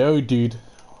 Yo, dude.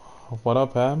 What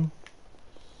up, Ham?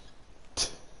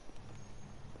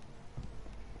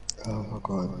 Oh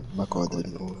my god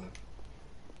didn't move.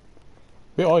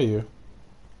 Where are you?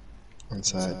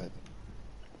 Inside.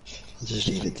 I just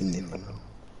read it in there for now.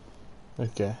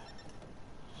 Okay.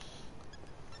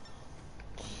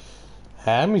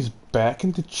 Ham is back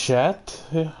in the chat.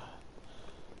 Yeah.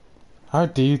 How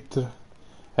deep?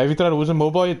 Have you tried using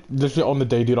mobile? Literally on the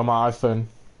day, dude, on my iPhone.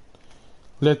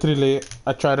 Literally,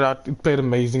 I tried it out. It played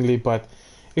amazingly, but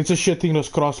it's a shit thing. It was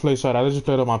crossplay, so I'd rather just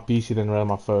play it on my PC than on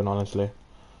my phone, honestly.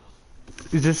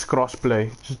 It's just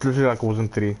crossplay. Just literally like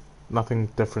Warzone 3. Nothing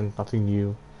different, nothing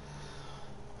new.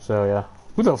 So yeah.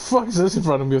 Who the fuck is this in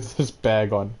front of me with this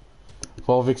bag on?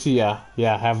 Well, Vixie,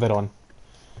 yeah, have that on.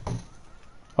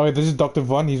 Oh, this is Dr.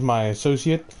 Von. He's my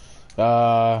associate.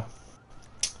 I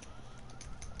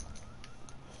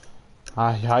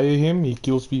hire him. He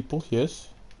kills people. Yes.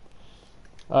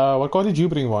 What car did you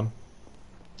bring, Von?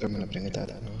 I'm gonna bring it out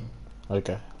now.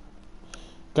 Okay.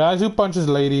 Guys, who punches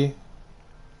lady?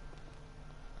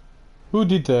 Who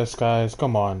did this, guys?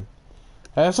 Come on.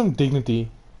 Have some dignity.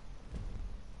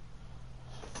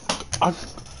 I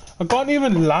can't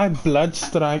even lie.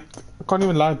 Bloodstrike. I can't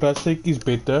even lie. Bloodstrike is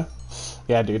better.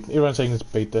 Yeah, dude. Everyone's saying it's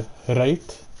better. Right?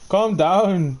 Calm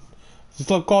down. There's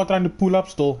still a car trying to pull up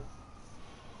still.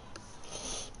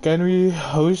 Can we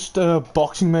host a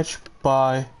boxing match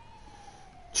by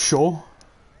Sure,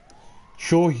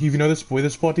 if you know this where the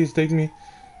spot is, take me.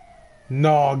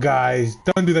 No, guys.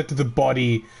 Don't do that to the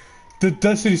body. The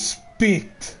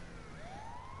disrespect.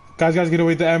 Guys, get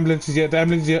away. The ambulance is here. The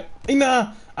ambulance is here.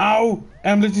 Ina! Ow!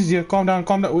 Ambulance is here. Calm down.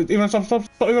 Wait, everyone stop.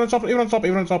 Everyone stop.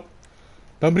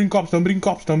 Don't bring cops.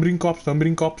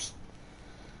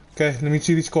 Okay, let me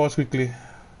see these cars quickly.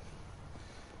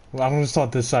 Well, I'm gonna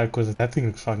start this side because that thing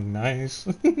looks fucking nice.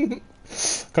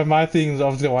 Cause my thing is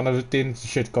obviously 1 out of 10. It's a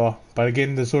shit car. But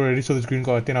again, this already saw this green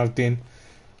car 10 out of 10.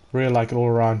 Really like it all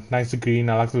around. Nice green.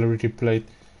 I like the Liberty plate.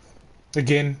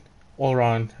 Again, all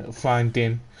around fine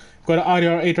 10. Got an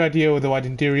RDR8 right here with the white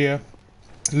interior.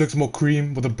 It looks more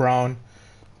cream with the brown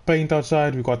paint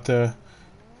outside. We got the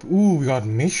we got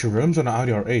mesh rims on the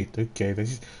RDR8. Okay,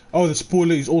 this is the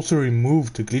spoiler is also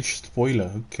removed. The glitch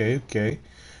spoiler. Okay.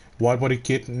 Wide body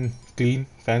kit, clean,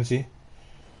 fancy.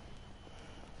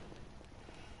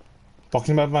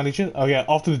 Boxing match matches. Oh yeah,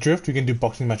 after the drift we can do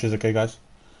boxing matches. Okay, guys.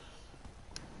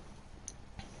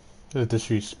 The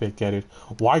disrespect, get it.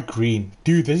 Why green?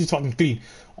 Dude, this is fucking clean.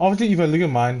 Obviously, if I look at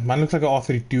mine looks like an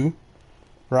R32.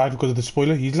 Right, because of the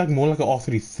spoiler. He's like more like an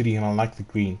R33 and I like the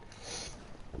green.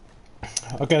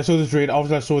 Okay, I saw this red.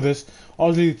 Obviously, I saw this.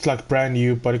 Obviously, it's like brand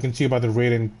new, but you can see about the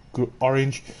red and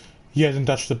orange. He hasn't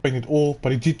touched the paint at all,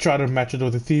 but he did try to match it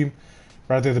with the theme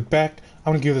right at the back.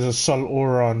 I'm gonna give this a solid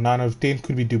aura on 9 out of 10.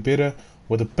 Could we do better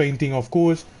with the painting, of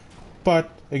course, but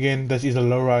again, this is a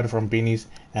lowrider from Benny's,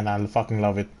 and I fucking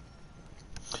love it.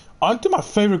 On to my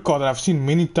favorite car that I've seen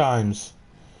many times.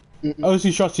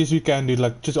 OC shots, yes we can, dude,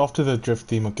 like just after the drift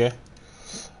theme, okay?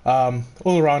 All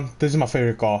around, this is my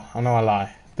favorite car. I'm not gonna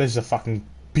lie. This is a fucking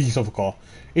piece of a car.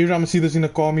 Every time I see this in a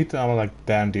car meet, I'm like,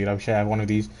 damn, dude, I wish I had one of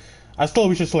these. I still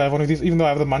wish I still have one of these, even though I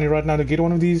have the money right now to get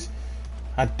one of these.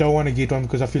 I don't want to get one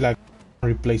because I feel like I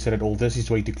can't replace it at all. This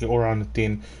is way too clear. All around a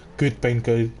 10. Good paint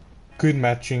code. Good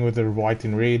matching with the white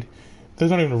and red.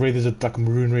 There's not even red, there's like a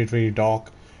maroon red, very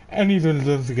dark. And even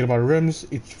don't forget about rims,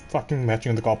 it's fucking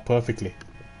matching the car perfectly.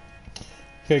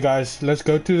 Okay guys, let's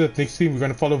go to the next theme. We're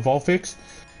going to follow Volfix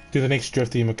to the next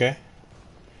drift theme, okay?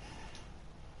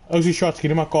 OC shots,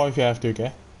 get in my car if you have to,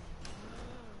 okay?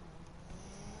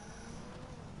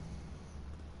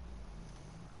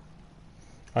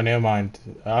 Oh, never mind.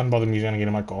 I don't bother me, he's gonna get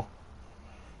in my car.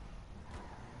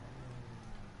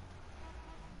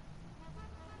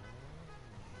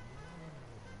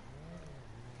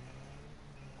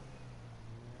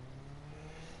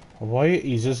 Why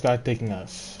is this guy taking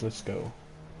us? Let's go.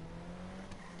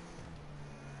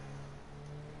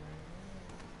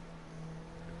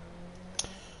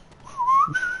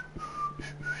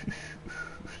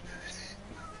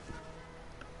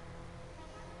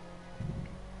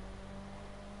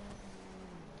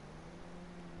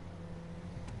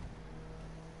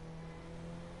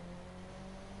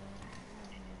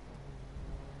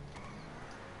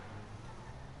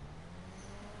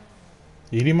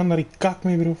 Hierdie man dat die kak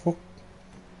mee, bro, fuck.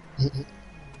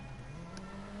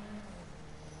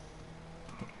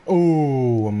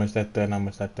 Oh, I missed that turn, I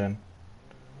missed that turn.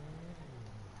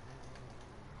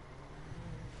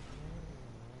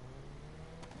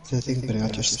 So I think putting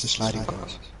out just the sliding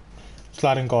cars.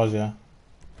 Sliding cars, yeah.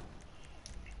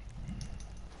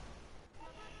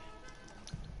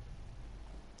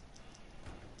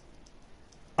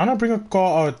 I'm not bring a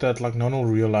car out that like no one will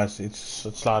realize it's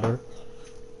a slider.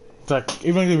 It's like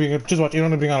even if we just watch, you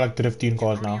want to bring out like 15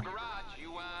 cars now.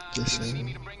 Just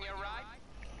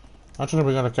I'm trying to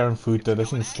bring out a Karen food though.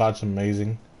 This thing slides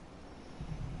amazing.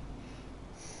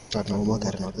 not normal,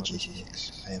 I don't have the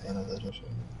GC6. I have one of those also.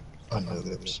 Oh, no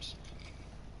grips.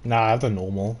 Nah, I have the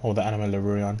normal or the animal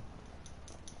livery on.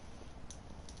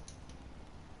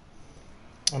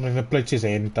 I mean the plate says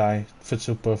hentai, fits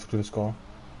so perfect with this car.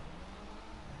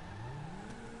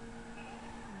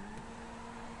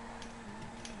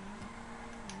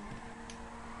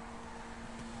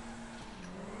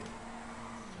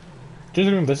 Just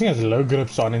remember, this thing has low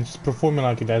grips on and it's performing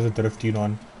like it has a drift tune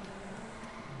on.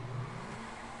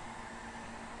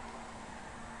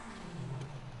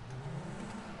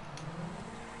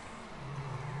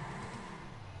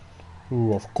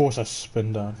 Ooh, of course I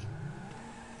spin down.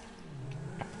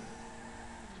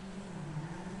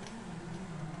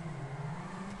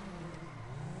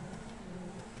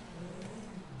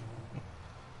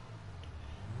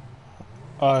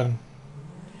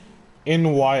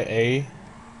 NYA.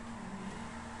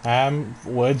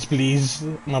 Words please.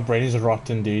 My brain is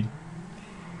rotten, dude.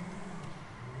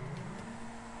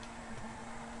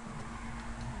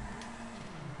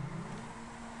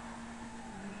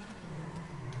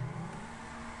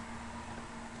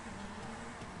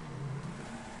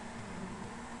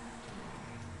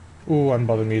 Ooh,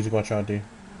 unbothered music, watch out, dude.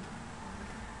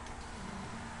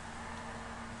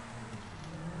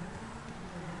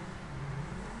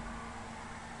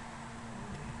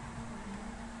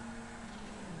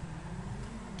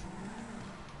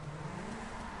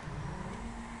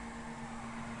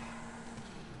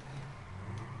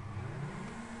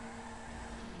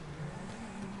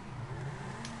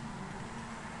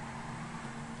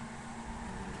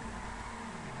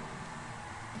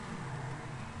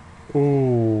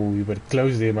 Ooh, you better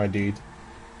close there, my dude.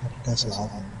 That's loud.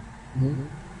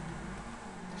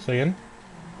 Say again?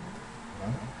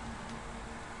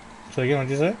 Say again,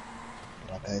 what'd you say?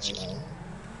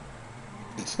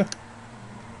 That's loud.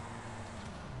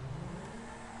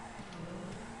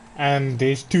 And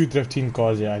there's two drifting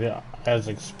cars here, as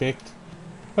expect.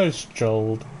 But it's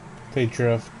chilled. They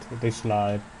drift, they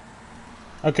slide.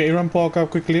 Okay, everyone park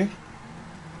up quickly.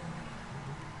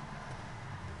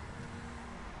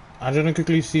 I'm gonna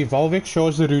quickly see. Volvic, show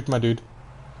us the route, my dude.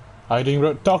 How you doing,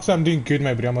 bro? Talks, I'm doing good,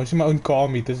 my bro. I'm using my own car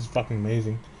meet. This is fucking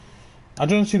amazing. I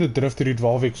don't see the drift route,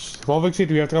 Volvic. Volvic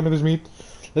said we have to come to this meet.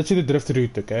 Let's see the drift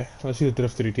route, okay? Let's see the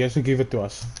drift route. He has to give it to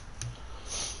us.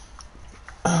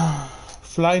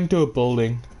 Fly into a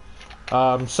building.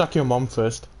 Suck your mom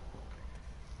first.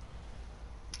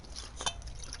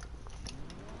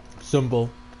 Simple.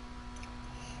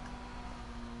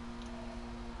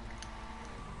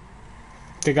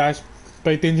 Okay, guys,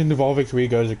 pay attention to Volvix where he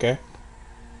goes, okay?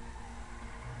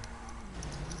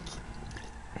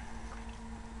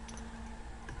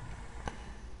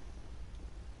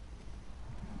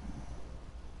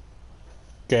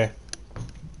 Okay.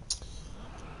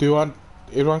 Do you want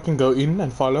everyone can go in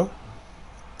and follow?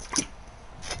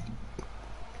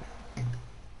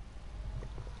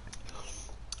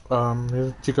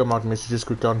 Here's check them out messages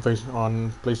quickly on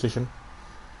on PlayStation.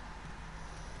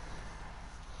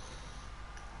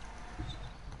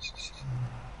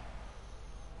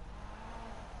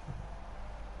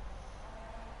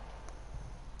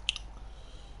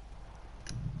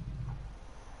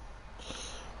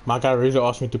 My guy really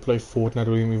asked me to play Fortnite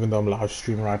with him even though I'm live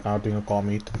streaming right now doing a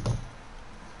CarMeet.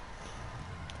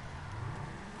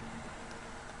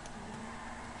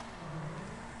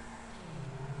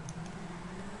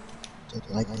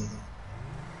 Don't like me.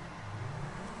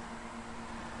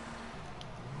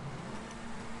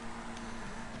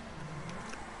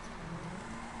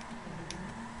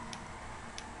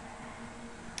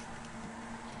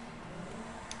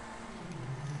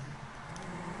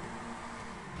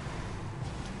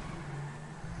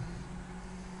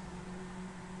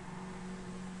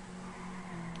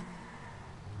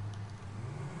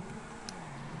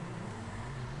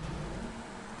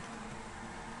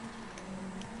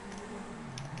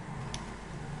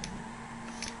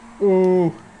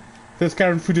 Oh, this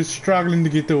current food is struggling to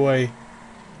get away.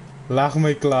 Lag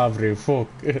my klaar, bro. Fuck.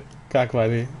 Kijk maar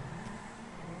die.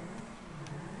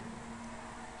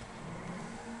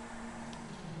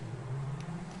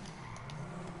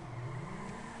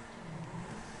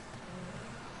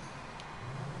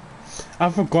 I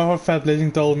forgot what Fat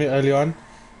Legend told me early on.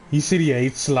 He said he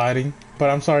hates sliding, but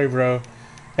I'm sorry, bro.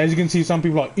 As you can see, some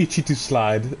people are itchy to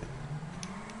slide.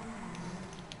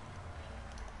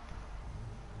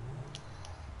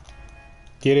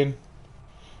 Get in.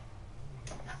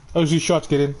 Oh, see shots,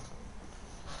 get in.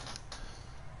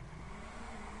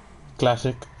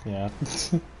 Classic, yeah.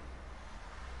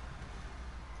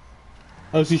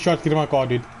 Oh, see shots, get in my car,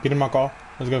 dude. Get in my car.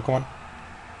 Let's go, come on.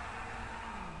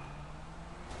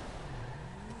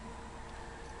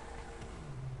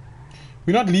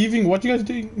 We're not leaving, what you guys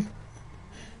doing?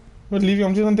 We're not leaving,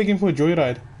 I'm just taking for a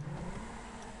joyride.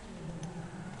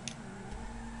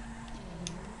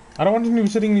 I don't want him to be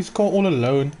sitting in his car all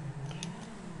alone.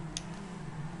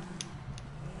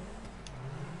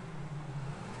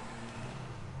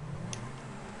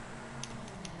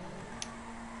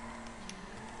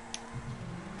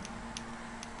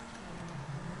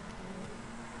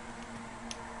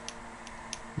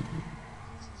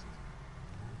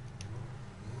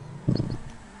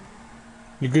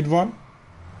 You good, Vaughn?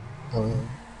 Oh,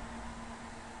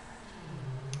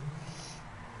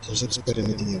 there's a bit in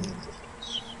the DM.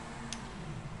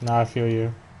 Nah, I feel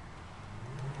you.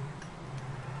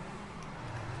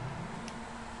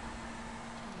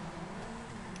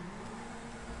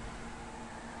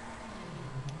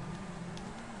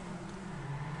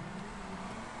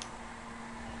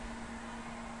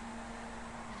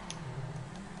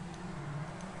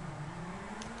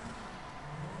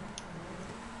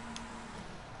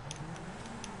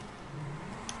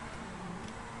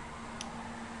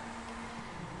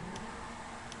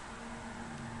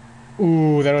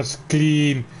 Ooh, that was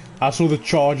clean. I saw the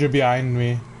charger behind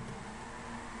me.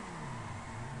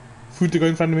 Food to go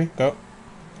in front of me. Go.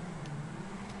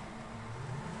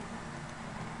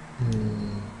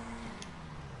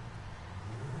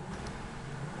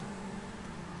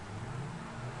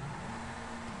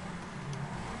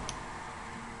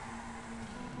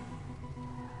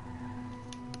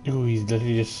 Ooh, he's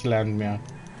literally just slammed me out.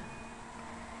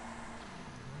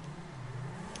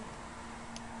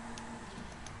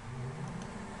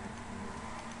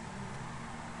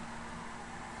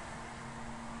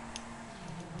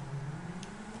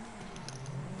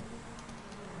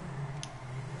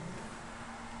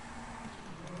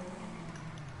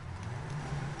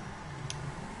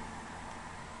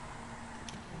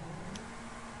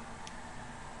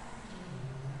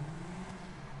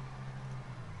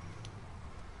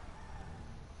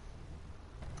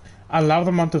 I love the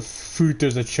amount of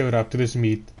fruiters that showed up to this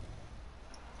meet.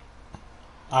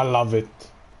 I love it.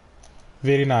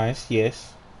 Very nice,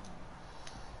 yes.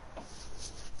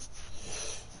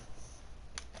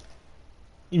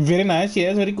 Very nice,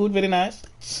 yes, very good, very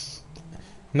nice.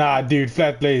 Nah, dude,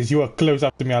 Flat Blaze, you are close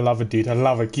up to me. I love it, dude. I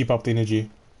love it. Keep up the energy.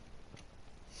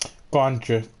 Can't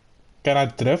drift. Can I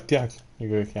drift? Yeah, you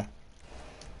go,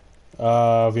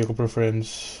 yeah. Vehicle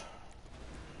preference.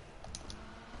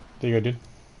 There you go, dude.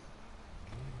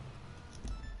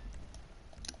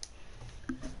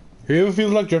 you ever feel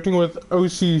like drifting with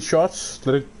OC shots?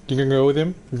 You can go with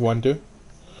him if you want to.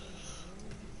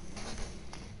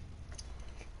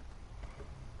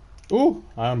 Ooh,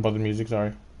 I don't bother music,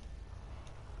 sorry.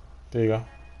 There you go.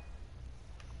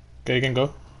 Okay, you can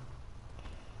go.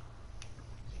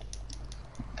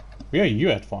 Yeah, you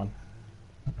had fun.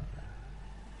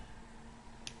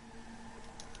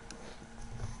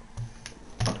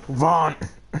 Vaughn!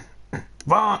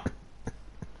 Vaughn!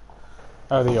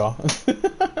 Oh, there you are.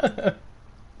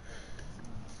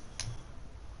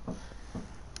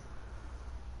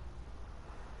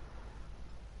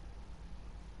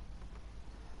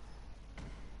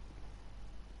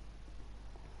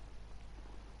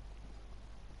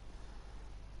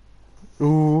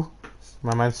 Ooh,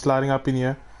 my man's sliding up in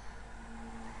here.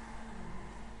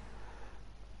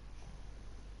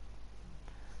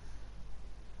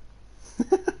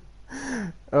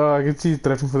 Oh, I can see he's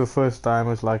driving for the first time,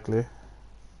 most likely.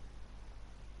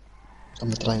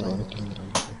 I'm trying on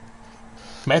it.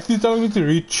 Matthew telling me to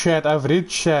read chat. I've read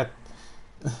chat.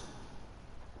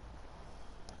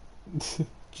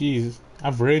 Jeez,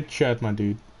 I've read chat, my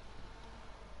dude.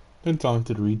 Don't tell me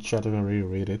to read chat if I already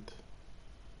read it.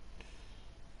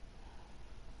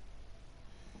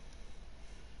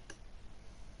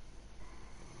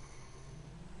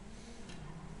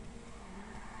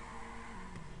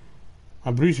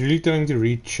 My bro's really telling me to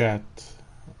read chat.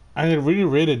 I really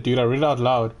read it, dude. I read it out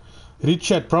loud. Read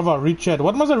chat, brother, read chat.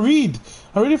 What must I read?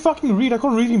 I already fucking read. I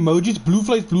can't read emojis. Blue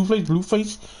face, blue face, blue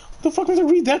face. What the fuck must I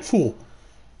read that for?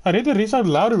 I read the rest out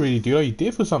loud already, dude. Are you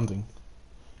deaf or something?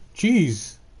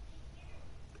 Jeez.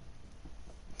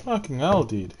 Fucking hell,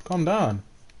 dude. Calm down.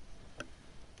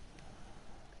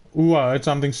 Ooh, I heard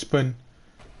something spin.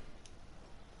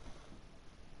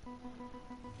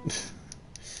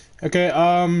 Okay,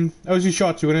 OC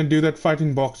shots. We're gonna do that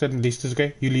fighting box at Lister's,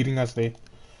 okay? You leading us there.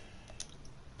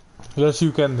 Unless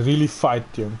you can really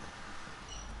fight, dude.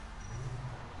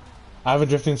 I haven't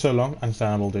drifted in so long.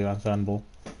 Understandable, dude. Understandable.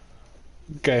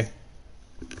 Okay.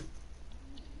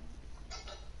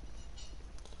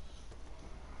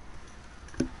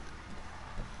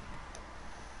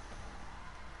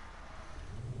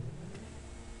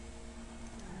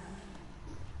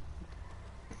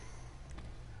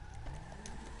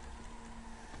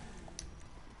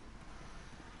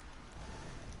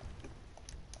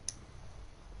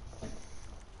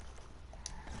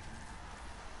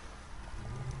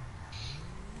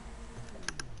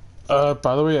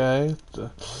 By the way,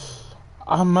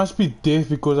 I must be deaf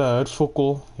because I heard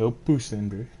Fokol. Yo, push then,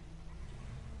 bro.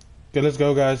 Okay, let's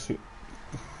go, guys.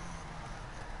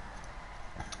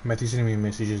 Matthew's sending me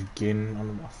messages again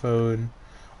on my phone.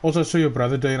 Also, I saw your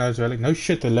brother doing Ice Valley. No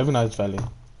shit, they live in Ice Valley.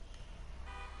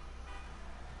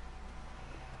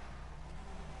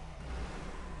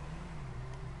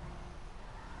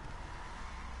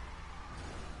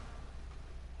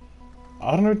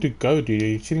 I don't know where to go, dude. Are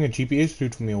you setting a GPS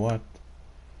route for me or what?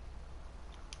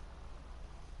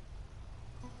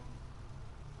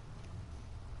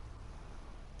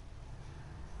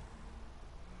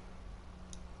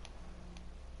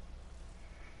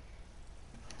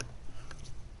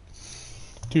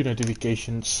 Two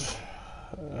notifications.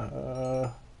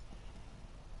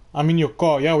 I'm in your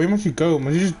car. Yeah, where must you go?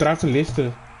 Must you just drive to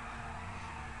Leicester?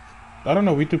 I don't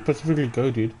know where to specifically go,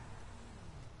 dude.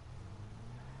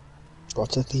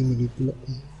 What's the theme you play?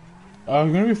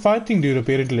 I'm gonna be fighting, dude,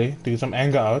 apparently, to get some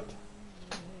anger out.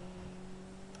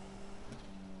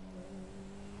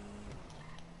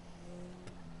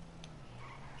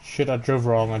 Shit, I drove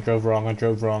wrong, I drove wrong, I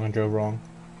drove wrong, I drove wrong.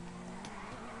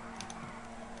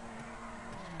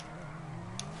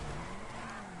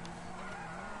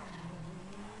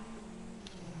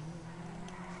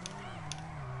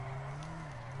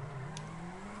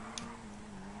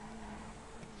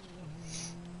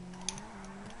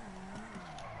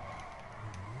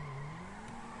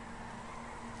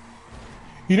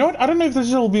 You know what? I don't know if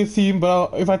this will be a theme,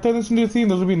 but if I turn this into a theme,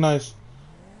 this will be nice.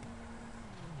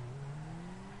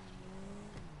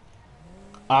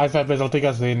 Fat I'll take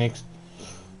us there next.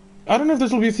 I don't know if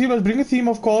this will be a theme, but bring a theme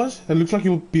of cars that looks like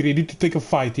you'll be ready to take a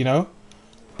fight, you know?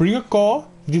 Bring a car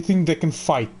that you think they can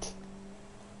fight.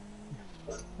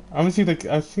 I'm gonna see, like,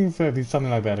 I think there's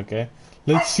something like that, okay?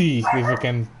 Let's see if I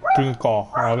can bring a car.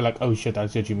 And I'll be like, oh shit, I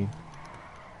see what you mean.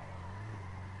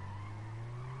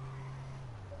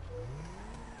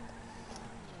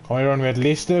 Come on, we're at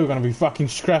Leicester, we're gonna be fucking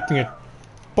scrapping it.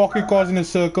 Park your cars in a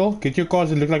circle, get your cars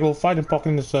that look like they'll fight and park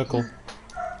in a circle.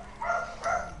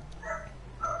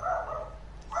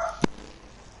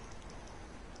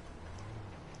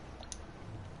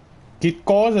 Get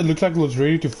cars that look like they're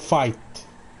ready to fight.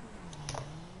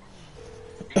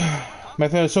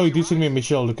 Matthew, so you did send me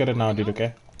Michelle. Look at it now, dude,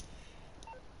 okay?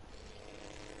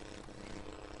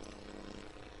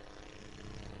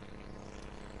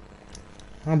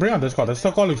 I'll bring out this car. This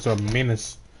car looks like a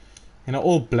menace. You know,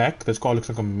 all black, this car looks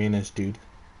like a menace, dude.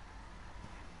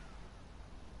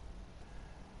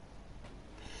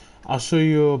 I'll show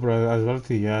you, bro, as well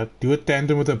to yeah. Do a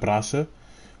tandem with a brasser.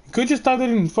 You could just type that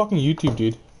in fucking YouTube,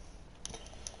 dude.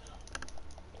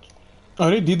 I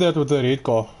already did that with the red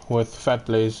car with Fat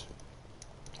Blaze.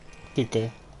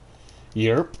 Okay.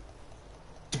 Yep.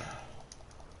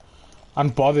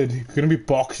 Unbothered. You're gonna be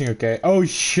boxing, okay? Oh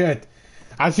shit.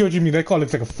 I see what you mean. That car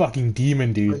looks like a fucking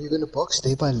demon, dude. Are you gonna box?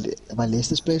 Stay by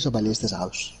Lester's place or by Lester's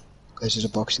house? Because there's a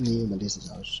boxing near by Lester's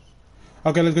house.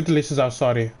 Okay, let's go to Lester's house,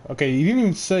 sorry. Okay, you didn't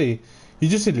even say. You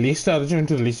just said Lester, I just went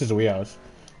to the Lester's warehouse.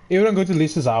 Everyone go to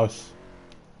Lester's house.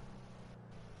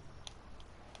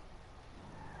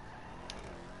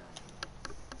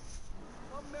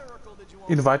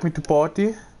 Invite me to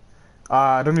party?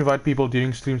 I don't invite people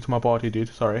during streams to my party, dude.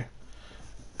 Sorry.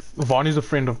 Vaughn is a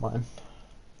friend of mine.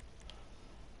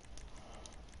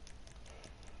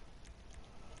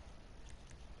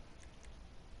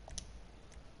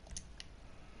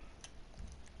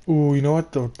 Ooh, you know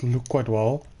what? That would look quite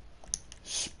well.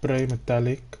 Spray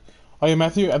metallic. Oh yeah,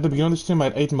 Matthew, at the beginning of the stream I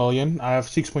had 8 million. I have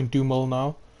 6.2 mil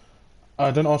now.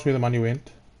 Don't ask where the money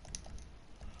went.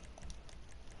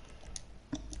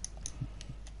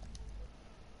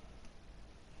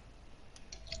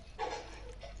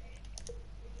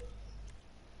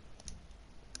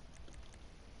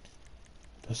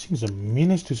 This thing's a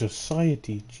menace to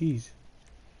society, jeez.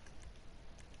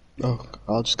 Oh,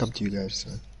 I'll just come to you guys.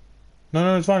 So.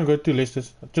 No, it's fine, go to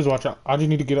Lester's. Just watch out. I just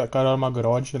need to get out of my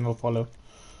garage and they'll follow.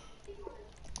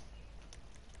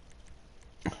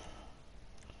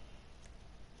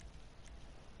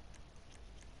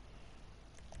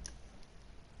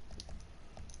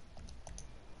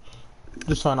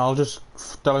 Just fine, I'll just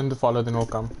tell him to follow, then he'll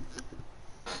come.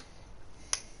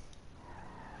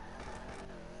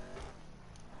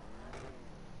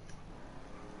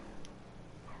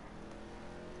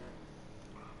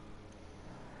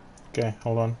 Okay,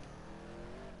 hold on.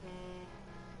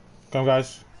 Come,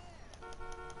 guys.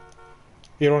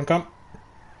 Everyone come.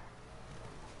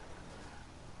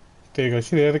 There you go,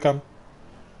 see, there they come.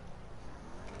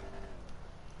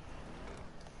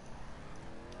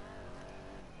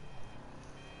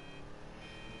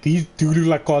 These do look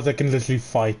like cars that can literally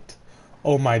fight.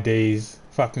 Oh my days.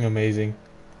 Fucking amazing.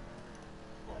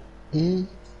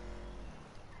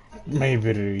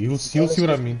 Maybe. You'll see what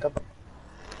I mean.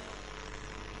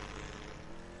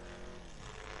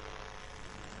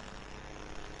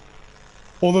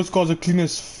 All those cars are clean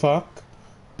as fuck.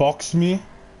 Box me.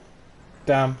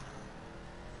 Damn.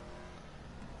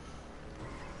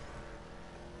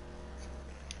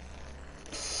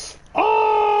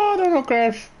 Oh, I don't know,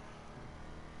 crash.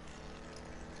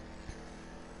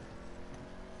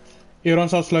 Everyone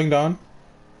start slowing down.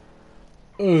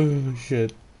 Oh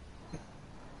shit.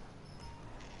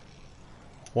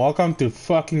 Welcome to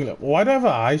fucking. Why do I have a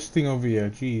ice thing over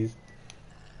here? Jeez.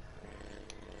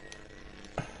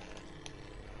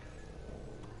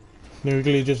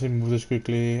 Quickly, just remove this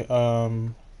quickly.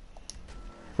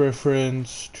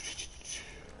 Preference.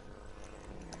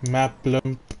 Map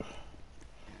limp.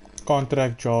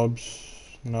 Contract jobs.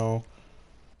 No.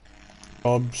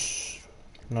 Jobs.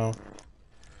 No.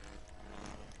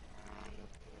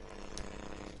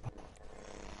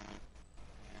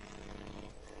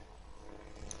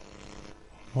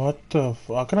 What the f-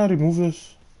 How can I remove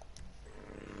this?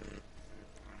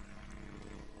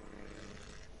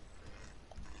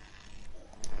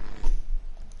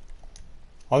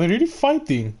 Are they really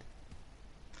fighting?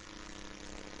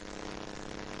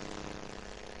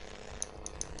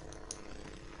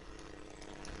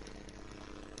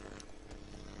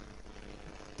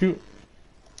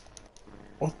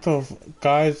 What the f-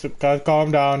 guys,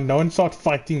 calm down. No one start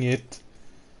fighting yet.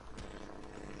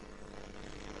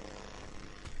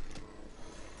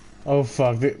 Oh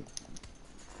fuck.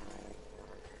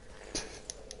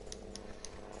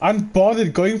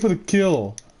 Unbothered going for the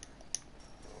kill.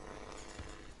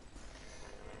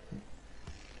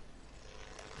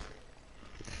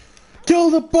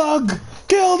 Kill the bug!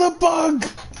 Kill the bug!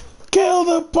 Kill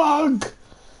the bug!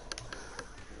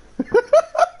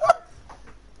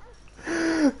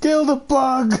 Kill the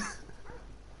bug!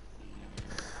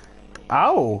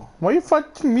 Ow! Why are you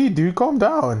fighting me, dude? Calm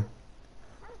down.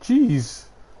 Jeez.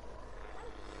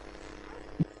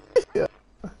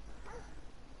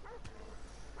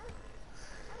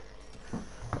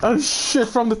 Oh shit,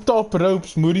 from the top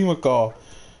ropes, moedie mekaar.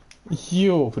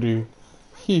 Yo, bro.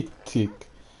 Hectic.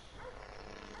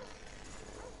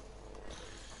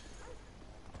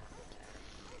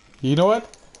 You know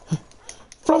what?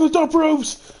 From the top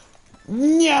ropes!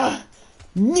 Nya!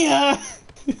 Nya!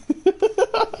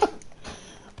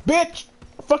 Bitch!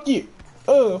 Fuck you!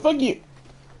 Fuck you!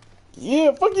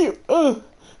 Yeah, fuck you!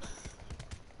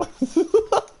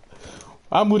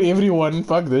 I'm with everyone,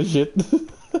 fuck this shit.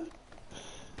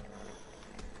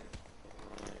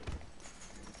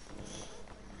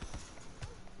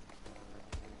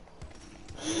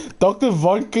 Dr.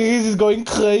 Von Case is going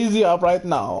crazy up right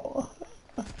now.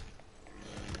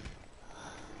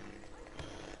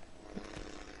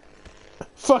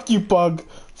 Fuck you, Pug.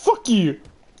 Fuck you.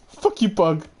 Fuck you,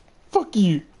 Pug. Fuck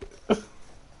you.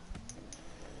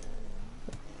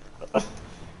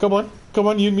 Come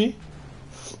on, you and me.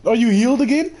 Oh, you healed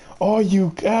again? Oh,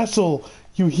 you asshole.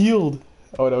 You healed.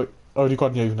 Oh, no. Oh, you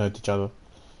can't even hurt each other.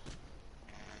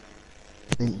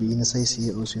 The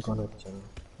NSIC also you can't hurt each other.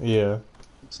 Yeah.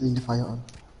 Friendly fire on.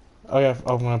 Oh yeah,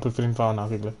 I'm gonna put friendly fire now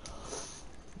quickly.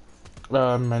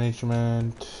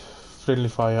 Management, friendly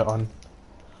fire on.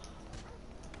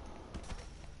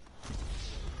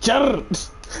 Jarr!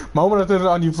 Moment I turn it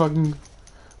on, you fucking.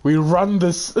 We run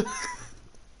this.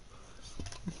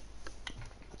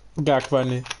 Gag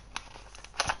funny.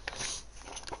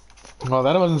 Well,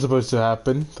 that wasn't supposed to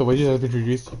happen. The wages have been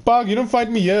reduced. Bug, you don't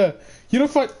fight me here. You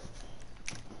don't fight.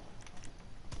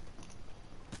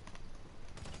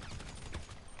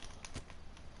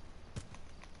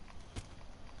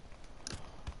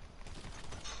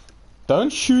 Don't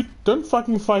shoot, don't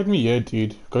fucking fight me here,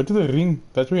 dude. Go to the ring,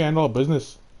 that's where we handle our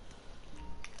business.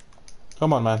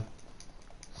 Come on, man.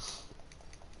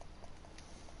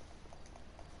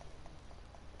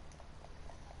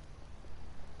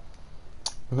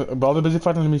 While they're busy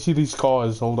fighting, let me see these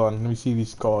cars. Hold on, let me see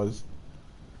these cars.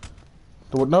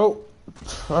 No!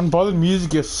 Unbothered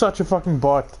music, you're such a fucking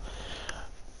bot.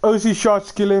 OC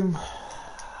shots, kill him.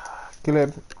 Kill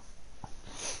him.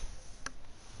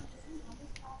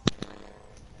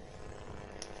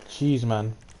 Jeez,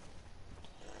 man.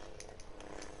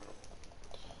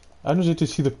 I just had to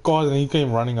see the cars and he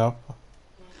came running up.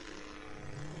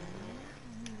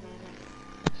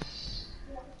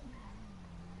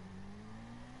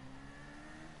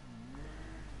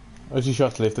 OC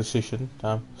shots left the session.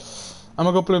 Damn. I'm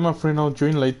gonna go play with my friend. I'll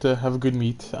join later. Have a good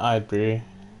meet. Alright, bro.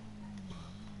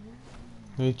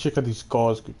 Let me check out these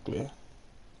cars quickly.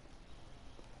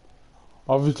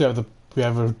 Obviously, we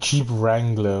have a Jeep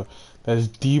Wrangler that is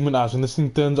demon eyes. When this thing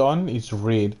turns on, it's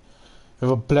red. We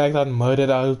have a blacked out,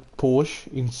 murdered out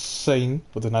Porsche, insane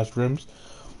with the nice rims.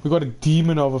 We got a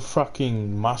demon of a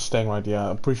fucking Mustang right here.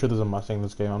 I'm pretty sure there's a Mustang in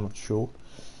this game. I'm not sure.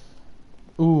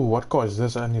 Ooh, what car is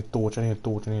this? I need a torch. I need a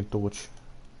torch. I need a torch.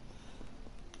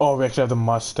 Oh, we actually have the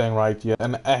Mustang right here.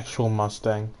 An actual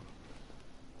Mustang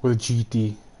with a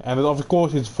GT. And of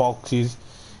course, it's Foxy's.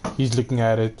 He's looking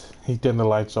at it. He turned the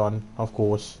lights on, of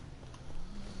course.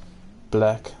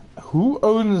 Black. Who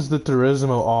owns the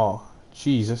Turismo R?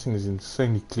 Jeez, this thing is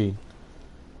insanely clean.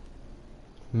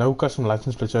 No custom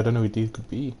license plate, so I don't know what it could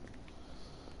be.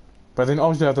 But then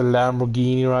obviously I have the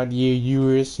Lamborghini right here,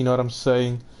 US, you know what I'm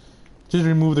saying? Just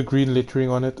remove the green lettering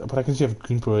on it, but I can see I have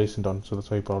green fluorescent on, so that's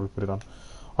why you probably put it on.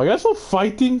 Are you guys all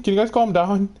fighting? Can you guys calm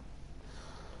down?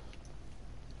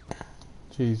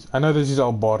 Jeez, I know this is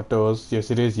Alberto's.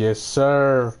 Yes, it is. Yes,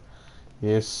 sir.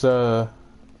 Yes, sir.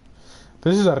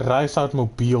 This is a riced out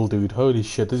mobile, dude. Holy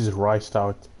shit, this is riced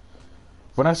out.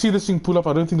 When I see this thing pull up,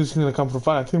 I don't think this thing's gonna come for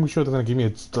fun. I think we're sure they're gonna give me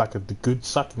a good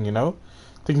sucking, you know?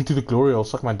 Take me to the glory, I'll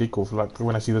suck my dick off like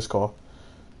when I see this car.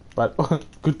 But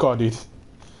good car, dude.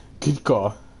 Good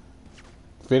car.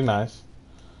 Very nice.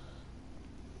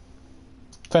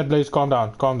 Fat Blaze, calm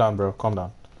down, bro, calm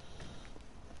down.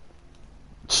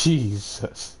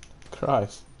 Jesus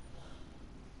Christ.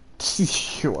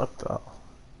 What the hell?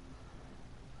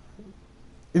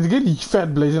 It's getting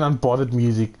Fat Blaze and unbothered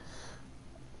music.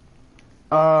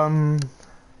 Let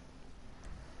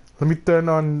me turn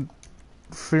on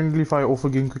friendly fire off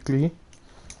again quickly.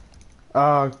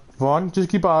 Vaughn, just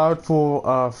keep an eye out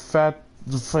for Fat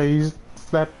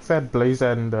Blaze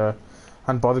and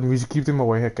unbothered music. Keep them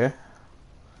away, okay?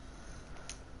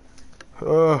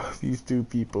 These two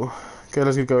people. Okay,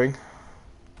 let's get going.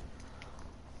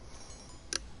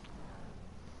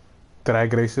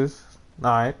 Drag races.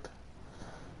 Alright.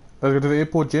 Let's go to the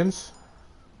airport, gents.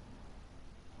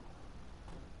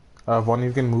 Vaughn,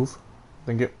 you can move.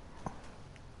 Thank you.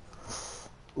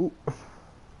 Ooh.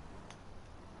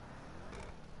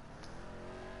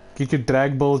 Get your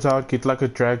drag balls out. Get like a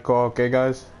drag car, okay,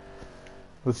 guys?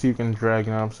 Let's see if you can drag,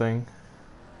 you know what I'm saying?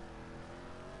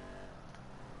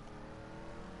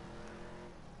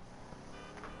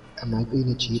 I might be in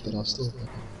a Jeep, but I'll still.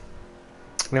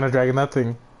 I'm gonna drag in that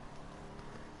thing.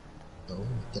 Jo,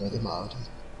 det er rigtig meget.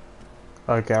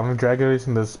 Okay, I'm drag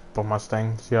racing this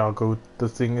Mustang. See how good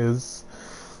this thing is.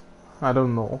 I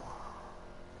don't know.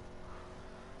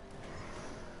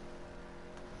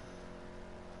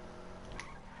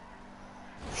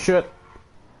 Shit.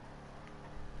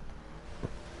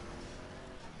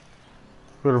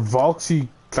 Where Volksy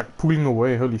like pulling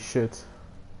away, holy shit.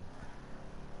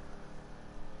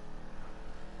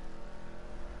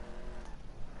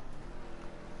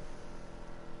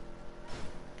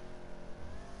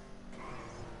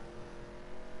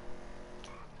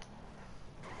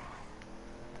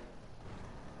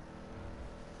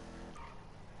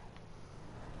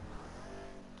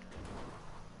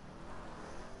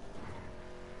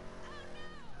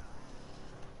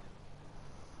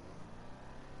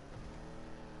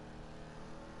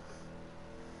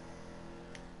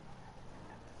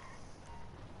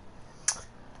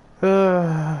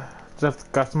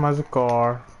 Just customize a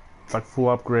car. It's like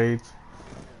full upgrades.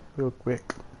 Real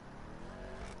quick.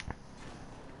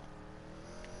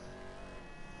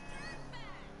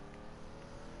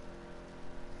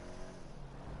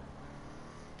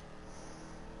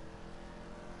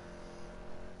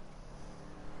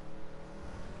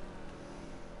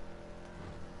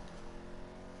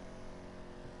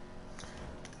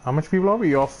 How much people are we?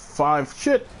 You're 5.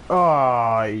 Shit!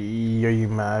 Ah, are you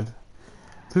mad?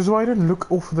 This is why I don't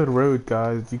look off the road,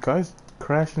 guys. You guys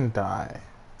crash and die.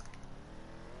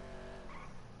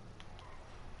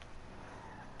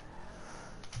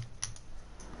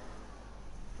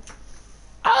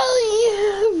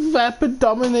 I Vapid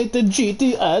dominated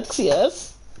GTX,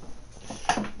 yes.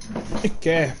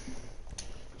 Okay.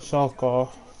 Sell car.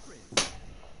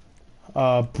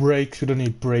 Brakes. We don't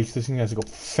need brakes. This thing has to go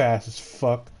fast as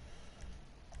fuck.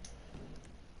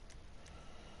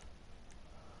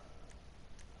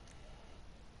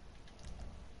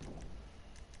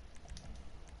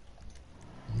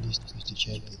 To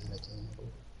check it right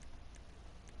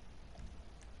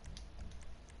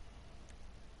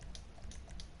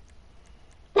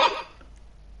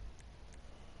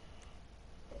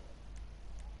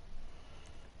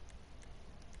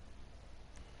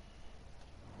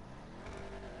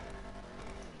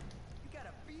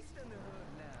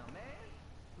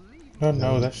now.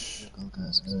 No, that's...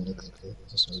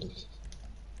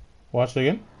 Watch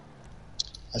again?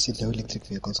 I said no electric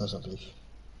vehicles, alsjeblieft.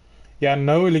 Yeah,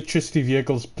 no electricity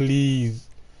vehicles, please.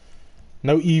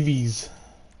 No EVs.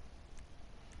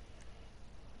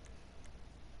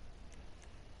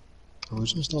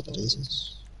 Who's gonna start the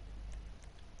races?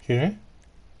 Okay.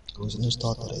 Who's gonna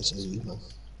start the races, you man?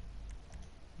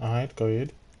 Alright, go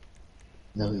ahead.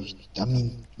 No, I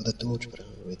mean, with a torch, bro.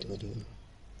 Wait, what do you?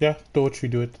 Yeah, torch, we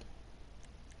do it.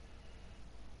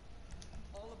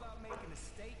 All about making a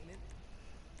statement.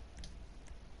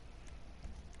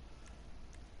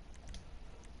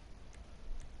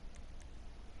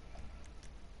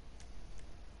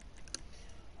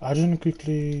 I just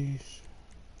quickly...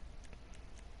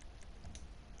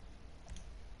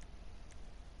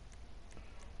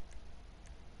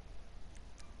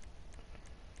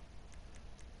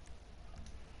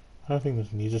 I don't think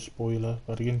this needs a spoiler,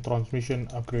 but again, transmission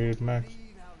upgraded max.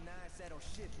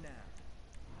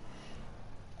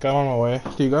 Come on my way,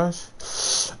 see you guys.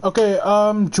 Okay,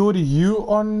 Jordy, you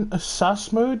on a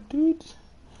SAS mode, dude?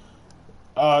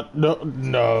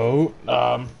 No,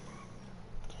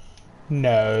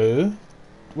 no.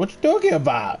 What you talking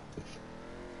about?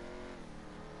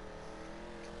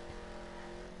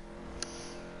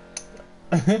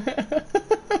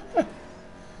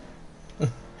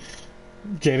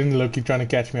 Jaden Loki trying to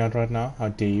catch me out right now. How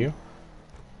dare you?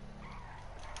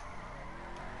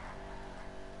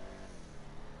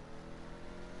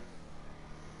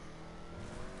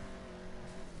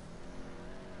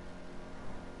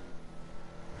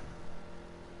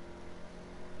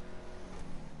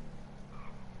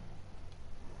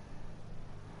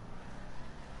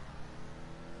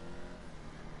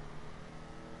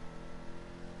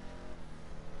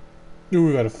 Ooh,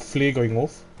 we got a flare going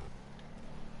off.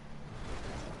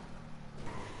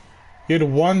 You had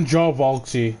one job,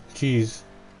 Volksy. Jeez.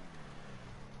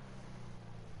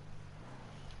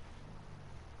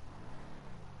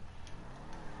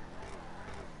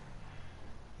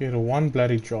 You had one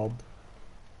bloody job.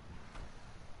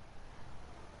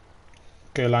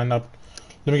 Okay, line up.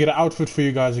 Let me get an outfit for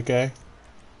you guys, okay?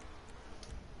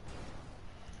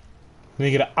 Let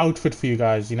me get an outfit for you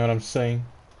guys, you know what I'm saying?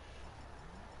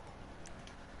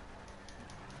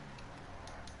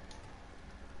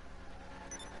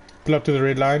 Pull up to the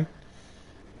red line.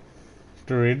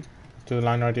 The red. To the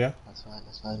line right here. That's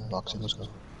fine. Boxing, let's go.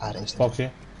 Race. Box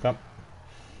here. Come.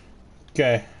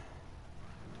 Okay.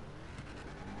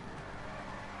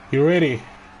 You ready?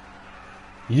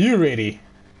 You ready?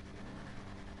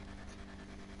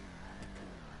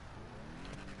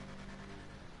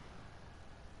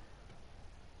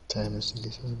 Time is in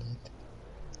this one night.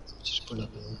 Just pull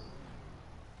up here.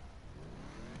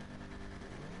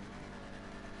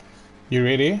 You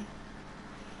ready?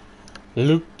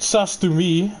 Look sus to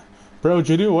me. Bro,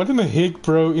 Judy, what in the heck,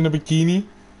 bro, in a bikini?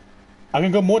 I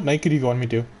can go more naked if you want me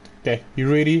to. Okay, you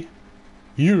ready?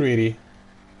 You ready?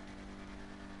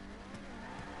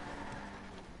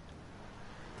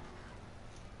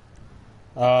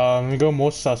 Let me go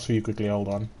more sus for you quickly, hold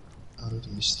on. How do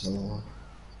you slow?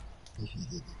 If you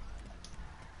did.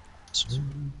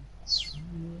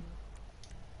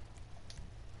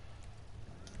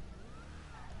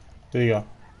 There you go.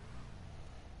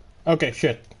 Okay,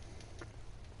 shit.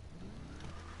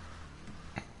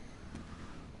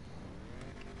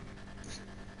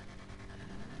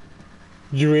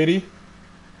 You ready?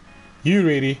 You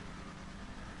ready?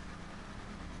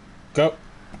 Go.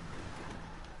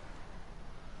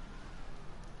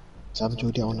 Some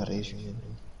duty on a race.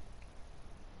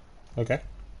 Okay.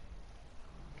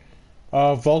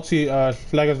 Volksy,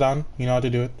 flag us down. You know how to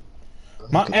do it.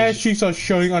 My ass cheeks are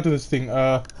showing onto this thing.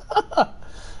 I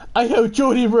have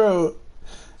Jody, bro.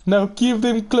 Now keep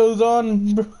them clothes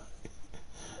on, bro.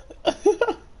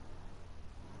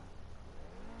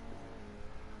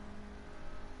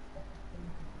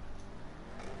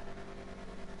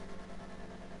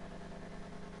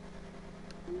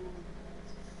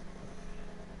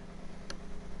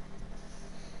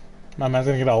 My man's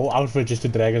gonna get a whole outfit just to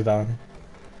drag us down.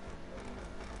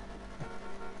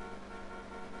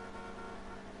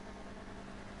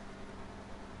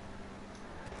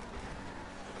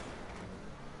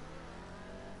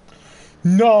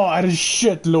 No, I had a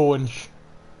shit launch.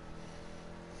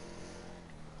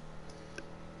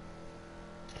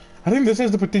 I think this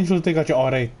has the potential to take out your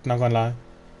R8, not gonna lie.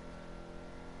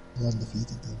 You have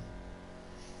defeated them.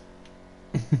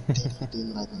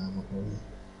 10 right now, my boy.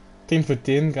 10 for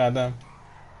 10, goddamn.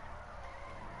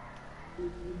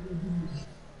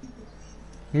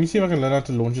 Let me see if I can learn how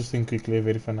to launch this thing quickly,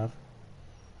 very fun enough.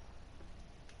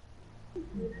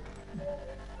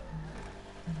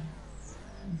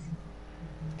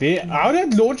 How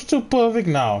did I launch it so perfect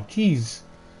now? Jeez.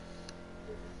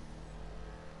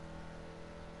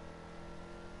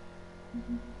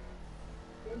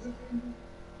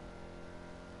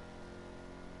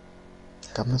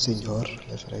 Come on, senor.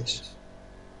 Let's race.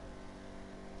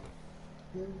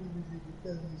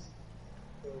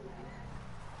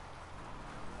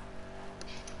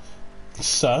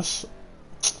 Sus.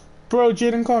 Bro,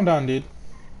 Jaden, calm down, dude.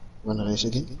 Wanna race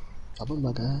again? Come on,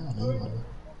 baga. Ano yun, ano?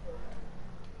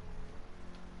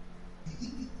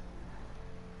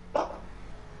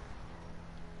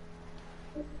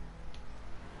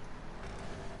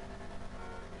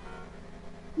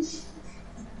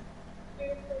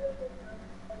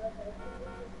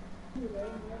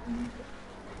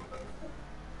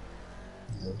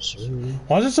 No, sir.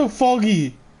 Why is it so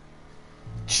foggy?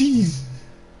 Jeez.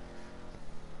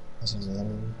 Doesn't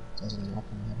matter. Doesn't matter.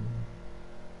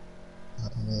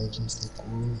 Happened against the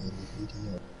cool and the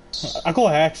video. I call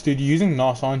hacks, dude. You're using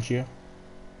NOS, aren't you?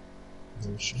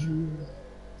 No, sir.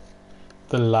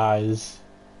 The lies.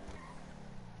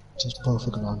 Just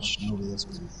perfect launch. No wheels,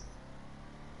 man.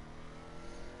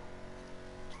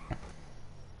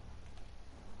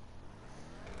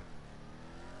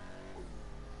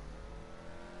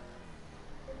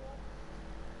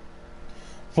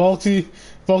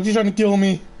 Volksy's trying to kill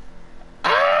me.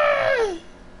 Ah!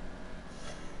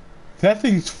 That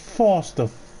thing's fast the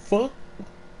fuck.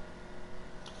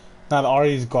 Now the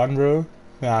RE's gone, bro.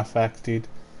 Nah, facts, dude.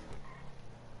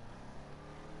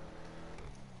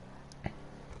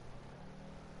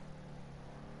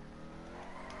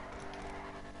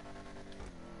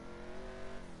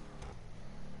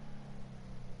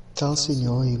 Tell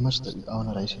senor he must own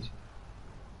a racing.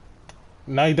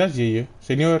 Now he does hear you.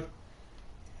 Senor,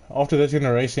 after that you're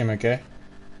gonna race him, okay?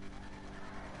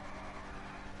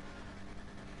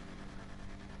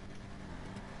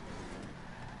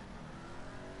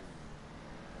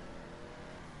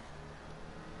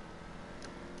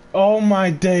 Oh my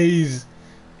days!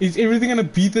 Is everything gonna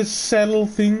beat this saddle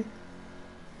thing?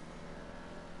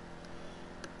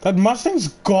 That Mustang's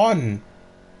gone!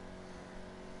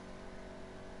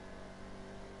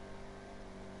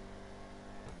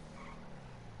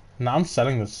 Nah, I'm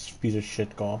selling this piece of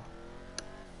shit car.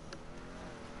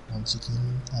 Once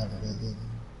again, have a wedding.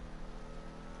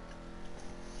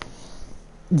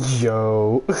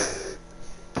 Yo.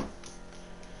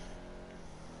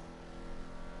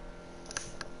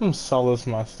 I'm sell this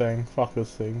Mustang. Fuck this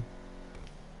thing.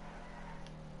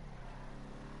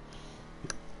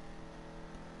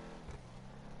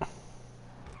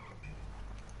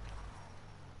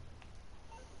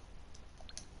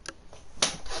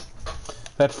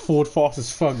 That Ford fast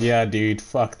as fuck. Yeah, dude.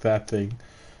 Fuck that thing.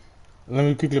 Let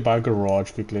me quickly buy a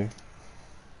garage quickly.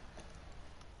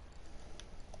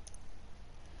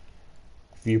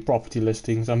 View property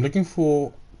listings. I'm looking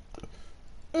for.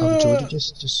 Jordy,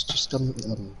 just come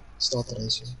start the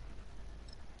race.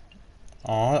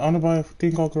 I wanna buy a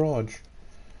thing called garage.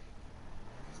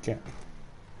 Okay.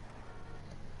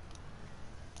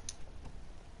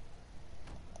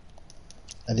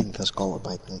 I think that's called a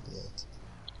bike like that.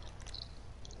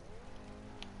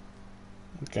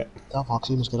 Okay. Tell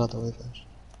Foxy must get out the way first.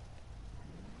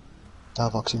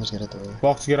 Tell Foxy must get out the way.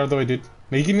 Fox, get out of the way, dude.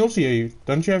 Now you can also hear you.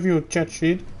 Don't you have your chat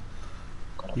sheet?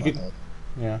 Forgot You about can. that.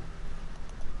 Yeah.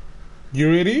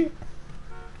 You ready?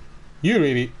 You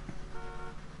ready?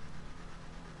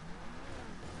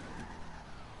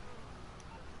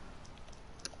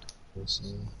 We'll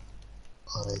see.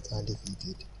 Alright,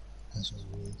 undefeated. As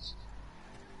always.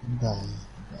 Bye.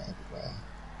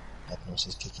 That nurse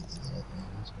is kicking in right now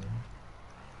as well.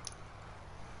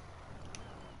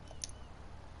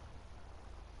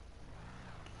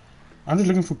 I'm just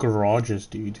looking for garages,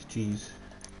 dude. Jeez.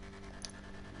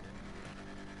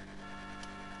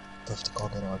 Tough to call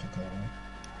garage okay,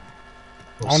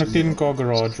 I want a 10-car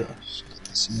garage.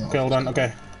 Okay, hold on.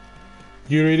 Okay.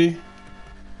 You ready?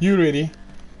 You ready?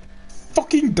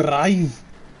 Fucking drive!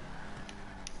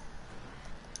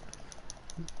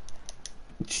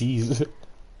 Jeez.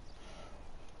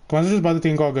 Come on, let's just buy the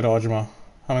 10-car garage, man.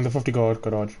 I mean the 50-car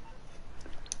garage.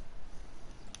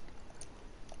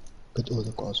 Put all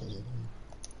the cars on it.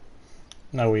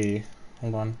 No way.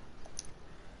 Hold on.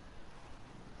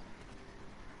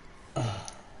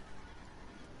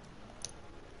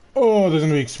 Oh, this is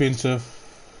gonna be expensive.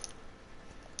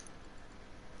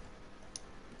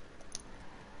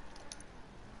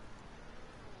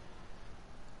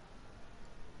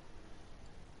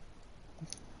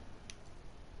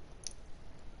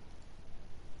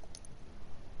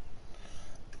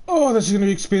 Oh, this is gonna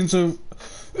be expensive.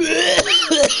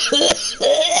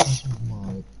 Oh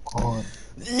my god.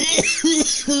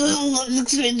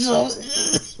 Expensive.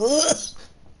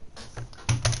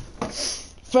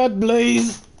 Fat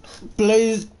Blaze.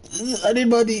 Blaze.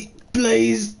 Anybody.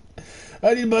 Blaze.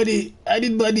 Anybody.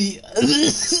 Anybody.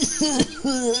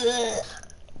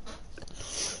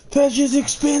 That's just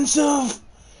expensive.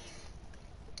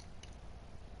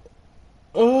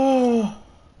 Oh.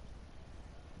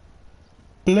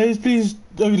 Blaze, please,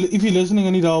 if you're listening,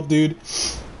 I need help, dude.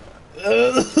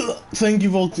 Thank you,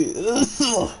 Volty.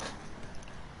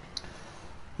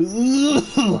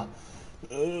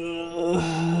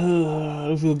 I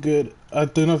don't feel good. I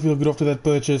do not feel good after that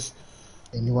purchase.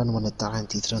 Anyone want to try and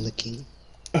teach on the key?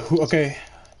 Okay.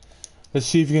 Let's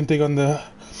see if you can take on the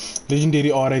legendary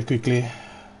R8 quickly.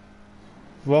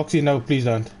 Voxy, no, please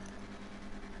don't.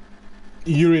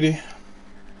 You ready?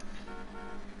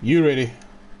 You ready?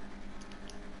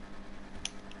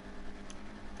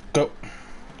 Go.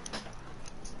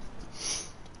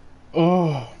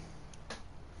 Oh.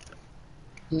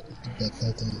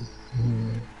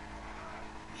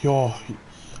 Yo.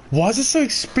 Why is it so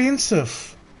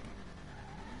expensive?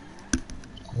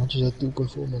 How much is that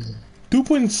 2.4 million?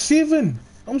 2.7.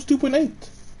 Almost 2.8.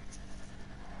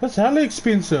 That's hella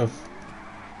expensive.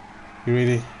 You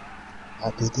ready?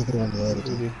 I beat everyone here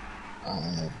already. Ready? I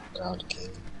am Ground King.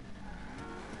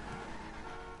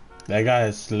 That guy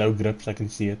has low grips, I can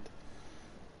see it.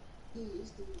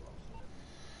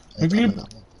 It's coming up.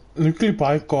 Quickly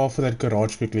buy a car for that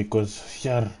garage quickly, cause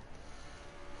yeah,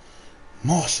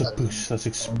 massive push. That's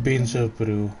expensive,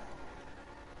 bro.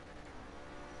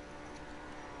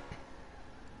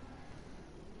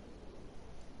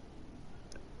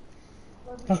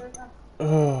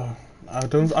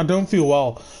 I don't feel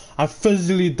well. I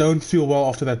physically don't feel well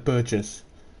after that purchase.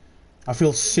 I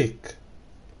feel sick.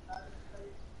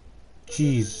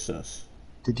 Jesus.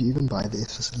 Did you even buy the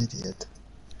facility yet?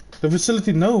 The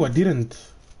facility? No, I didn't.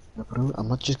 Yeah, bro, I'm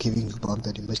not just giving you bug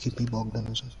that you must keep me bogged down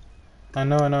or something. I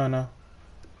know.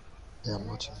 Yeah, I'm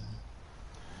watching.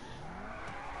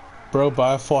 Bro,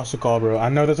 buy a faster car, bro. I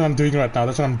know that's what I'm doing right now.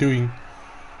 That's what I'm doing.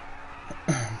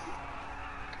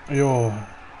 Yo.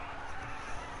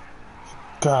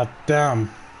 God damn.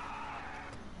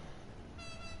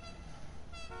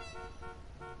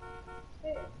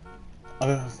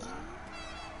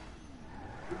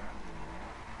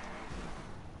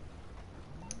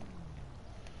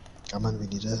 Come on, we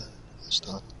need a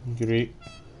start. You ready?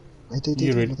 Wait,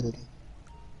 You ready? not ready.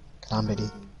 I'm ready.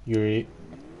 You ready?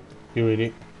 You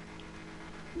ready?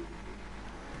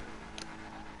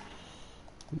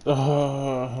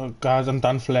 Guys, I'm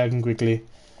done flagging quickly.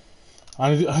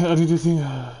 I need to think.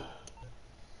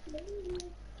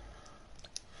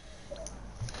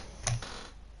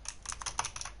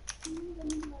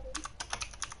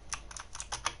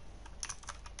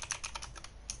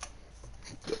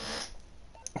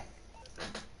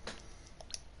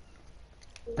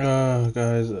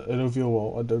 Guys, I don't feel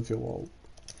well. I don't feel well.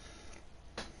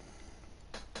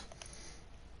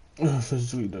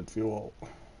 Physically don't feel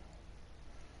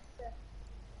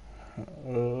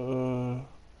well.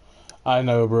 I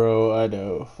know, bro. I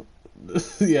know.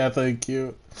 Yeah, thank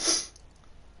you.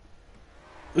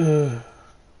 I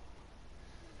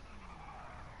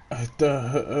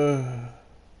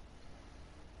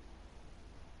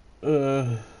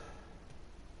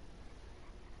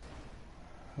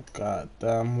God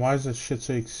damn, why is that shit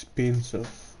so expensive?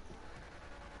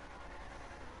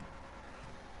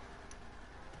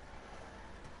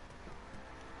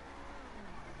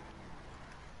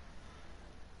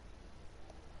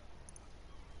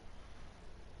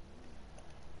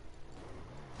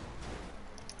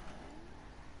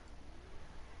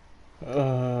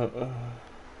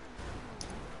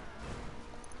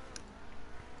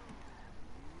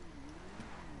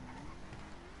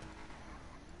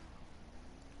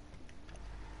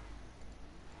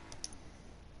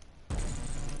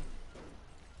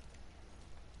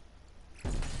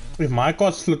 If my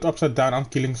car slipped upside down, I'm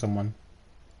killing someone.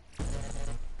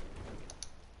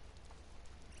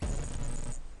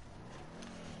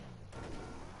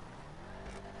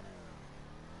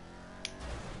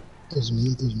 It was me,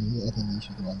 I think you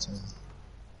should the one side.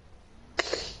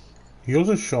 He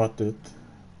also shot it.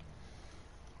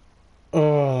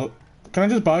 Can I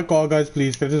just buy a car, guys,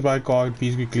 please? Can I just buy a car,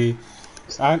 please, quickly?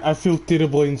 I feel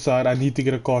terrible inside. I need to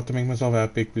get a car to make myself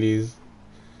happy, please.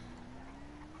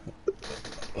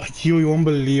 Like, you won't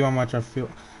believe how much I feel.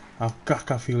 How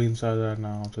cuck I feel inside right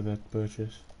now after that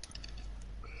purchase.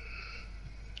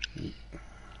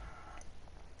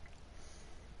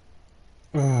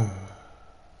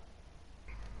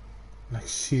 Like,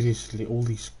 seriously, all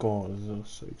these cars are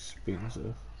so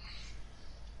expensive.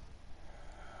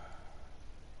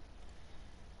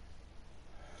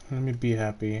 Let me be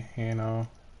happy, you know.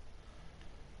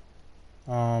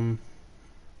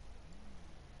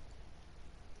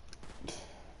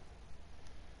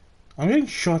 I'm getting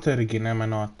shot at again, am I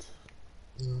not?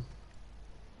 No.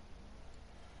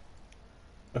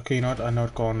 Okay, you know what? I know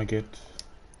what car I'm gonna get.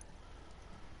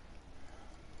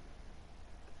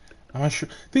 Am I sure?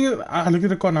 Thing is, I look at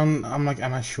the car and I'm like,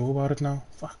 am I sure about it now?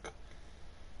 Fuck.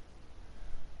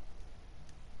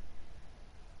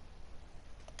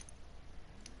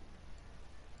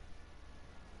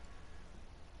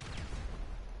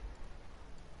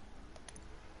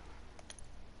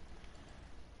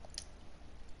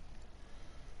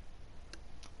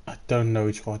 I don't know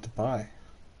which car to buy.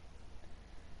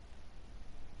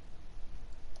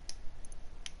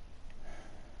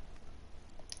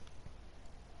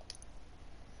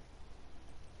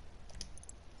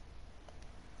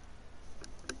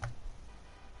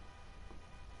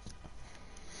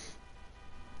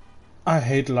 I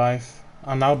hate life.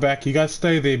 I'm now back. You guys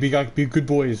stay there. Be good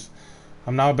boys.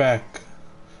 I'm now back.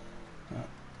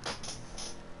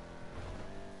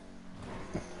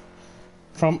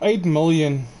 From 8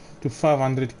 million to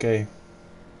 500k.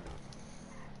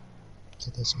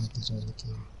 So that's my teacher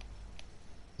looking.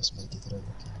 That's my teacher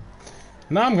looking.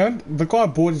 Now the car I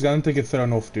bought is gonna take it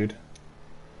thrown off, dude.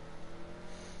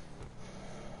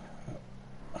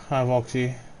 Hi,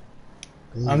 Voxy.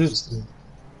 I'm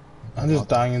just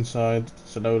dying inside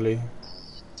slowly.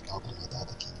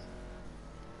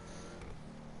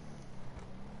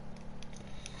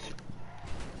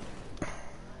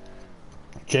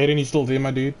 Jaden, you still there,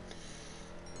 my dude?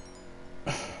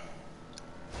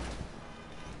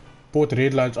 Bought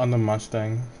red lights on the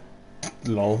Mustang.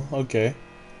 Lol, okay.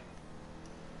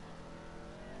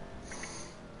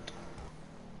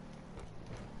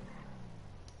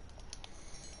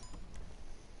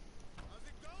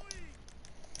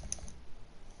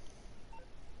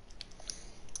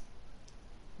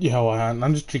 Yeah, well,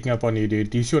 I'm just checking up on you, dude.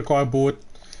 Do you see what car I bought?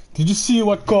 Did you see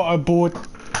what car I bought?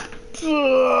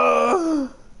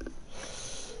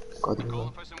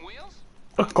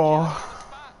 A car.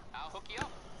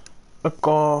 A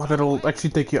car that'll actually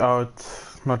take you out.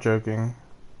 Not joking.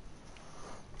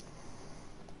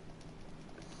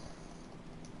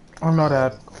 I'm not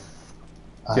happy.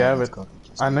 You have it.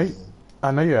 I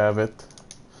know you have it.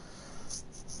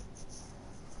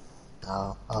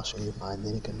 I'll show you mine,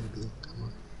 then it can be.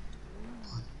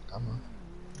 Come on.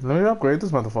 Let me upgrade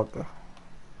this motherfucker.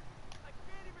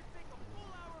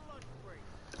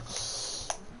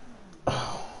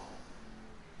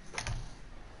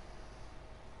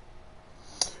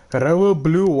 Hewo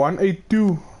Blue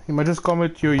 182. You might just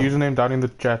comment your username down in the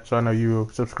chat so I know you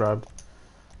subscribed.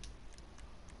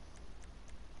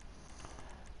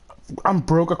 I'm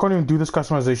broke. I can't even do this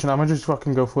customization. I'm gonna just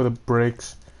fucking go for the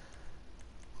brakes.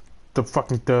 The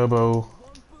fucking turbo.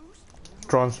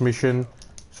 transmission,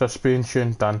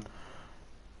 suspension, done.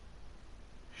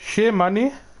 Share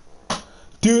money?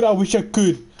 Dude, I wish I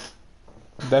could.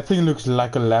 That thing looks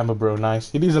like a Lambo, bro.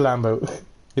 Nice. It is a Lambo.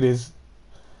 It is.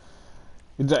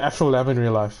 It's an actual Lambo in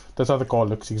real life. That's how the car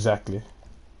looks exactly.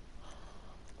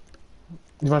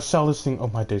 If I sell this thing, oh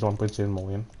my days, 1.7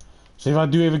 million. So if I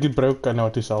do ever get broke, I know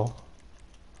what to sell.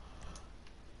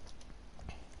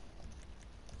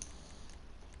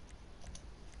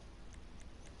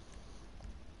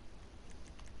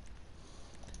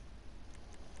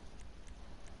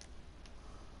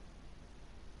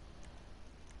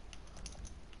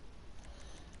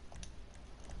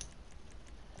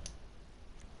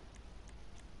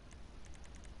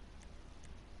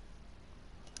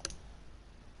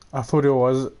 I thought it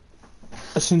was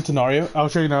a Centenario. I'll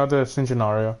show you now the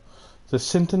Centenario. The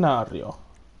Centenario.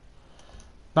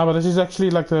 No, but this is actually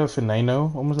like the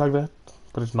Finano, almost like that.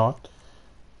 But it's not.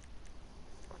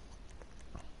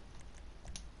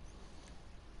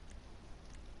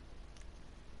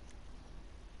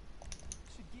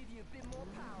 Should give you a bit more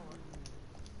power.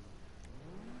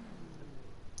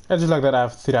 I just like that I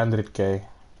have 300k.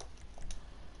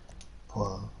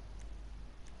 Wow.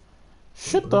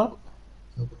 Shut up.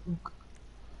 You broke.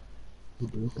 You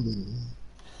broke the...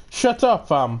 Shut up,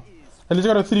 fam. At least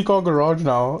I got a 3-car garage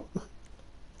now.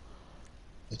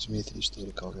 It's me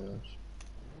 3-story car garage.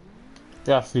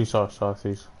 Yeah, 3, sorry,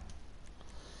 3.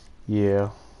 Yeah.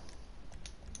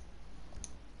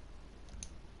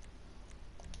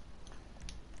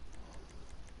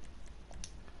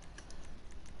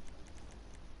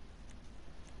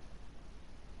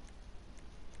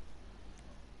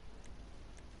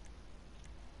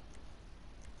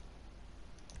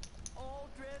 All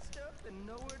dressed up and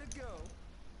nowhere to go.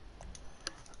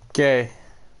 Okay.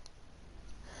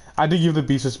 I did give the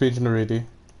B suspension already.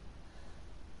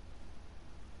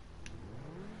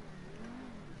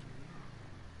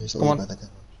 Come on.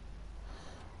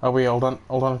 Oh wait, hold on. Do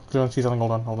you want to see something?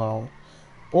 Hold on.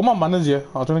 Oh, my man is here.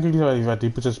 I'll try to quickly see if I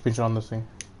did put suspension on this thing.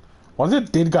 What's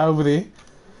that dead guy over there?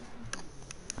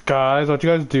 Guys, what you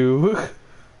guys do?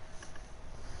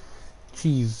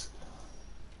 Jeez.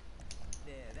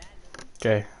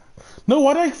 Okay. No,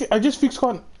 what I just fixed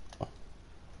con.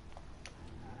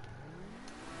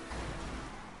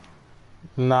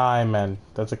 Nah, man.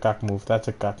 That's a cock move.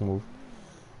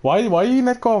 Why are you in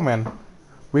that car, man?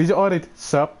 Where's your audit?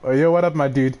 Sup? Oh, yo, what up, my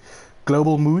dude?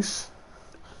 Global Moose?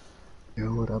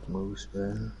 Yo, what up, Moose,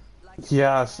 man?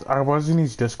 Yes, I was in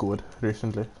his Discord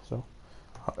recently, so...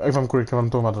 If I'm correct, I'm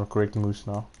talking about the correct Moose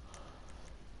now.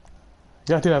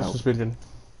 Yeah, I did have suspension.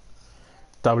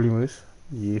 W Moose.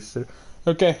 Yes, sir.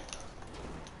 Okay.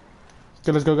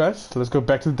 Okay, let's go, guys. Let's go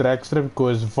back to the dragster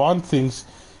because Vaughn thinks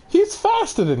he's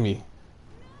faster than me.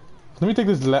 Let me take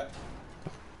this Go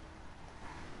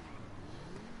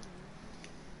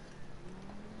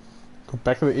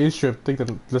back to the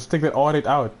airstrip. Let's take that audit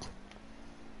out.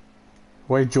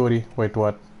 Wait, Jody. Wait,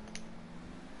 what?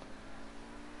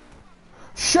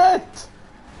 Shit!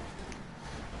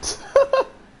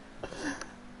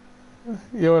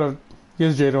 Yo, what up?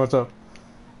 Here's Jaden. What's up?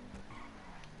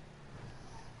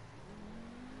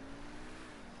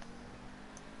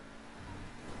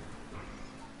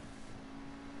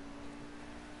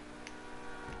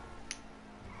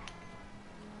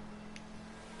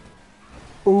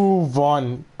 Ooh,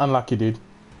 Vaughn. Unlucky, dude.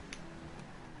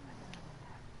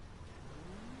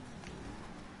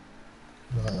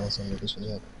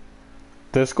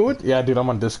 Discord? Yeah, dude, I'm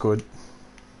on Discord.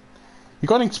 You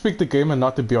can't expect the gamer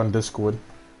not to be on Discord.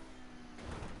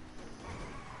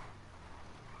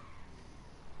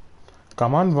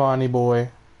 Come on, Vaughny boy.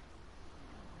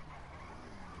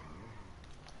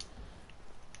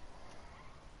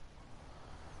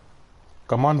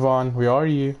 Come on, Vaughn. Where are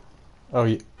you? Oh,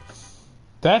 yeah.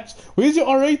 That's... Where's your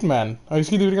R8, man? Oh,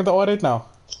 he's looking at the R8 now.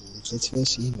 Let's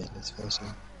first see, man. Let's first see.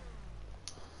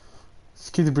 Let's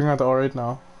keep bring out the R8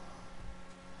 now.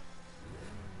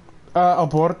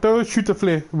 Alberto, shoot the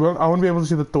flare. Well, I won't be able to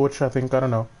see the torch, I think. I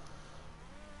don't know.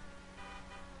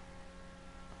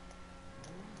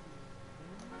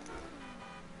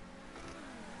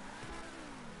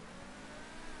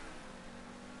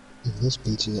 If this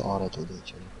beats you, all that will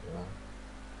beat you.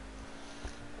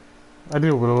 I did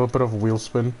a little bit of wheel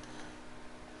spin.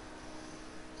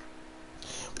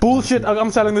 Bullshit!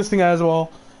 I'm selling this thing as well.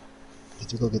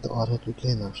 Did you go get the auto to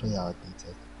play? And I'll show you how it beats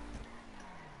it.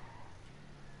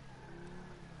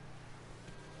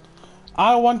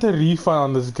 I want a refund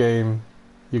on this game.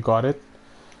 You got it?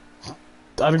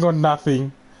 I don't got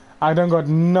nothing. I don't got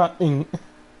nothing.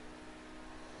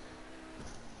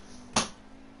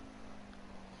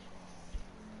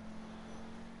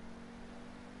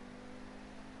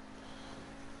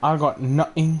 I got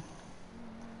nothing.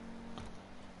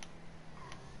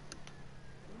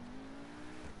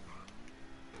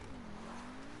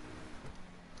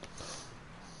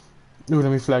 Ooh,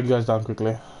 let me flag you guys down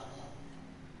quickly.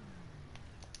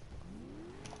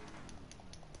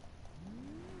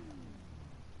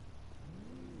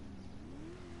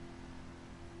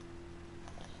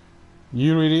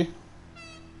 You ready?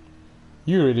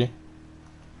 You ready?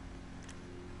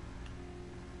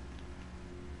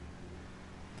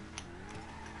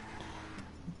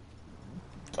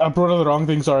 I brought up the wrong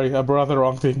thing, sorry. I brought up the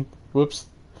wrong thing. Whoops.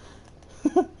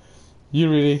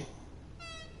 You ready?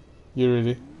 You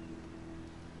ready?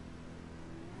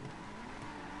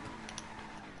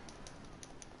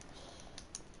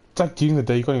 It's like during the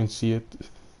day, you can't even see it.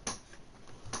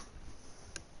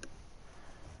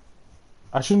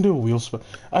 I shouldn't do a wheel spin.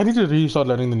 I need to really start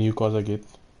learning the new cars I get.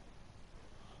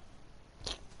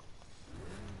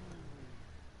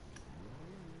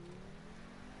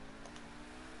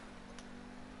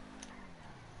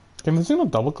 Can this thing not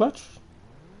double clutch?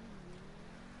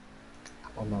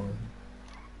 On my way.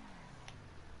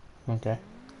 Okay.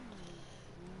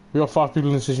 We got 5 people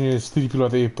in the station, there's 3 people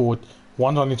at the airport.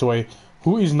 One's on its way.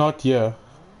 Who is not here?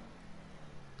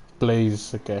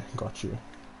 Blaze. Okay, got you.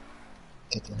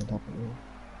 Getting it up.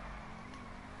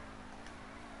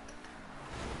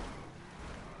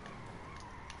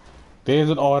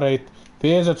 There's an R8.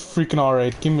 There's that freaking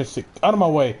R8. Give me a sec. Out of my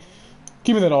way.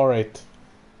 Give me that R8.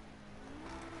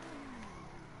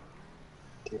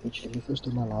 Okay, which let me first do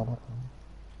my lineup.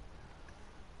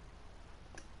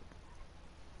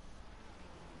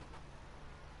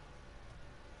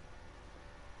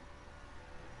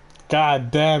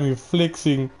 God damn, you're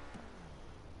flexing.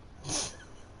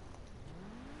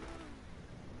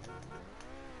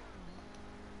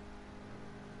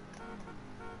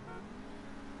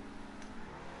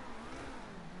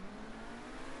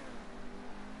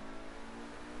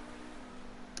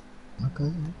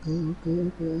 Okay.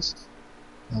 Yes.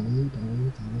 W.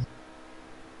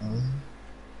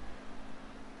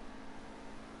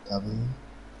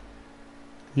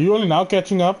 You only now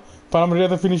catching up, but I'm already at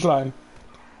the finish line.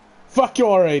 Fuck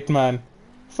your R8, man.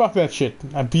 Fuck that shit.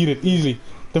 I beat it easily.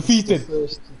 Defeated.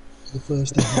 The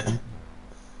first time.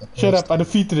 Shut up, I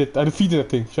defeated it. I defeated that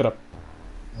thing. Shut up.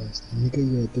 Yes, nigga,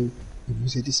 you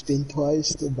had to spend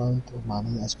twice the amount of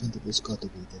money I spent at this car to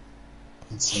beat it.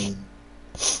 Insane.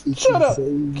 Shut up.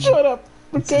 Shut up.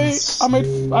 Okay,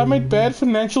 I made bad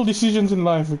financial decisions in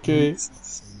life. Okay. It's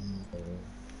insane, bro.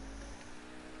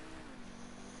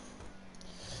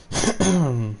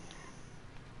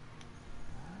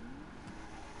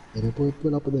 Yeah, they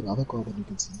pull up with another car that you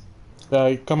can see.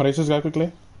 Come race this guy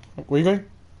quickly. Where you going?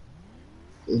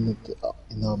 In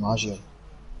the margin.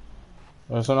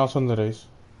 Someone else on the race.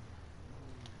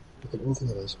 You can all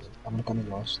the race, but I'm gonna come in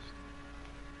last.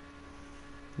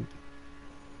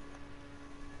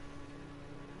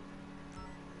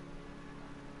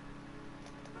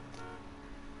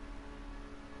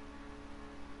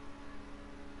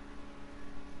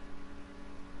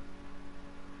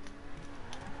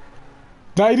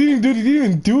 No, he didn't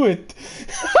even do it.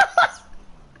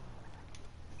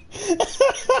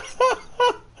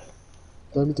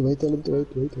 Tell him to wait. Tell him to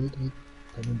wait. Tell him to wait.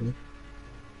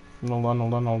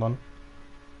 Hold on.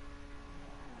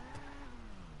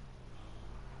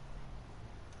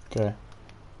 Okay.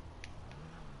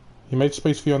 He made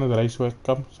space for you on the raceway.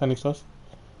 Come, stand next to us.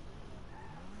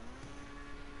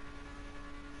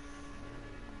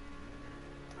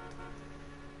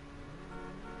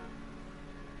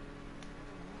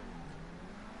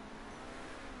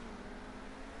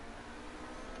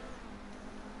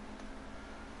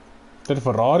 The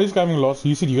Ferrari's coming last.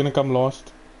 You said you're gonna come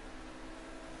last.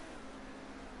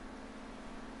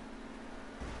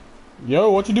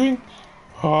 Yo, what you doing?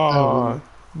 Oh,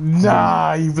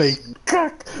 nah, you play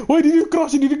cuck. Why did you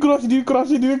cross it? Did you cross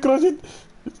it?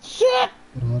 Shit!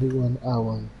 Ferrari won. I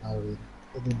won. I win.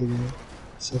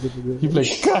 You play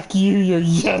cuck, you're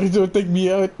yelling to take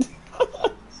me out.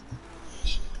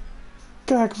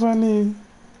 Cuck funny.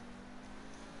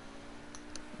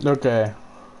 Okay.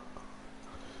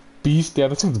 Beast, yeah,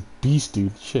 that's a beast,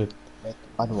 dude. Shit.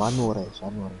 One more race.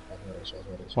 One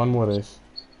more race.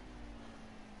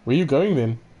 Where you going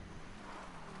then?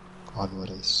 One more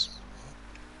race.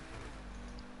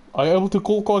 Are you able to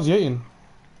call cars here in?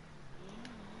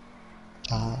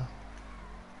 One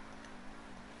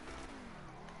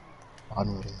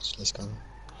more race. Let's go.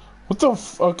 What the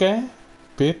okay.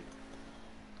 Pit.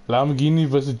 Lamborghini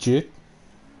versus Jet.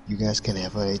 You guys can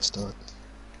have a head start.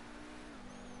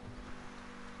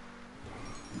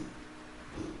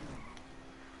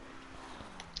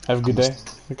 Have a good day.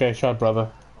 Okay, shot,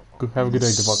 brother. Have a good day,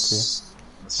 Devok.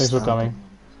 Thanks for coming.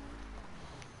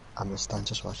 I'm gonna stand,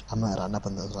 just watch. I'm gonna run up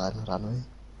on the runway.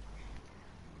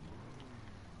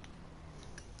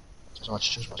 Just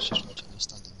watch. I'm just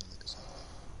standing there like a side.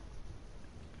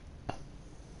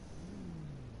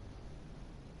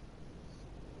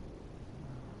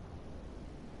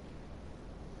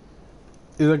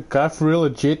 Is a guy for real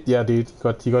legit? Yeah, dude.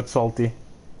 He got salty.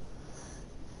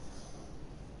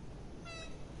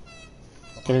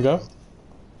 Can you go?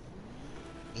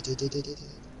 Wait.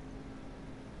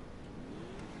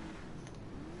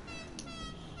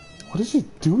 What is he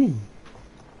doing?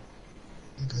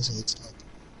 You guys are hit like.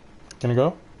 Can you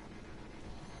go?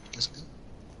 Let's go.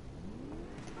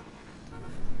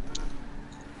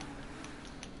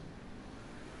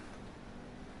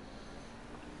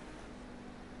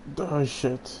 Oh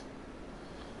shit.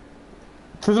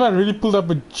 This man really pulled up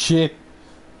a jet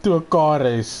to a car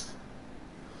race.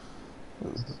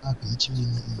 I beat you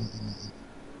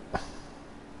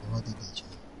what did beat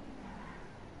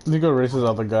you? He go race this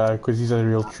other guy because he's a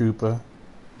real trooper.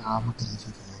 Nah, I'm not gonna leave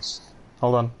you guys.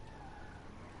 Hold on.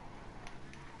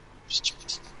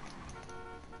 Stupid.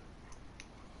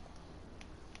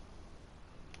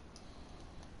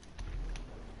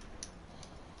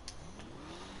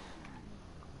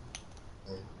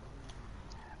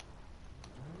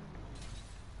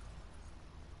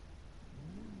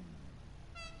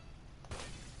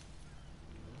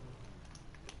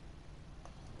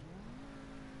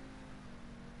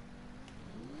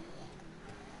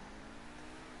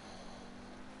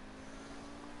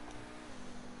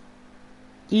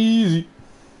 Easy.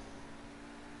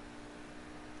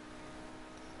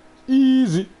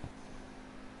 Easy.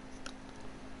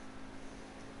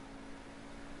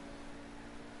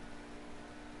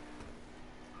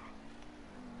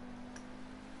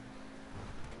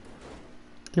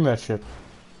 Give me that shit.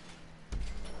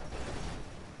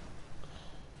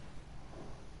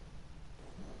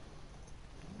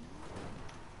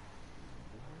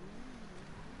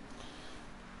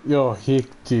 Yo,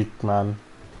 hectic, man.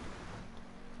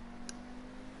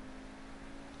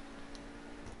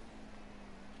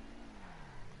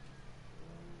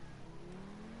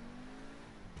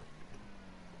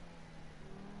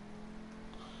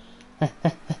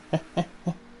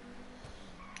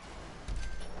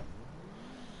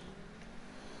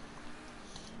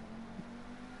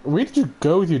 Where did you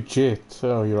go with your jet?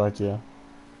 Oh, you're right here.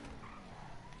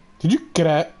 Did you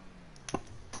crash?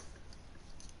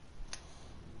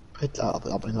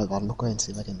 I'll bring out one more and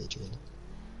see if I can beat you in.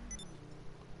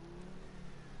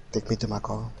 Take me to my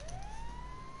car.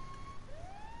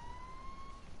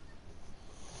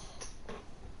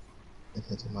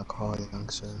 Take me to my car, young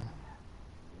sir.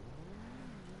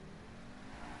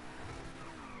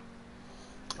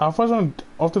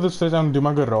 After this stage, I'm gonna do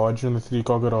my garage in the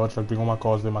 3-car garage. Like, bring all my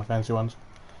cars there, my fancy ones.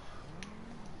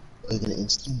 Are you gonna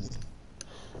in-stream me?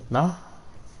 Nah.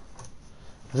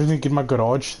 I just need to get my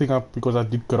garage thing up because I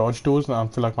did garage doors and I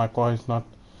feel like my car is not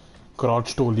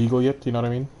garage door legal yet, you know what I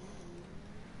mean?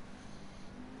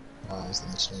 Ah, is the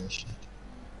next shit.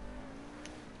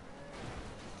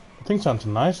 I think sounds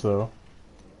nice though.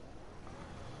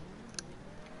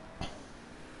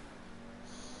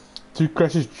 Do you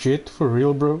crash his jet for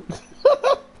real, bro?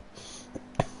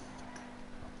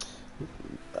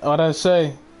 What I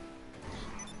say?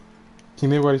 He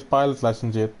never got his pilot's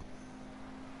license yet.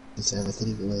 It's a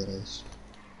 3-way race.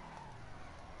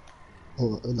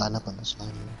 Oh, line up on this line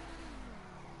here.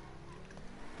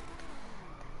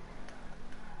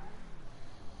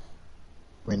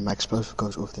 When my explosive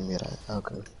goes off, then we're right.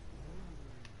 Okay.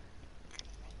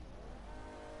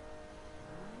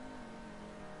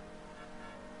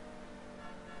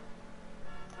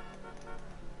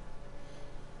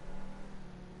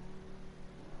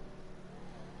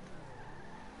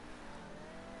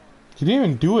 He didn't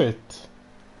even do it.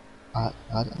 I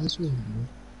saw him.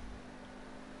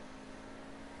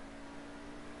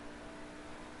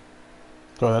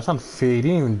 Oh, that's unfair. He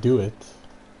didn't even do it.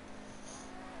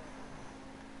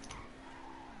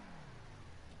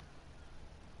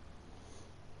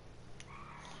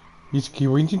 He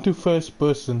went into first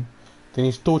person, then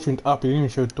his torch went up. He didn't even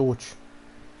show torch.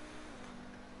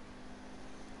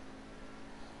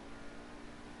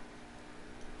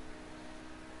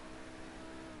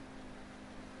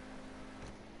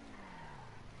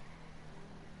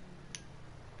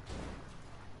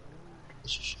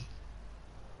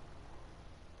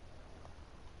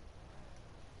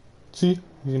 See,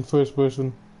 he's in first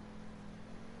person.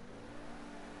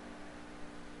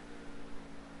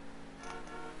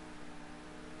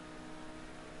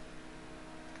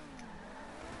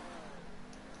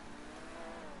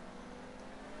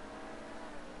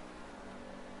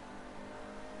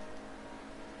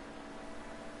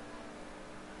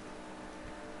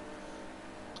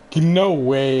 No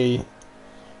way.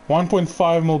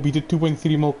 1.5 mil beat a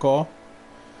 2.3 mil car.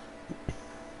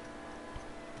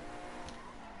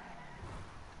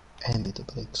 And with the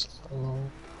brakes. Oh.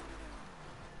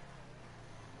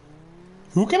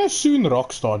 Who can I sue in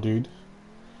Rockstar, dude?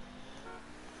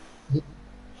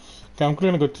 Okay, I'm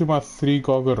gonna go to my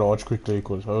 3-car garage quickly,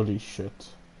 cause holy shit.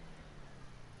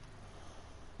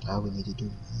 Now we need to do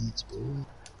meets, bro.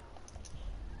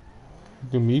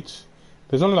 Do meets?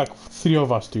 There's only like 3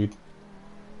 of us, dude.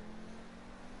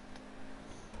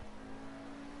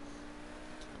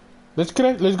 Let's go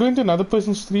into another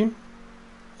person's stream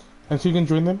and see if you can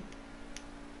join them.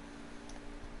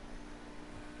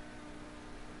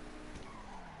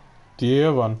 Do you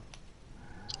have one?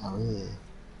 Oh yeah.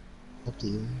 Up to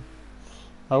you.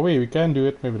 Oh wait, we can do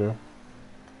it, maybe though.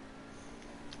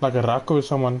 Like a Rocco or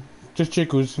someone. Just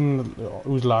check who's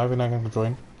live and I can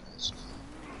join. That's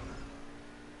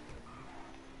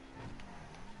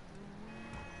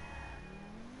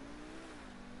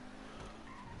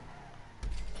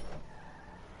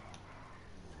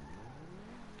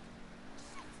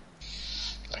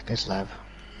like it's live.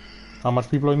 How much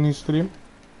people are in this stream?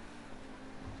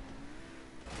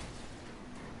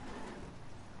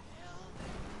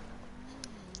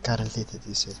 Currently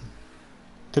 37.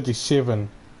 37.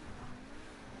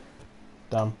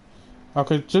 Damn.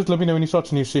 Okay, just let me know when you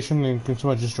start a new session and can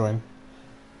someone just join.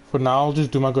 For now, I'll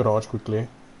just do my garage quickly.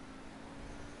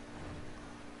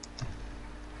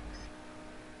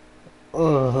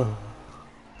 Ugh.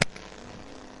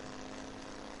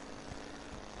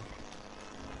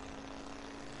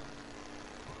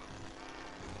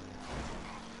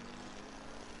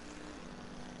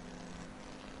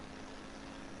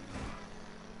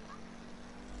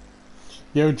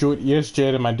 Yo, yes,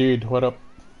 Jared, my dude, what up?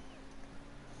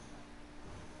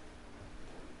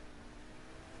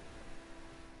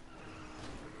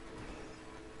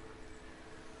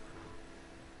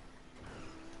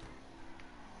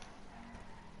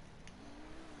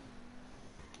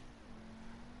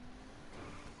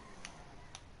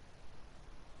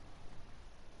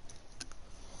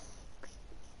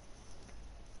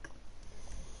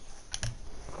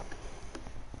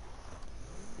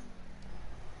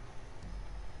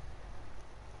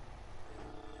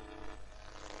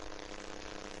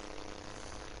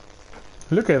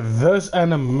 Look at this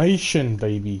animation,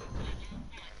 baby.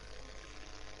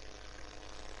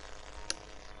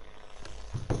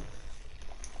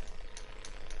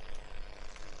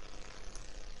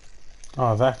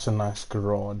 Oh, that's a nice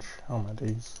garage. Oh my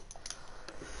days.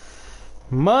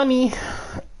 Money!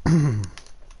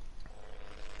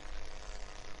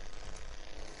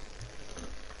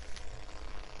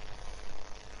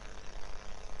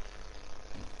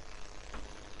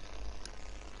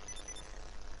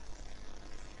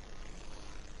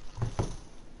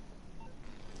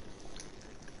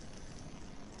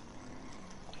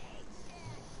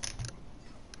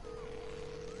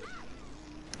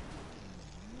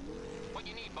 What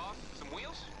you need, boss? Some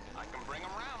wheels? I can bring them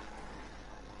round.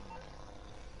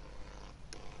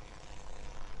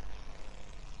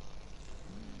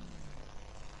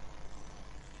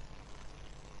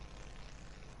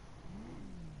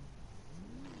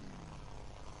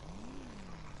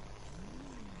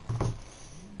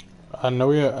 I know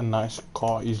where a nice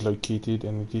car is located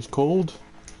and it is called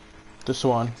this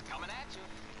one. It's coming at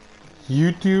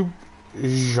you. YouTube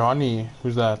Johnny.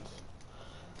 Who's that?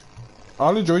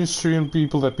 I'll enjoy streaming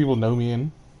people that people know me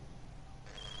in.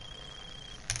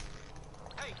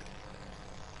 Hey,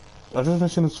 I just want to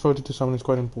send this photo to someone who's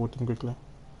quite important quickly.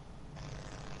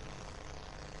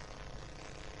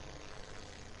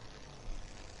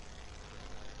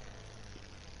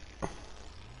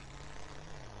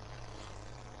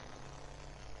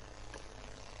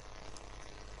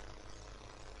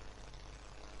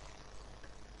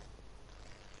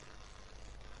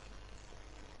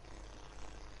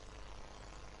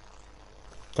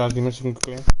 Guys, give me a second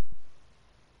quickly.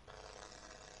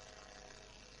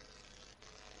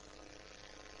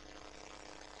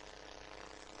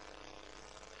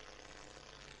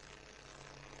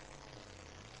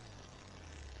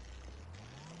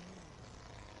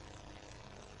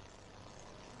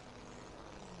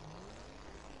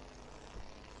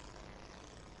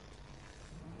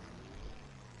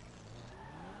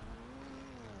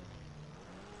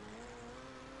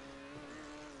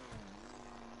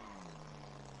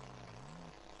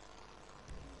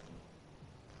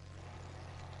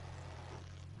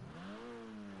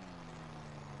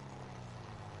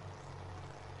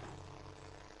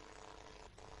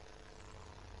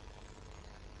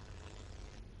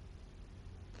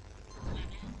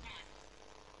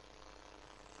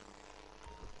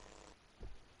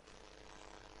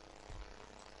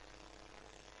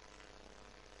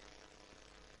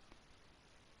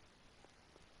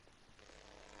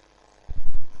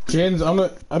 Jens, I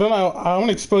don't know, I want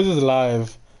to expose this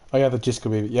live. Oh yeah, the Jessica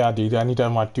baby. Yeah, dude, I need to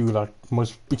have my two, like,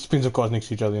 most expensive cars next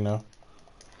to each other, you know?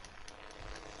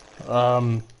 I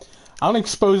want to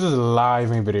expose this live,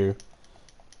 maybe, dude.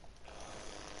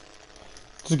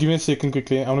 Just give me a second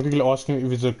quickly. I want to quickly ask him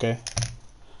if it's okay.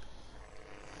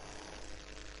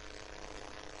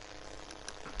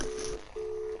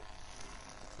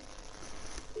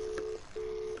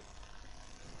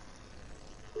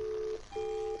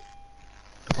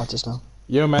 What's this now?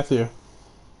 Yo, Matthew.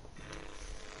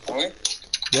 What?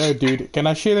 Yo, dude, can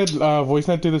I share that voice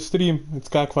note to the stream? It's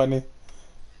kind of funny.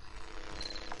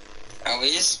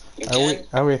 Always? You Oh wait,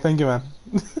 can? oh wait, thank you, man.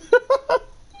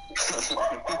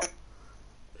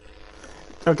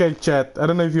 Okay, chat. I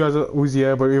don't know if you guys are who's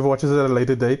here, but if watches it at a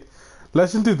later date.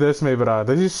 Listen to this, mate, bro.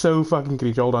 This is so fucking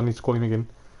cringe. Hold on, he's calling me again.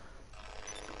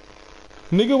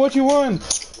 Nigga, what you want?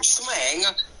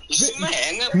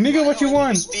 Nigga, what you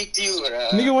want? Speak to you, bro.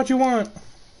 Nigga, what you want?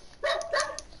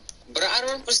 Bro, I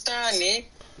don't understand, eh?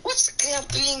 What's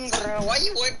clapping, bro? Why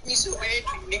you want me so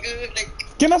badly, nigga? Like,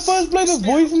 Can I first play the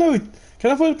voice note?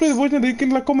 Can I first play the voice note? Then you can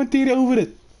like commentary over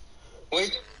it.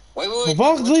 wait.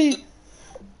 Wacht, zie.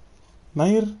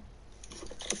 Nair.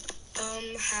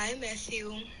 Hi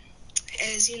Matthew.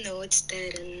 As you know, it's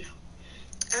Darren.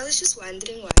 I was just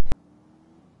wondering why.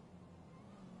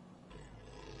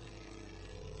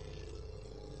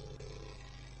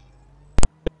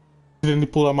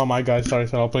 Didn't pull out my mic, guys. Sorry,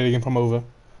 I'll play it again from over.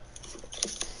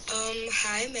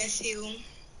 Hi Matthew.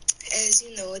 As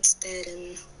you know, it's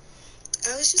Darren.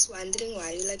 I was just wondering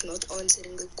why you're like not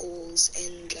answering the calls,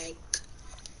 and like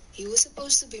you were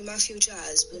supposed to be my future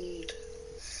husband.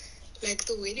 Like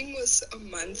the wedding was a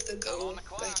month ago,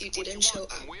 but you didn't show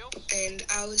up, and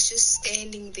I was just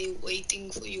standing there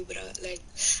waiting for you, bro. Like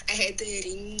I had the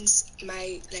rings,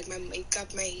 my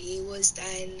makeup, my hair was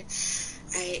done.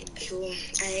 I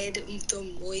had the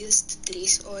moist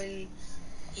dress on.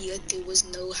 Yet there was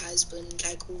no husband.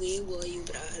 Like, where were you,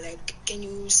 bruh? Like, can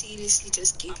you seriously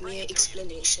just give me an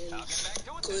explanation?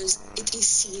 Because it is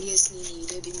seriously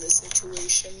needed in this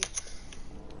situation.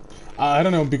 I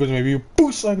don't know, because maybe you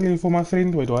push ugly for my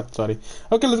friend. Wait, what? Sorry.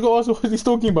 Okay, let's go ask what he's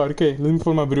talking about. Okay, let me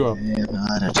pull my bro up. Yeah,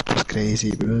 nah, that's just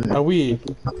crazy, bro. Are we? In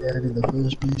the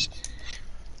first place.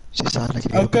 She sounds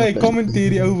like Okay,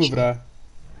 commentary over, bruh.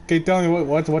 Okay, tell me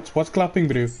what's clapping,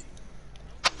 bro?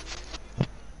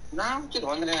 Nah, I'm just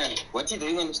wondering, what you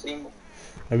doing on the stream?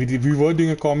 We were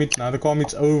doing a CarMeet. Now the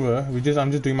CarMeet's over.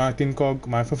 I'm just doing my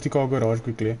 50 car garage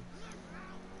quickly,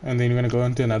 and then we're gonna go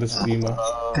into another streamer.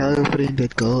 Tell your friend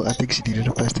that girl, I think she needed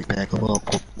a plastic bag of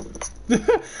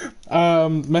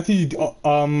Matthew,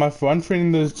 my one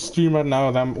friend in the stream right now,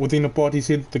 that I'm within a party,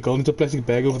 said the girl needs a plastic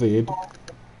bag over the head.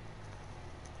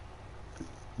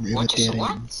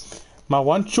 What? My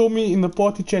one showed me in the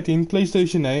party chat in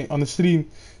PlayStation, on the stream,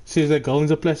 says that girl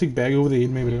needs a plastic bag over the head,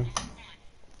 maybe, bro.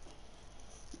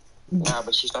 Nah,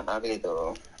 but she's not ugly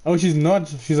though. Oh, she's not.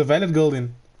 She's a valid girl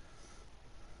then.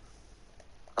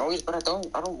 Always, but I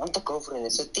don't want a girlfriend.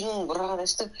 It's a thing, bro.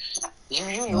 That's the.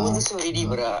 You know this already,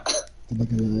 bro. The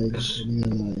nigga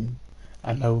lying.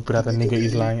 I know, bro. The nigga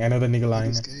is lying. I know the nigga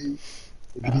lying.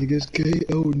 The nigga's gay.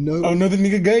 Oh no. Oh no, the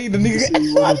nigga gay. The nigga gay.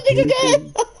 Oh, the nigga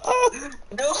gay.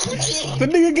 No, The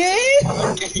nigga gay.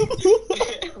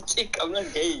 I'm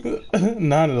not gay.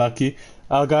 Not lucky.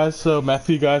 Guys, so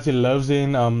Matthew, guys, he lives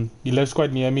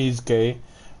quite near me. He's gay.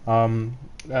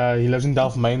 He lives in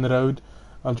Delft Main Road.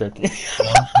 I'm joking.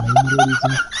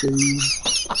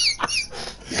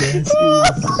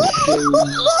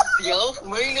 Delft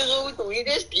Main Road, hoe je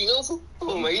dat? Delft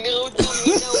Main Road.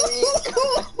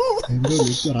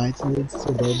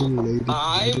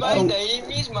 Hi, my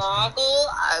name is Marco.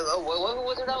 What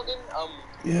was it again?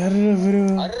 Yeah,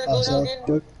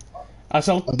 bro. I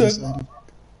shall tuk.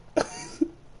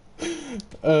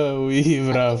 Oh,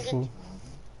 bravo.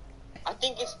 I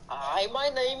think it's hi, my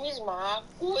name is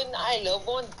Marco and I live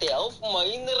on Delft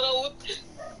Main Road.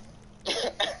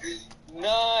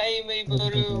 Nee, my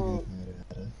bro.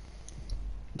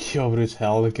 Yo, bro, it's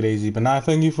hella crazy. But nah,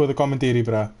 thank you for the commentary,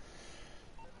 bro.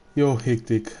 Yo,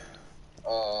 hectic.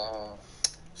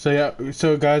 So yeah,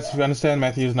 so guys, we understand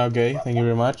Matthew is now gay. Thank you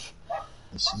very much.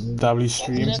 W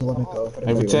stream.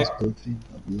 Have we check?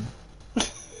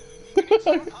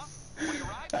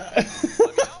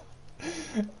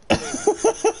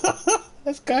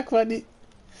 That's cock funny.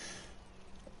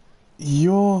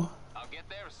 Yo. I'll get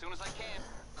there as soon as I can.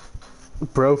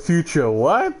 Bro, future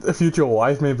what? A future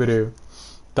wife, maybe do.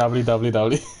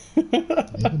 WWW.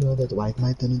 Never know that white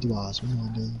might turn into a husband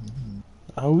one day.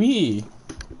 Are we?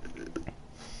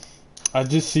 I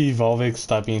just see Volvix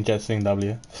typing in chat saying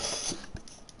W.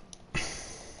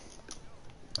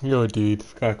 Yo, dude,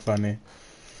 kijk funny.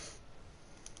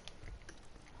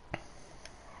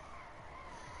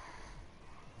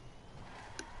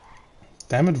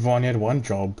 Damn it, Vaughn, you had one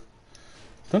job.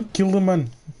 Don't kill the man.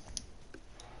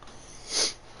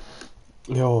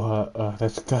 Yo,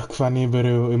 that's kak funny,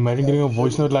 bro. Imagine getting a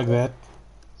voice note like that.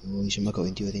 Oh, you should go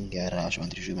into your garage. I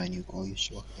want to show my new car. You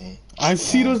suck, man. I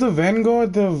see those the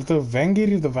Vanguard, the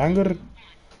Vanguard.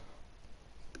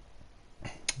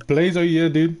 Blaze, are you here,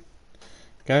 dude?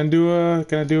 Can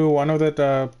I do one of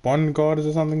that Bond guards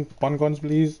or something? Bond guards,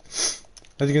 please.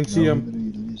 As you can see, you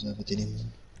don't deserve it anymore.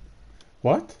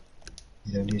 What?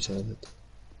 You don't deserve it.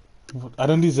 I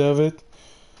don't deserve it.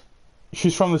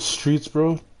 She's from the streets,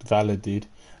 bro. Valid, dude.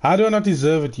 How do I not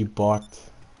deserve it, you bot?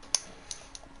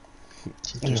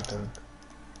 She just don't.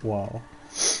 Wow.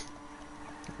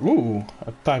 Ooh,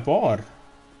 a Type R.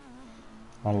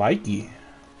 I like it.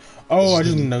 Oh, I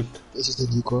just note. This is the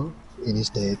new car. In his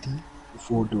 30.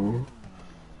 4-door.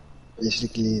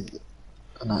 Basically,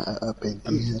 a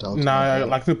painting. Nah, I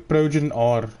like the Progen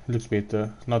R. Looks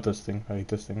better. Not this thing. I hate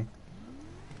this thing.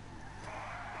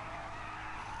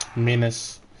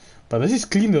 Menace. But this is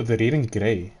clean though, the red and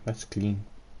grey. That's clean.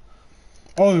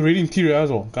 Oh, the red interior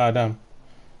as well. God damn.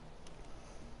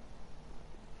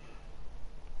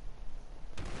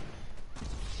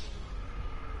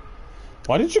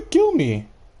 Why did you kill me?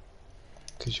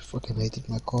 Because you fucking hated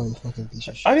my car, you fucking piece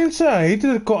of shit. I didn't say I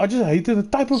hated the car, I just hated the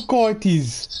type of car it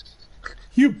is.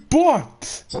 You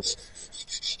bot!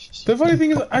 The funny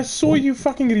thing is, I saw you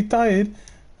fucking retired.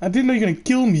 I didn't know you were gonna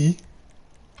kill me.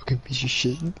 Fucking piece of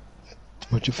shit.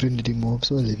 Wat je vrienden die mobs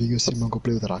wel living you stream go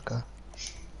play with Raka.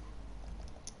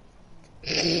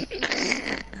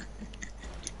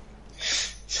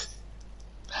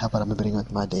 How about I'm bring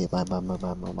out my day, my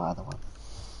other one.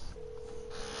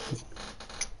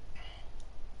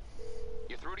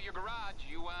 You're through to your garage.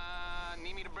 You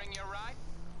need me to bring you a ride?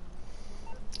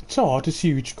 It's so hard to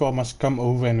see which car must come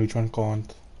over and which one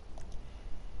can't.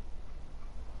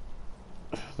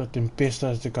 The Tempesta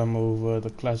has to come over, the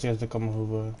Classic has to come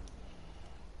over.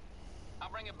 I'll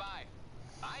bring it by.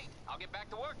 Alright, I'll get back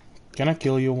to work. Can I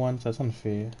kill you once? That's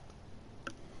unfair.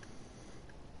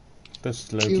 That's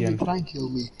Kill Loki me, and... try and kill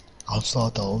me. I'll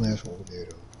start the whole mess over there.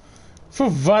 For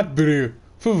what, bro?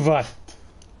 For what?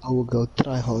 I will go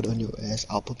try hard on your ass.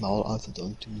 I'll put my whole outfit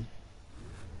on too.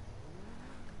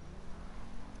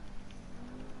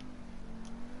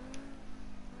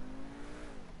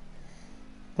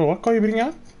 Bro, what car you bring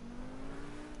out?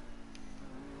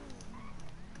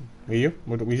 Where you?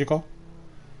 Where's your car?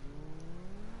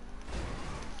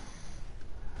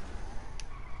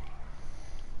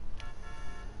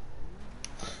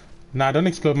 Nah, don't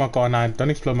explode my car, nah, don't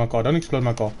explode my car, don't explode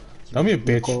my car. Don't be a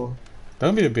bitch.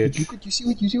 Don't be a bitch. You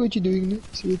see what you're doing now?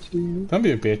 See what you're doing now? Don't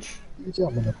be a bitch.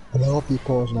 I'm gonna blow up your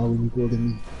cars now when you call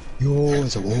me. Yo,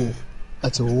 it's a war.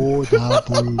 It's a war now,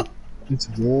 boy. It's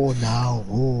war now.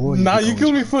 Oh, nah, you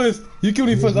kill me first. You kill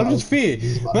me first. I'm just fair.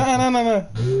 Nah.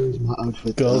 Here's my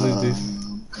outfit. Girls is this.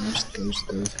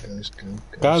 Ghost.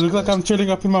 Guys, look like I'm chilling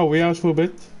up in my warehouse for a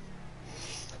bit.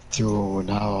 Yo,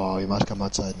 now you must come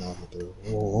outside now,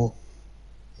 bro.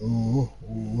 Oh,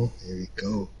 here we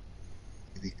go.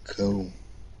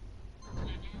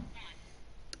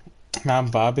 Nah, I'm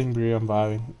vibing, bro. I'm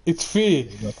vibing. It's fair.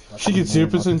 She gets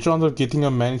 0% chance of getting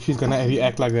a man. She's gonna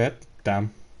react like that.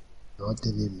 Damn. Not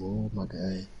anymore, my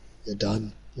guy. You're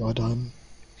done.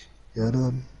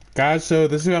 Guys, so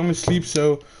this is where I'm gonna sleep.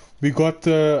 So we got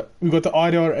the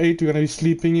RDR8. We're gonna be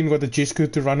sleeping in. We got the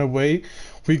Jesco to run away.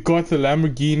 We got the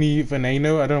Lamborghini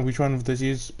Veneno. I don't know which one of this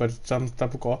is, but it's some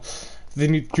type of car.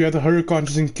 Then you have the Huracan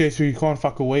just in case we can't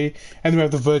fuck away, and we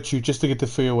have the Virtue just to get the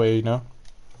free away, you know.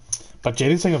 But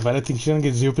Jaden's saying a valid thing. She's gonna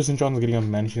get 0% chance of getting a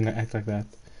man. She's gonna act like that.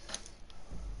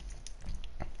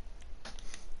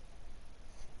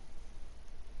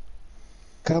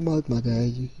 Come out, my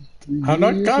guy. I'm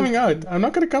not coming out. I'm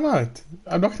not gonna come out.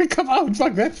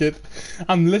 Fuck that shit.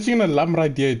 I'm literally in a lump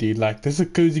right there, dude. Like, this is a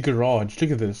cozy garage.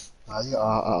 Look at this. I'm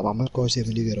not going to have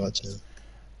a garage now.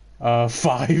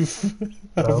 5.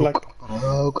 I was like,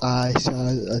 broke. I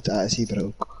see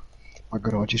broke. My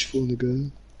garage is full,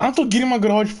 nigga. I'm still getting my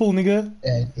garage full, nigga.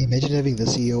 And imagine having the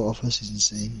CEO office is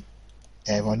insane.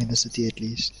 Yeah, one in the city at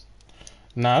least.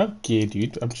 Nah, I don't care,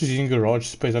 dude. I'm just using garage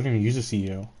space. I don't even use the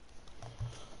CEO.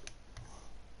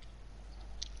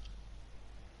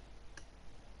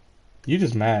 You're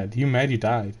just mad. You mad you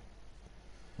died.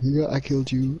 Yeah, I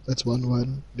killed you. That's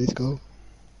 1-1. Let's go.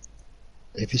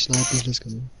 If you snipers, let's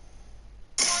go.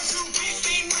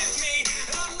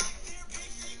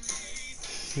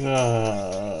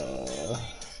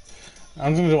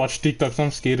 I'm gonna watch TikToks.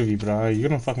 I'm scared of you, bro. You're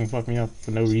gonna fucking fuck me up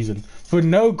for no reason. For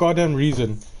no goddamn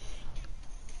reason.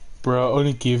 Bro,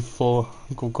 only give for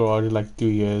God like 2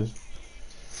 years.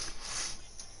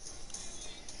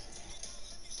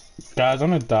 Guys,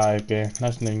 I'm gonna die, okay?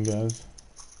 That's nothing, guys.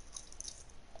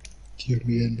 Kill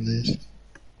me and please.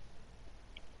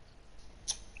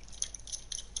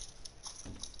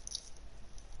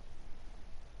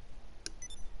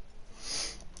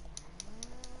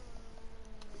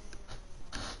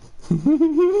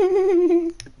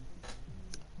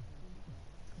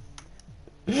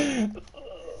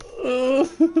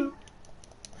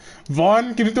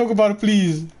 Vaughn, can you talk about it,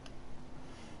 please?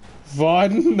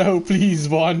 Vaughn, no, please,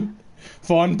 Vaughn.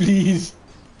 Vaughn, please.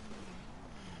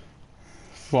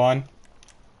 Vaughn.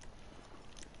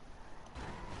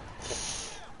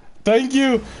 Thank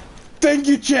you! Thank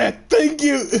you, chat! Thank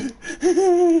you!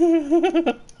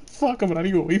 Fuck, I'm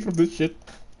running away from this shit.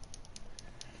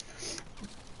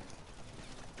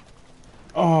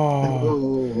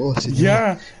 Oh,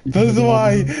 yeah, this is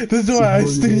why I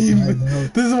stream.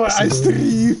 This is why I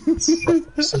stream.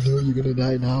 Senor, you're gonna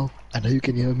die now. I know you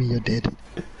can hear me, you're dead.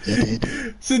 You're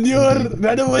dead. Senor,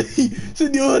 run away!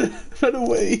 Senor, run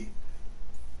away!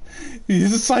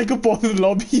 He's a psychopath in the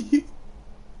lobby.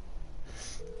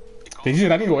 Is he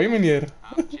running away, meneer?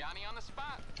 I'm Johnny on the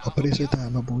spot. Operation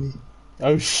time, my boy.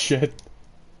 Oh shit.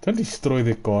 Don't destroy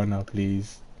the car now,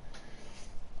 please.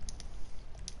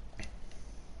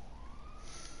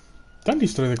 Don't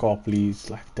destroy the car, please.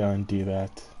 Like, don't do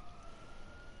that.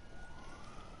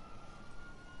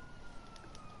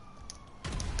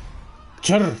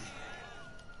 Churr!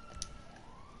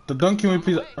 Don't kill me,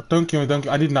 please. Don't kill me, don't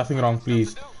kill me. I did nothing wrong,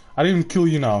 please. I didn't even kill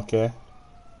you now, okay?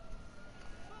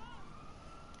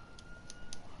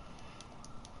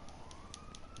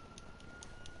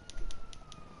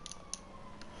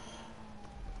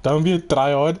 Don't be a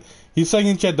tryhard. He's saying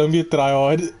in chat, don't be a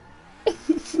tryhard.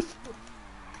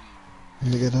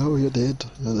 Nigga, no, you're dead.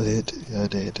 You're dead. You're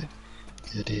dead.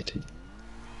 You're dead.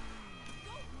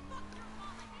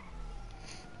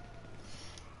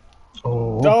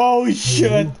 Oh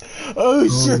shit! Oh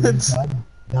shit!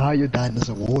 Now you're done. There's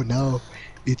a war now.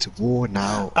 It's war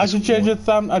now. I should change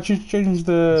the I should change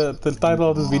the title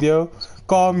of this video.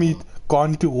 CarMeet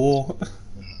gone to war.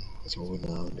 It's war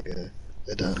now, nigga.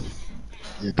 You're done.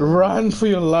 Run for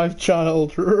your life,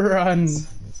 child. Run. It's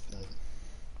done.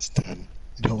 It's done.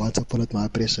 You don't want to pull at my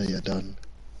pressure. You're done.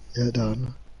 You're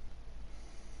done.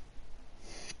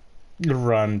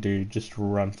 Run, dude. Just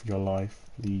run for your life,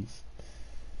 please.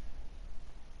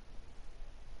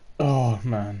 Oh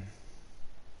man.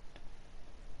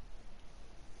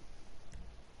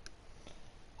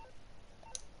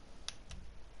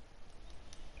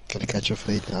 Gonna catch your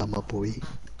fate now, my boy.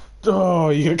 Oh,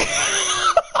 you're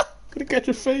gonna catch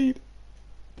a fade.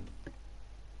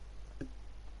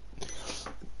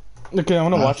 Okay, I'm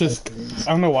gonna watch this.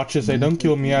 I'm gonna watch this. Hey, don't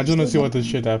kill me. I just wanna see what this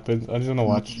shit happens. I just wanna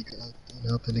watch.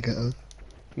 Help the nigga out.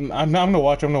 I'm gonna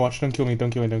watch. I'm gonna watch. Don't kill me. Don't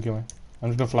kill me. Don't kill me. I'm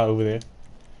just gonna fly over there.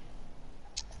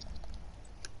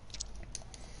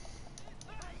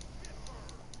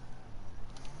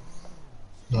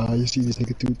 Nah, you see these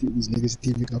niggas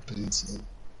teaming up and insane.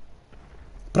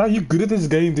 Bro, you good at this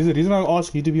game. There's a reason I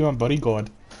ask you to be my bodyguard.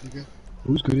 Nigga,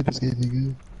 who's good at this game,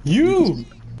 nigga? You!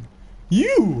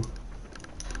 You!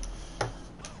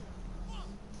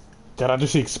 Did I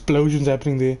just see explosions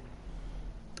happening there?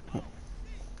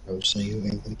 Oh, so you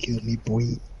ain't gonna kill me,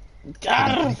 boy.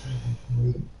 Ah!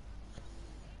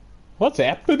 What's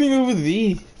happening over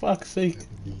there? Fuck's sake.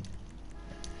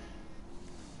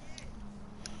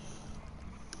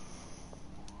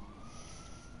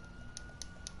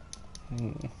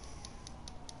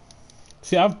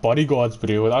 See, I have bodyguards,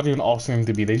 bro, without even asking them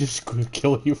to be. They just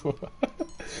kill you.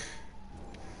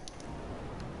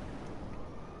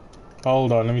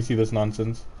 Hold on, let me see this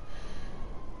nonsense.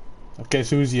 Okay,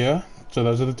 so who's here? So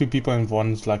those are the two people and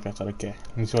one's like that. Okay,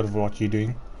 let me see what you're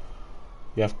doing.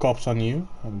 You have cops on you.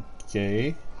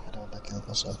 Okay. I don't like kill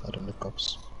myself, I don't like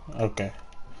cops. Okay.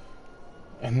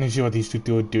 And let me see what these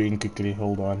two are doing quickly.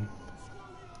 Hold on.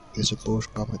 There's a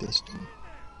Porsche car with this thing.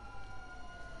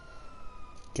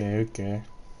 Okay, okay.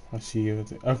 I see you.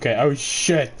 Okay, oh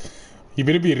shit. You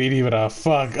better be ready, bro.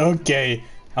 Fuck, okay.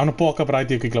 I'm gonna park up right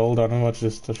here quickly. Hold on, and watch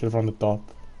this. I should from the top.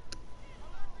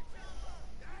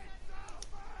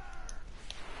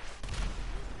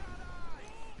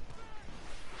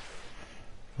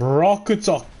 Rockets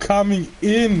are coming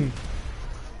in.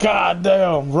 God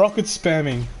damn, rocket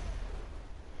spamming.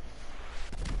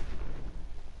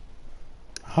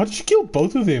 How did you kill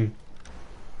both of them?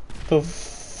 The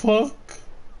fuck?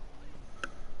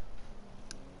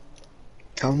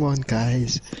 Come on,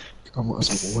 guys. Come on,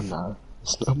 it's war now.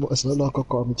 It's no longer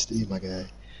CarMeet stream, my guy.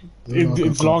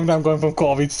 It's long time going from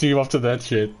CarMeet stream after that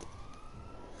shit.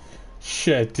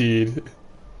 Shit, dude.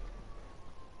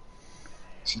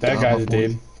 That guy's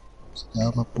dead.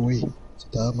 Stop my boy.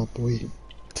 Stop my boy.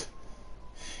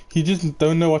 He just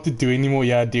don't know what to do anymore,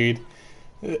 yeah, dude.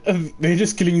 They're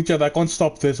just killing each other. I can't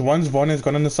stop this. Once Vaughn has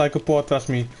gone on the psychopath, trust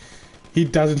me, he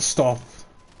doesn't stop.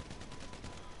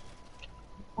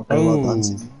 Okay, well done,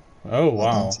 City. Oh,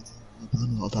 wow.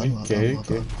 Well done. Okay.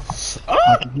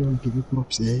 I'll give you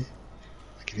props there.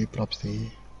 I'll give you props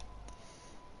there.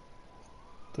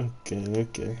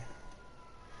 Okay.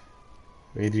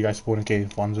 Where did you guys spawn? Okay,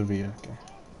 Vaughn's over here. Okay.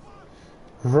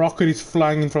 Rocket is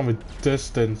flying in from a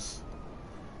distance.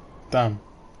 Damn.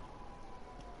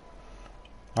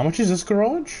 How much is this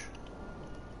garage?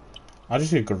 I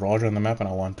just see a garage on the map and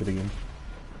I want it again.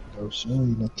 No, sir, you're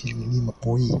not teaching me, my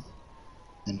boy.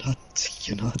 You're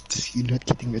not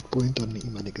getting that point on me,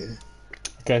 my nigga.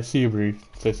 Okay, see you, bro.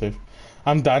 Stay safe.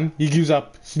 I'm done. He gives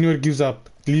up. Senor gives up.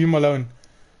 Leave him alone.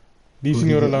 Leave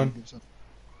Senor alone.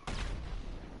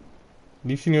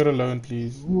 Leave Senor alone,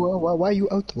 please. Why are you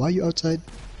out? Why are you outside?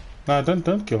 Nah,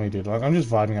 don't kill me, dude. Like, I'm just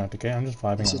vibing out, okay? I'm just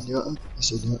vibing out. I said you're out.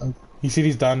 He said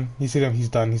he's done. He said he's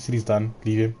done. He said he's done.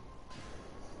 Leave him.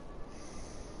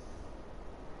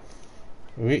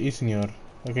 Where is Senor?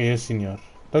 Okay, here's Senor.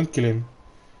 Don't kill him.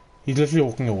 He's literally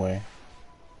walking away.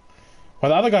 But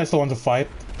the other guy still wants to fight.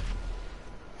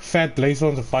 Fat Blaze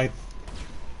wants to fight.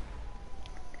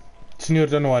 Senor,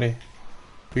 don't worry.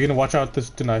 We're gonna watch out this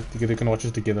tonight. They can watch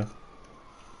us together.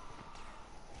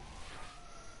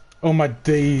 Oh my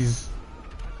days.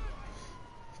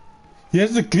 He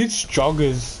has the glitch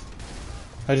joggers.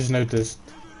 I just noticed.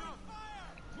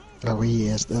 Oh, he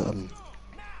has the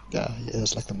yeah, he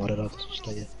has like the modded out.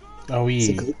 Like, yeah. Oh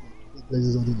yeah.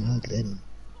 Blazes on in the granny.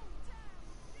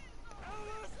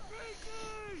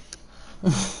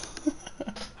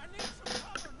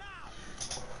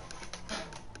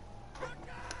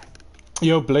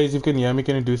 Yo, Blaze, if you can hear me,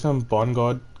 can you do some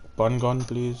Bongon,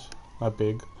 please? Not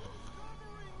big.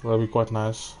 That'll be quite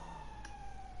nice.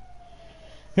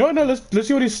 You know what, no, let's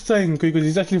see what he's saying, because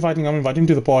he's actually fighting. I'm inviting him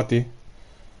to the party.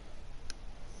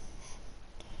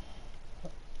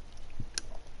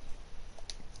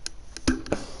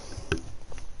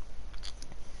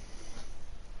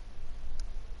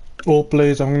 All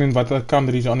players, I'm gonna invite the account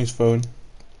that he's on his phone.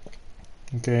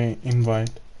 Okay,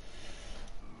 invite.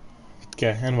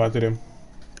 Okay, invited him.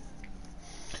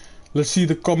 Let's see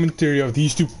the commentary of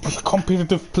these two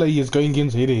competitive players going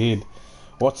against head to head.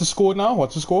 What's the score now?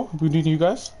 What's the score between you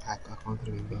guys? I can't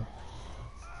remember.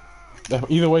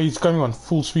 Either way, he's coming on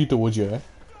full speed towards you, eh?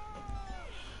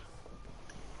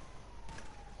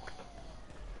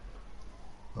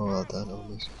 Oh, well done,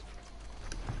 almost.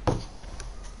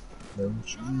 No,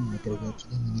 I gotta go to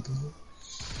them, nigga.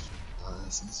 Ah,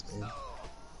 this is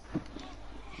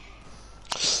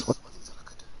What things are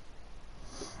good?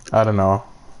 I don't know.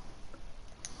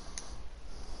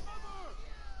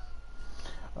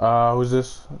 Who's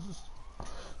this?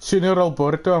 Senor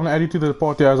Alberto, I'm gonna add you to the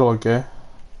party as well, okay?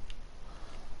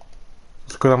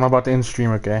 It's because I'm about to end stream,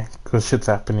 okay? Because shit's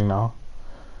happening now.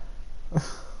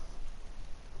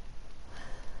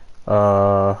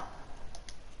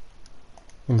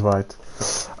 Invite.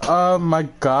 My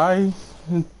guy,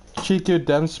 check your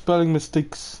damn spelling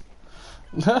mistakes.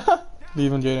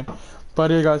 Leave him, Jaden. But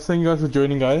yeah, guys, thank you guys for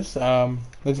joining, guys. As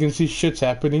you can see, shit's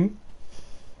happening.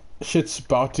 Shit's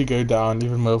about to go down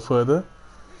even more further.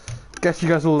 Catch you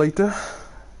guys all later.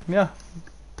 Yeah,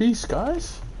 peace,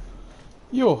 guys.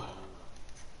 Yo,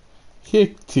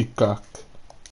 hectic cock.